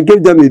 And I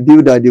gave them a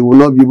deal that they will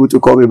not be able to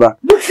call me back.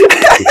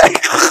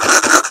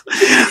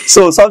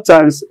 So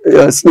sometimes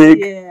snake,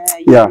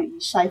 you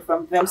shy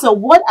from them. So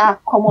what are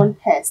common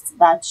pests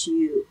that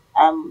you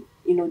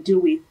deal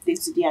with day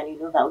to day, and you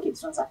know that okay,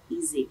 these ones are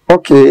easy?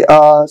 Okay,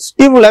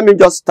 even let me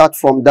just start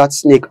from that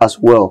snake as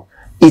well.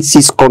 It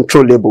is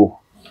controllable.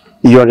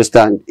 You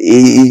understand?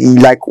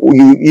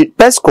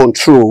 Pest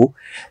control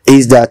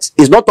is that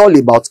it's not all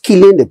about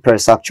killing the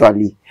pest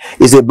actually.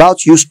 It's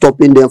about you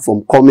stopping them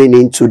from coming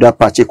into that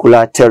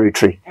particular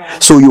territory.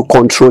 So you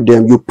control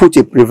them, you put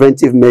a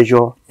preventive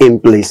measure in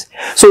place.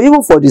 So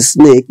even for the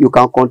snake, you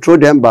can control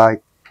them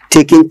by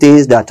taking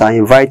things that are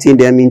inviting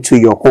them into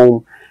your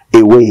home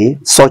away,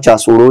 such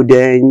as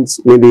rodents,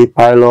 maybe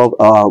pile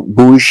of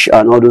bush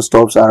and all those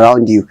stuffs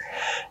around you.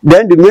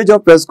 Then the major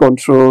pest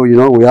control,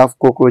 we have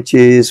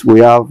cockroaches,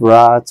 we have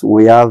rats,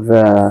 we have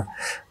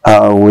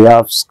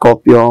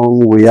scorpion,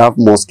 we have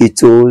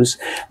mosquitoes,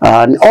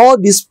 and all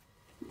these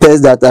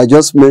pests that I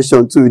just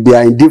mentioned too, they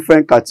are in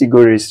different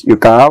categories. You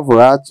can have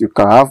rats, you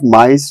can have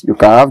mice, you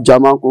can have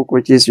German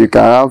cockroaches, you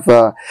can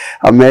have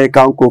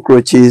American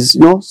cockroaches,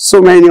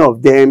 so many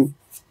of them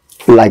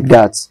like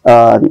that,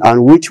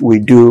 and which we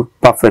do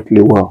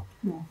perfectly well.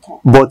 Okay.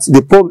 But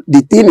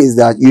the thing is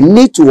that you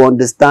need to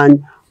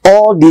understand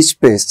all these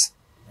pests,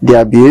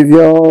 their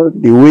behavior,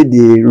 the way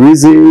they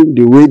reason,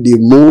 the way they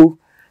move,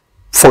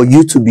 for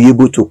you to be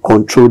able to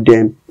control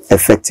them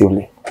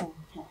effectively. Okay.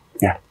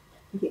 Yeah.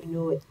 Okay,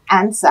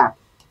 answer.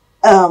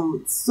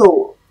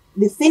 So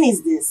the thing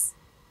is this.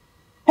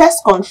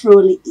 Pest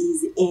control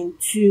is in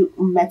two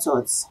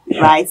methods,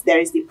 right? There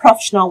is the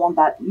professional one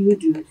that you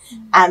do,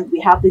 and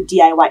we have the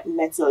DIY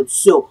method.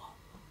 So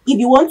if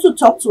you want to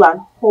talk to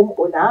a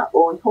homeowner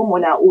or a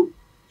homeowner who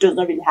does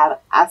not really have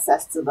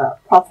access to the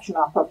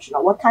professional,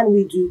 what can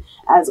we do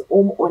as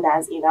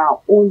homeowners in our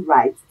own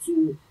right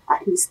to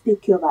at least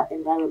take care of our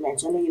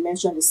environment? I know you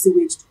mentioned the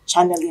sewage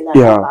channeling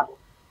and all that.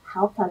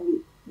 How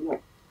can we,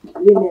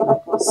 limit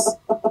the cost?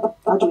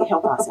 How do we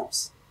help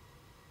ourselves?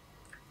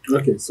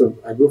 Okay, so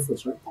I go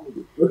first, right?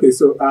 Okay,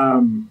 so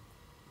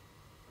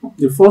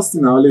the first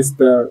thing I always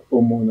tell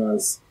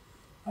homeowners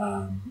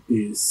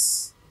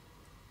is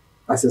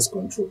access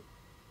control.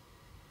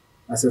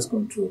 Access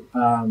control.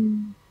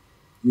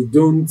 You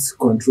don't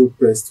control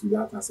pests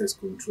without access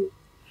control.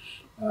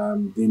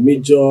 The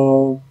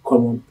major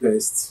common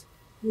pests,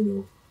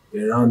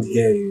 around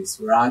here is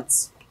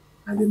rats,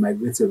 and they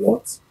migrate a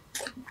lot.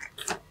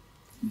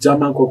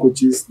 German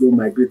cockroaches don't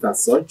migrate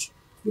as such.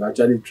 You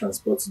actually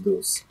transport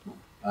those.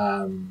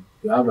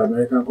 You have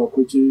American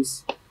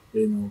cockroaches,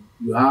 you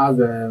have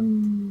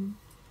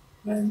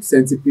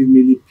centipede,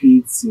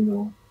 millipedes,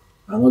 and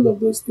all of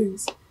those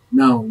things.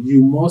 Now,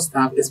 you must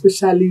have,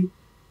 especially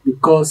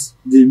because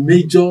the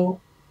major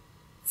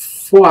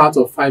 4 out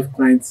of 5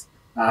 clients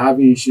are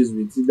having issues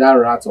with either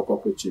rats or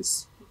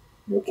cockroaches.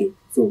 Okay,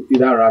 so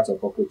either rats or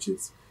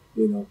cockroaches,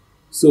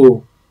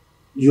 So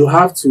you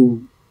have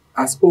to,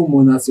 as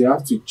homeowners, you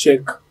have to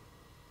check,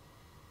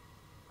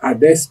 are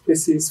there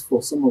spaces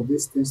for some of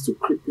these things to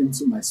creep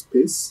into my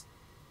space?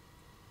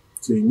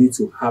 So you need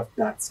to have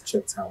that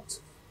checked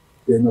out.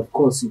 Then, of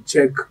course, you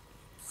check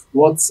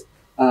what's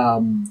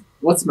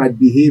my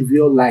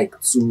behavior like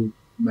to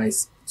my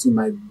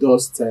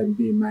dust and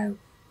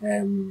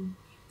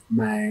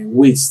my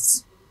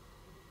waste.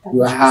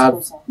 Do I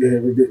have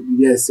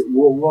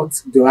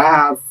what do I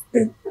have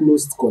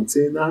enclosed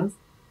containers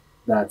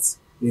that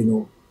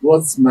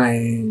what's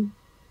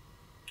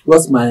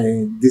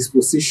my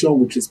disposition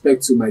with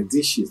respect to my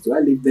dishes? Do I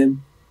leave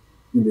them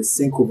in the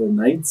sink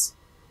overnight?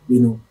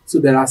 So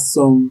there are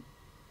some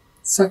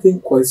certain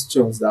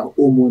questions that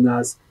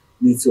homeowners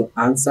need to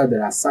answer.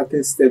 There are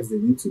certain steps they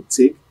need to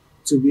take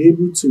to be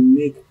able to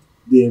make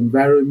the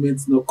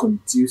environment not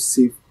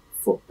conducive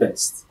for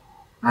pests.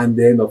 And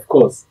then, of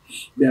course,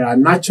 there are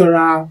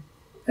natural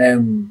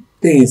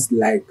things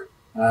like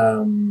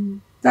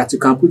that you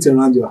can put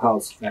around your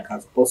house that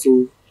can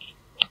also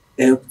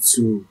help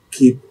to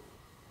keep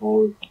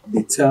or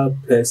they tell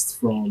pests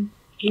from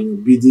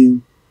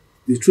breeding.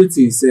 The truth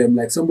is,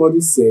 like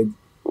somebody said,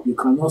 you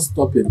cannot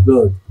stop a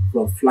bird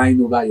from flying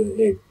over your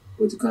head,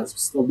 but you can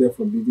stop them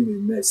from building a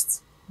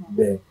nest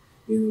there.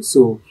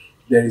 So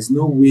there is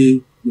no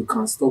way you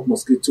can stop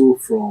mosquito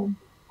from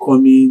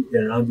coming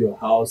around your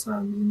house,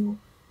 and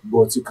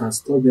but you can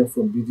stop them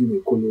from building a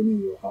colony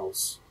in your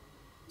house.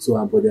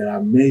 So, but there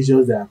are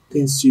measures, there are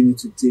things you need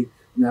to take.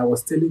 Now, I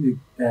was telling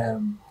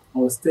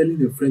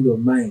a friend of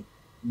mine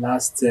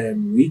last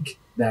week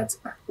that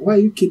why are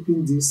you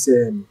keeping these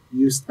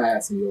used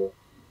tires in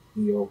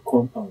your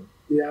compound?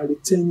 They are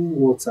retaining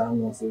water,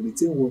 and once they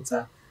retain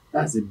water,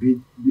 that's a big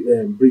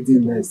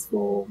breeding nest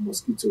for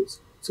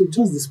mosquitoes. So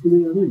just dispose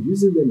them. You're not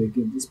using them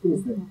again.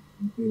 Dispose them,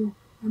 and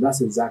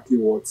that's exactly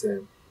what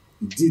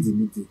he did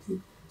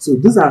immediately. So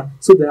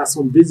there are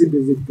some basic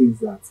things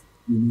that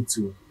you need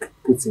to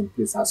put in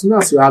place. As soon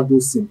as you have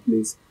those in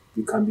place,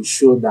 you can be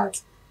sure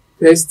that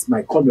pests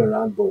might come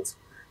around. But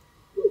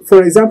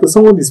for example,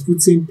 someone is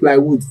putting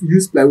plywood,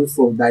 used plywood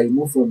that he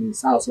moved from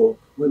his house, or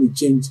when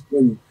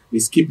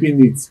he's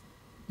keeping it.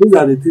 Those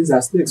are the things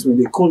that snakes, when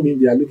they come in,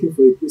 they are looking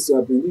for a place to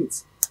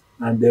hibernate.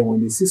 And then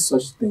when they see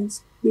such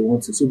things, they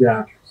want to. So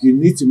you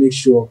need to make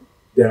sure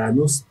there are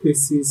no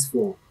spaces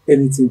for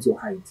anything to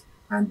hide.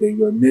 And then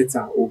your nets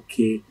are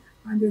okay.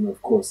 And then,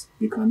 of course,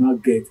 you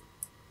cannot get...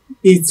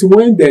 It's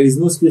when there is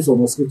no space for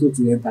mosquito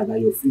to enter that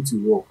you're free to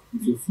walk.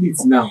 If you fleet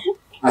now,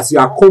 as you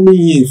are coming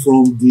in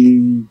from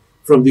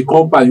the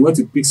compound, you want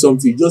to pick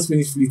something, you just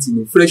finish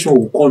fleeting, a fresh one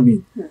will come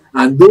in.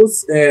 And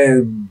those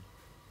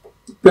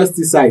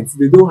pesticides,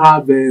 they don't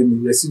have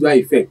residual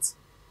effect.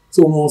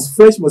 So once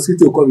fresh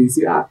mosquito come, you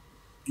say,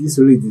 this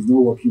raid is not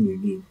working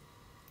again.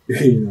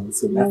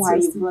 So that's why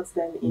you brought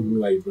them in.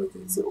 Why you brought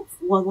them in. So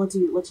what do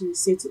you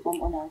say to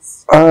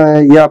homeowners?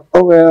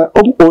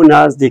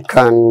 Homeowners, they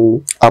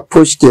can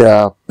approach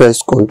their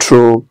pest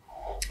control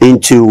in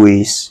two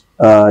ways.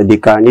 They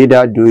can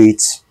either do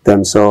it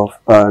themselves,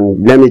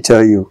 and let me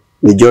tell you,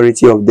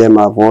 majority of them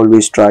have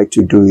always tried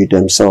to do it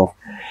themselves.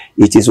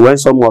 It is when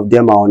some of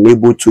them are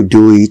unable to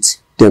do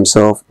it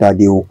themselves that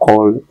they will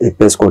call a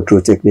pest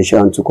control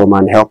technician to come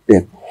and help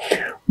them.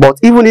 But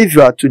even if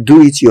you are to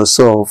do it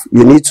yourself,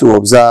 you need to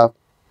observe,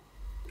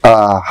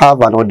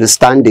 have an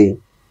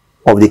understanding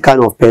of the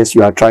kind of pest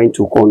you are trying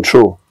to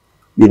control.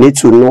 You need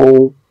to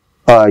know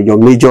your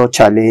major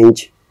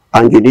challenge,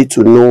 and you need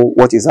to know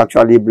what is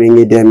actually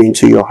bringing them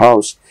into your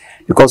house.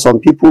 Because some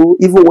people,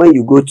 even when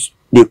you go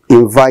they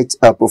invite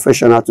a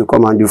professional to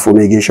come and do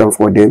fumigation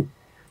for them,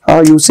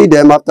 you see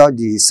them after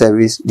the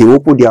service, they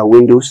open their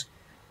windows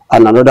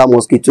and another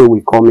mosquito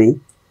will come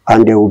in,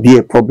 and there will be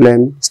a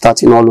problem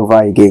starting all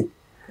over again.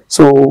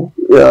 So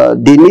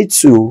they need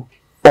to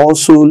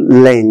also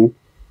learn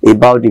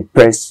about the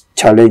pest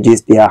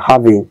challenges they are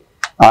having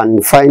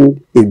and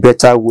find a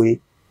better way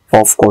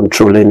of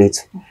controlling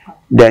it.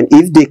 Then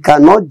if they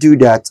cannot do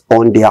that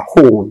on their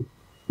own,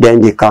 then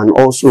they can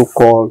also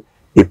call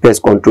a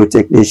pest control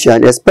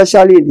technician,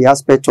 especially in the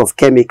aspect of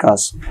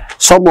chemicals.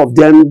 Some of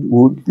them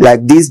would,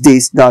 like these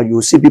days now,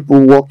 you see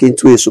people walk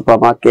into a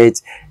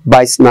supermarket,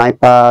 buy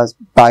snipers,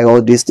 buy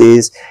all these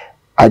things.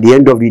 At the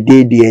end of the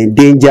day, they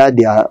endanger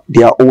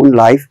their own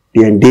life,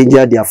 they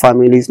endanger their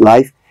family's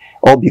life,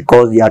 all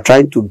because they are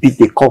trying to beat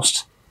the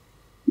cost.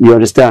 You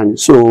understand?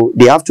 So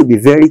they have to be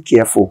very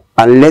careful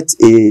and let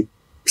a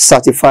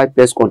certified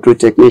pest control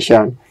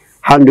technician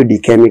handle the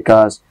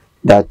chemicals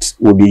that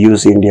will be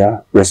used in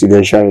their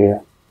residential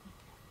area.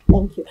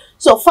 Thank you.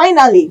 So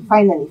finally,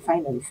 I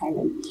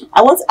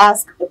want to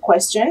ask a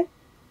question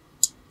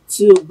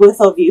to both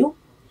of you,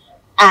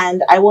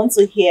 and I want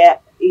to hear a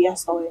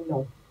yes or a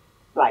no.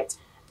 Right.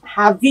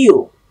 Have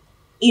you,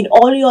 in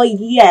all your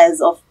years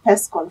of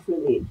pest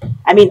controlling,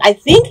 I mean, I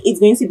think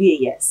it's going to be a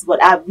yes,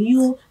 but have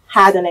you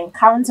had an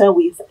encounter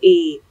with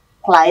a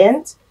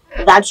client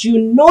that you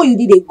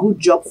did a good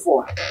job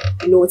for?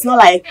 It's not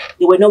like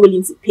they were not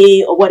willing to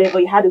pay or whatever.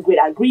 You had a great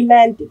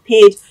agreement, they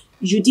paid,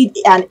 you did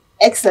an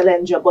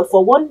excellent job, but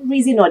for one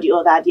reason or the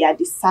other, they are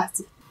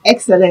dissatisfied.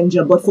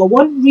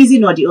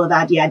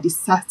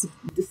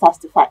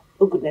 Dissatisfied.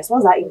 Oh goodness,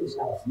 what's that English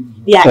now?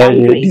 They are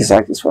angry.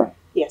 Dissatisfied.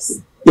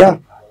 Yes. Yeah.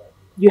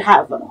 You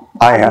have.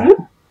 I have.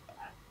 You?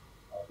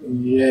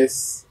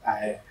 Yes,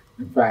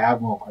 if I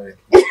have more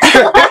correctly.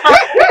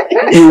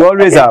 You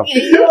always have.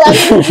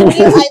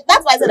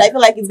 That's why I said I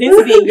feel like it's going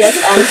to be a yes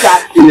answer.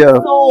 Yeah.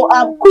 So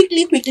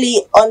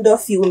quickly, under a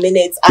few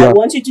minutes, I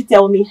want you to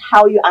tell me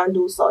how you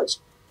handle such.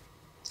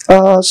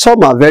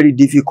 Some are very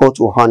difficult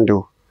to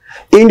handle,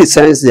 in the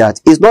sense that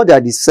it's not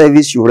that the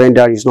service you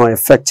render is not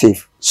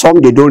effective.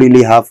 Some, they don't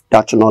really have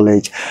that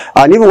knowledge.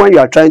 And even when you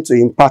are trying to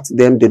impart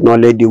them the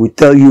knowledge, they will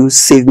tell you,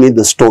 save me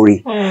the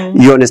story.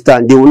 You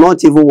understand? They will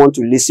not even want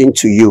to listen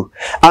to you.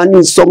 And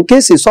in some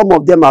cases, some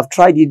of them have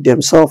tried it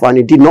themselves and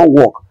it did not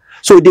work.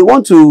 So they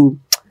want to,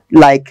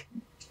 like,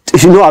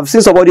 I've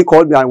seen somebody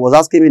called me and was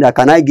asking me that,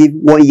 can I give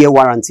 1 year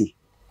warranty?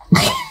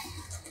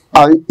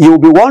 And you'll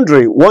be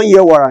wondering, 1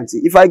 year warranty.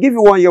 If I give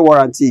you 1 year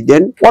warranty,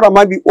 then what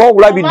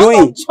will I be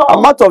doing?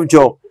 I'm out of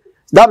job.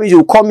 That means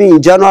you call me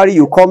in January,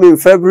 you call me in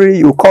February,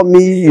 you call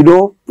me, you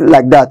know,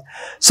 like that.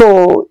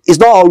 So it's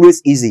not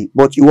always easy,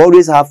 but you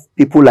always have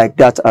people like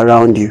that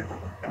around you.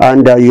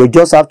 And you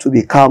just have to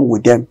be calm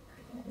with them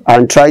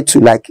and try to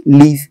like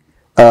live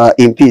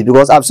in peace.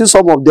 Because I've seen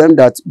some of them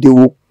that they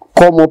will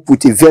come up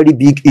with a very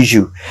big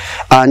issue.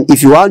 And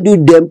if you handle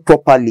them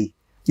properly,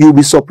 you'll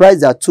be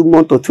surprised that 2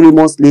 months or 3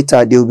 months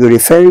later, they will be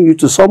referring you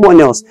to someone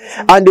else.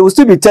 And they will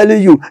still be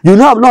telling you, you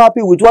know, I'm not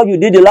happy with what you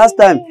did the last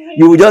time.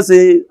 You will just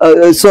say,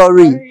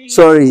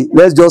 sorry,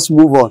 let's just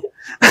move on.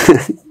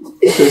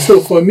 Okay,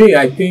 so for me,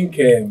 I think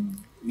he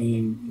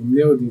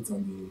nailed it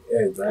on the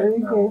head right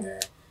now.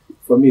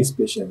 For me, it's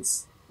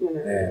patience.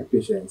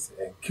 Patience.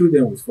 Kill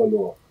them with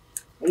follow-up.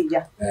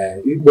 Yeah.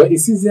 But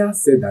it's easier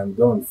said than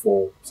done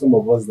for some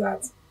of us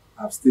that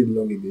have stayed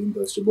long in the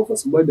industry. But for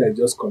somebody that is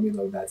just coming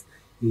out that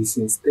is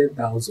since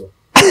 10,000.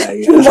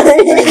 You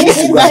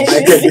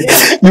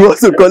want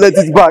to collect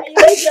it back.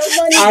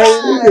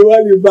 I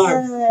want it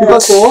back.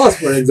 Because for us,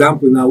 for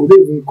example, now we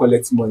don't even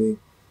collect money.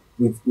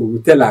 We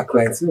tell our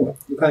clients, you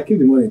can keep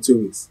the money in 2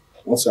 weeks.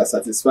 Once you are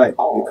satisfied,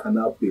 you can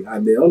now pay.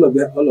 And then all of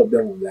them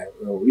will be like,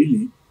 oh,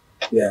 really?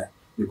 Yeah,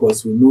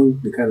 because we know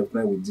the kind of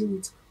client we deal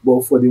with.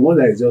 But for the one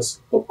that is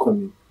just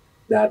upcoming,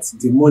 that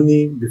the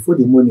money, before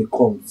the money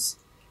comes,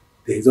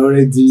 there's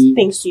already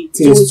things to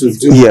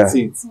do with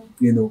it,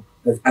 you know.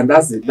 And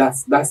that's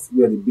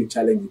where the big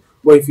challenge is.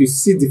 But if you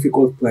see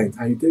difficult clients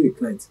and you tell the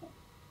client,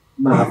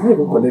 man, I've not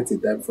even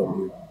collected that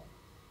from you.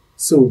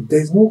 So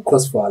there's no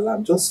cause for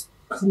alarm. Just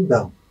calm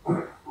down.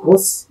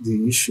 What's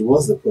the issue?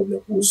 What's the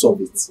problem? We'll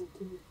solve it.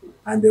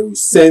 And then we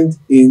send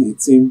in a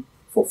team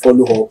for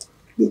follow-up.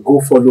 They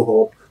go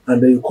follow up.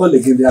 And then you call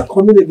again. They are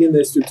coming again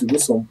next week to do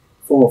some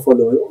form of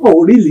follow-up.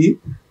 Oh, really?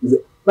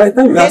 By the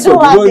time you ask for the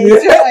money, they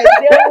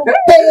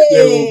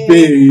will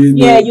pay. You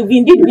know? Yeah, you've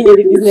indeed been in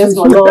the business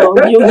for long.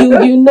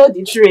 You know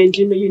the trade.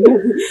 You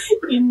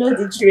know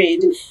the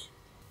trade.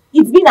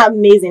 It's been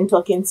amazing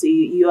talking to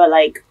you. You are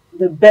like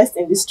the best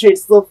in this trade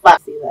so far.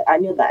 I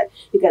know that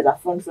you guys are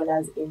front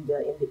runners in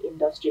the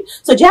industry.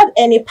 So do you have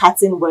any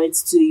parting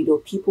words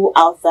to people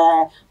out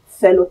there,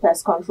 fellow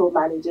pest control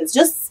managers?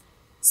 Just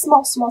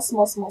small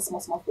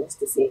things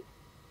to say.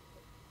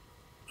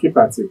 Keep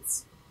at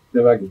it.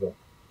 Never give up.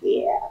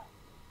 Yeah,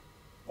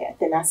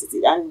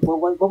 tenacity. And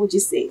what would you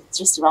say?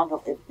 Just to round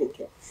up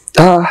everything.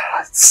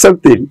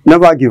 Something.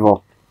 Never give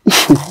up.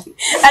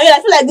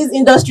 I feel like this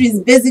industry is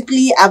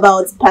basically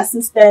about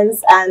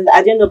persistence, and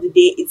at the end of the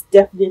day, it's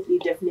definitely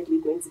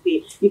going to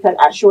pay. You can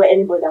assure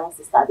anybody that wants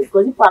to start it,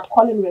 because if you are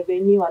calling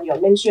revenue and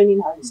you're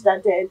mentioning how you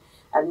started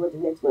and what the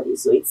network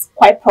is, so it's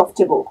quite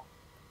profitable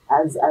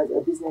as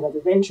a business, as a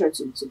venture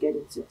to get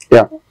into.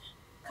 Yeah.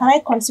 Can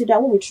I consider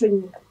when we train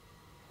you?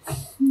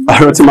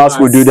 Rotimax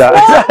will do that.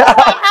 Yeah.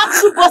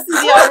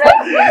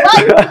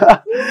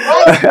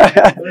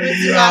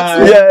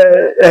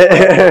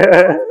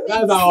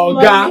 That's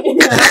our guy. We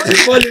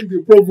call him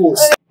the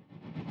provost.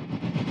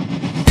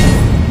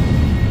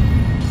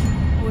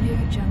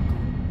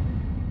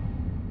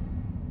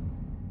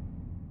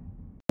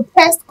 The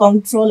pest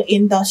control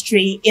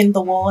industry in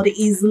the world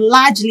is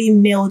largely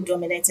male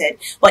dominated,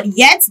 but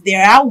yet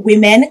there are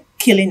women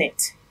killing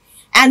it.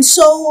 And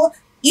so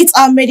it's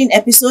our maiden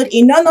episode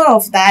in honor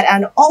of that,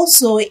 and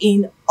also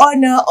in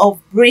honor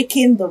of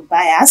breaking the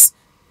bias.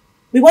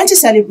 We want to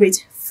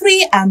celebrate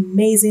 3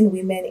 amazing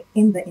women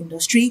in the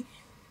industry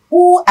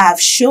who have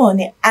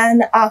shown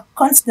and are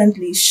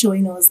constantly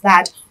showing us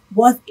that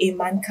what a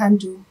man can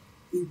do,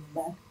 a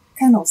woman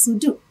can also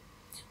do.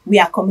 We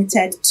are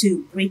committed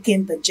to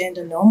breaking the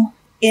gender norm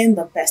in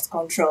the pest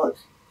control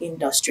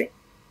industry.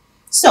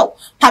 So,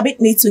 permit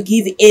me to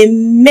give a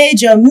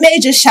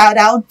major shout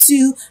out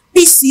to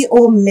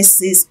P.C.O.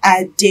 Mrs.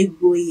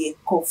 Adegoye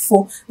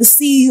Kofo, the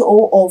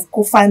CEO of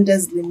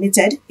Co-Founders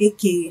Limited,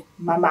 aka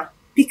Mama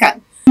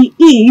Pican. She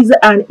is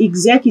an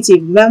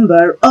executive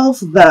member of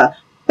the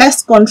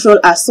Pest Control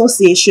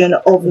Association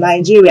of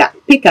Nigeria,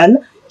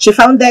 Pican. She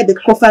founded the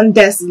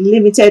Co-Founders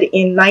Limited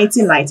in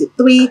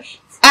 1993,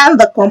 and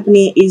the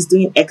company is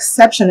doing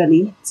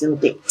exceptionally till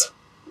date.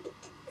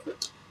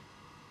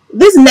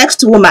 This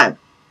next woman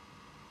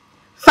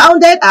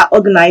founded our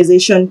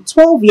organization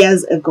 12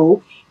 years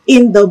ago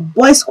in the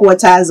boys'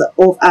 quarters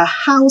of a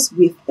house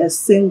with a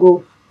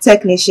single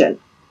technician.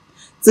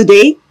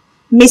 Today,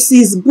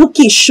 Mrs.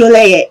 Buki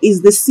Sholeye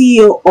is the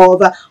CEO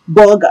of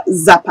Bug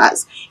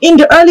Zappers. In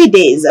the early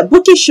days,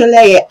 Buki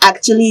Sholeye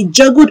actually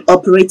juggled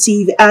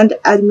operative and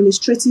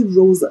administrative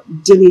roles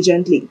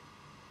diligently.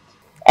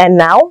 And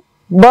now,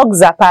 Bug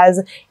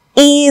Zappers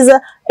is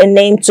a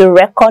name to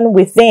reckon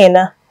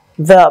within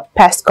the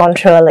pest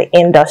control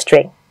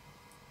industry.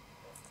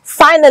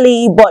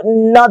 Finally, but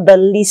not the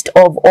least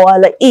of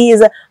all,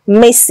 is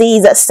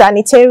Mrs.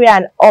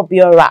 Sanitarian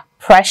Obiora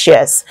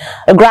Precious,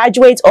 a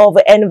graduate of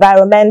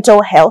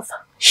environmental health.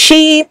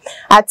 She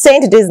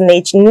attained this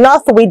niche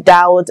not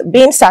without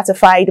being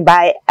certified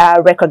by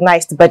a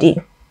recognized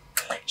body.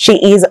 She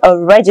is a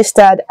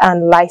registered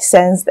and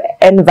licensed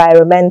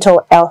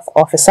environmental health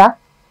officer,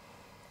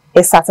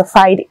 a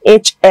certified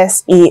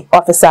HSE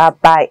officer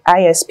by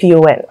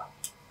ISPON,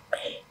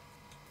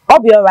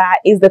 Obiora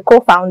is the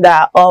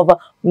co-founder of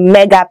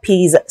Mega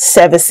Peace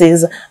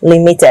Services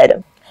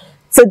Limited.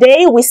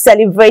 Today, we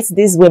celebrate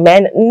these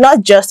women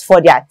not just for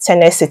their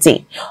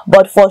tenacity,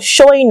 but for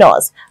showing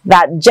us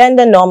that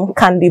gender norm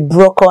can be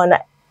broken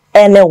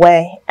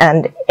anywhere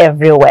and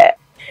everywhere.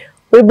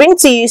 We bring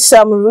to you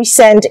some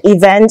recent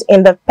events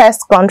in the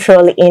pest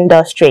control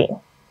industry.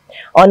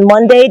 On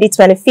Monday, the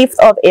 25th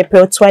of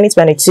April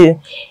 2022,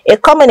 a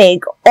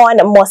communique on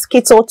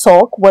mosquito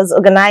talk was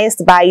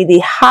organized by the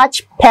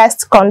Hatch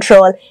Pest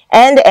Control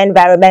and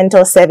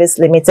Environmental Service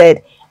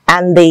Limited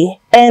and the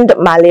End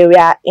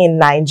Malaria in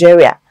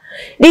Nigeria.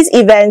 This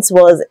event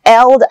was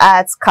held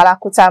at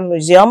Kalakuta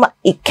Museum,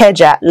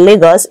 Ikeja,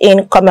 Lagos,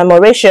 in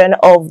commemoration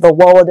of the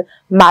World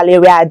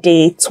Malaria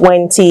Day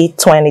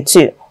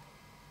 2022.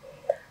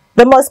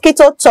 The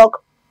Mosquito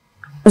Talk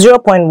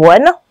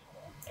 0.1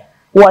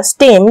 was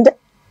themed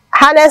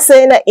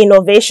Harnessing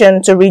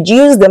Innovation to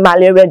Reduce the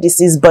Malaria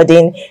Disease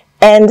Burden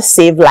and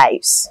Save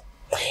Lives.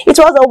 It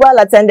was a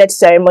well-attended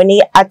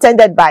ceremony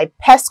attended by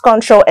pest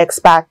control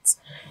experts,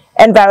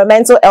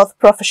 environmental health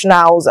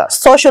professionals,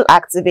 social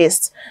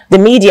activists, the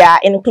media,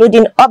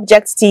 including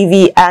Object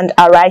TV and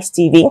Arise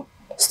TV,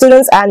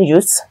 students and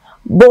youths,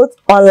 both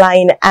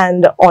online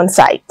and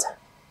on-site.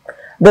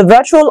 The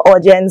virtual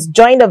audience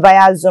joined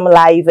via Zoom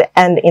Live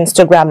and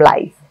Instagram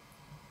Live.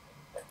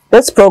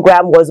 This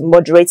program was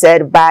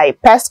moderated by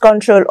Pest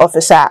Control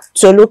Officer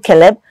Tolu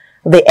Caleb,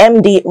 the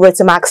MD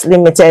Rotimax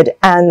Limited,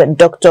 and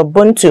Dr.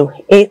 Buntu,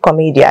 a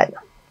comedian.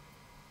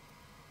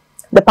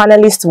 The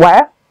panelists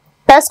were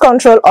Pest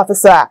Control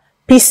Officer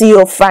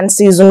P.C.O.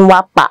 Francis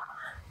Nwapa,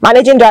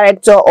 Managing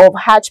Director of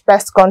Hatch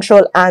Pest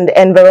Control and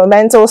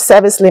Environmental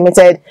Service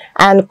Limited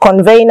and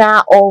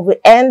convener of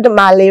End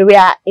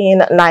Malaria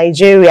in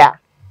Nigeria.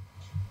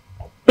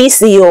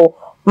 P.C.O.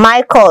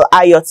 Michael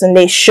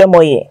Ayotunde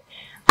Shomoye,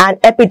 an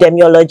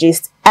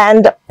epidemiologist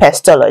and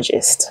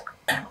pestologist.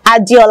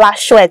 Adiola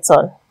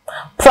Shweton,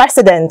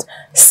 President,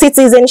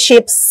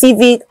 Citizenship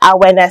Civic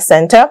Awareness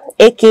Center,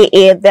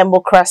 aka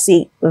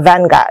Democracy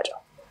Vanguard.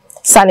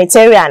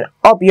 Sanitarian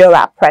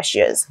Obiora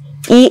Precious,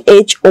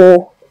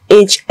 EHOHSE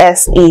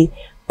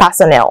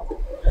personnel.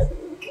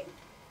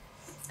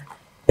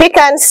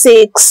 P.C.O.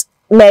 6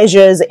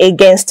 measures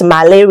against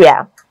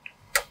malaria.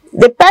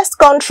 The Pest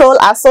Control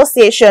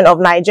Association of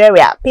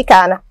Nigeria,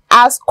 P.C.O,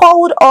 has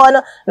called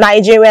on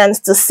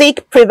Nigerians to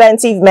seek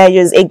preventive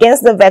measures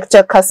against the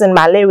vector causing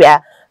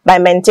malaria by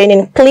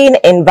maintaining clean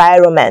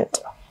environment.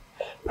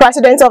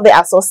 President of the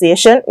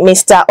association,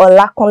 Mr.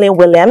 Olakunle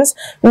Williams,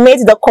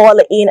 made the call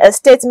in a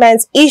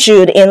statement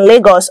issued in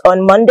Lagos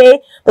on Monday,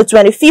 the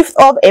 25th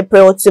of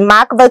April, to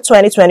mark the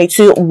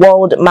 2022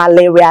 World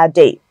Malaria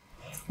Day.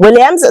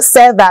 Williams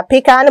said that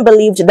P.C.O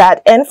believed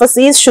that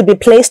emphasis should be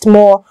placed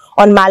more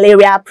on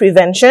malaria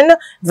prevention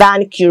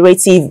than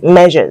curative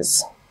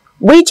measures,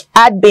 which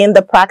had been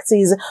the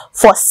practice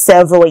for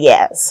several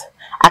years.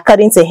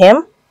 According to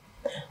him,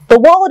 the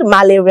World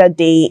Malaria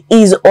Day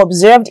is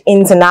observed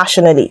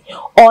internationally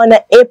on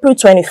April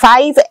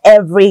 25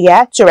 every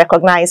year to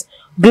recognize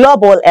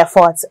global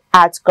efforts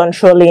at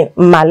controlling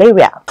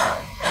malaria.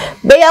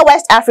 Bayer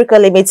West Africa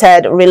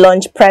Limited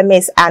relaunched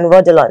Premise and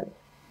Rodilon.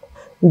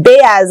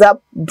 Bayer's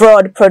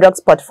broad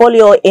product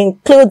portfolio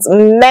includes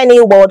many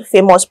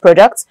world-famous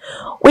products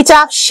which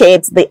have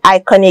shaped the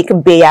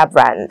iconic Bayer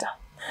brand.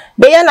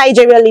 Bayer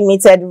Nigeria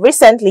Limited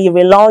recently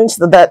relaunched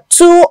the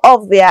two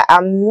of their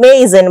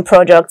amazing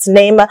products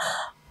named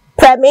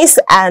Premise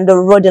and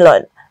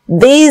Rodilon.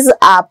 These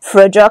are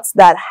products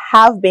that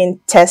have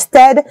been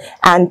tested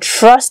and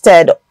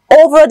trusted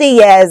over the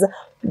years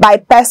by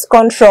pest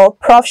control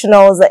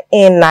professionals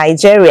in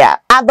Nigeria.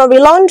 At the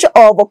relaunch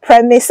of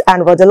Premise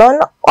and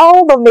Rodilon,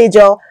 all the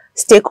major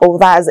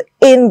stakeholders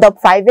in the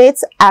private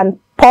and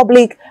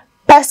public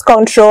pest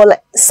control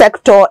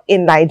sector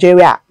in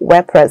Nigeria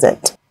were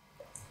present.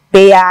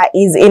 Bayer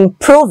is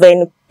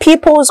improving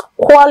people's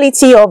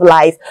quality of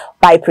life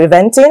by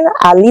preventing,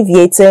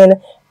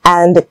 alleviating,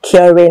 and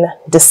curing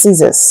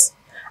diseases.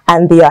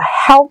 And they are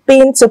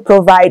helping to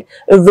provide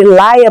a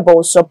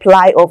reliable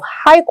supply of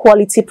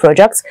high-quality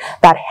products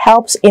that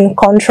helps in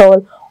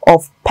control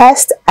of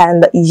pests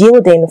and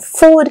yielding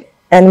food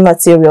and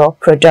material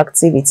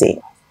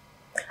productivity.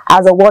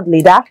 As a world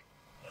leader,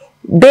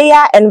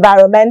 Bayer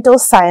Environmental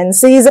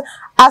Sciences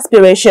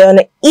aspiration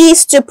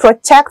is to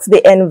protect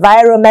the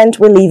environment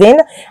we live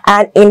in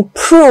and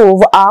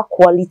improve our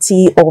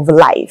quality of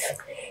life.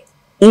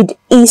 It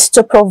is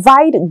to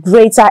provide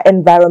greater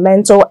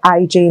environmental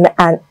hygiene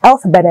and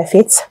health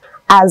benefits,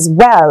 as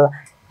well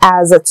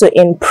as to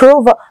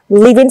improve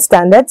living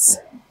standards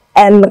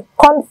and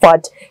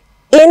comfort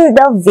in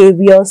the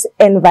various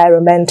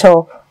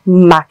environmental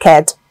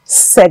market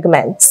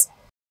segments.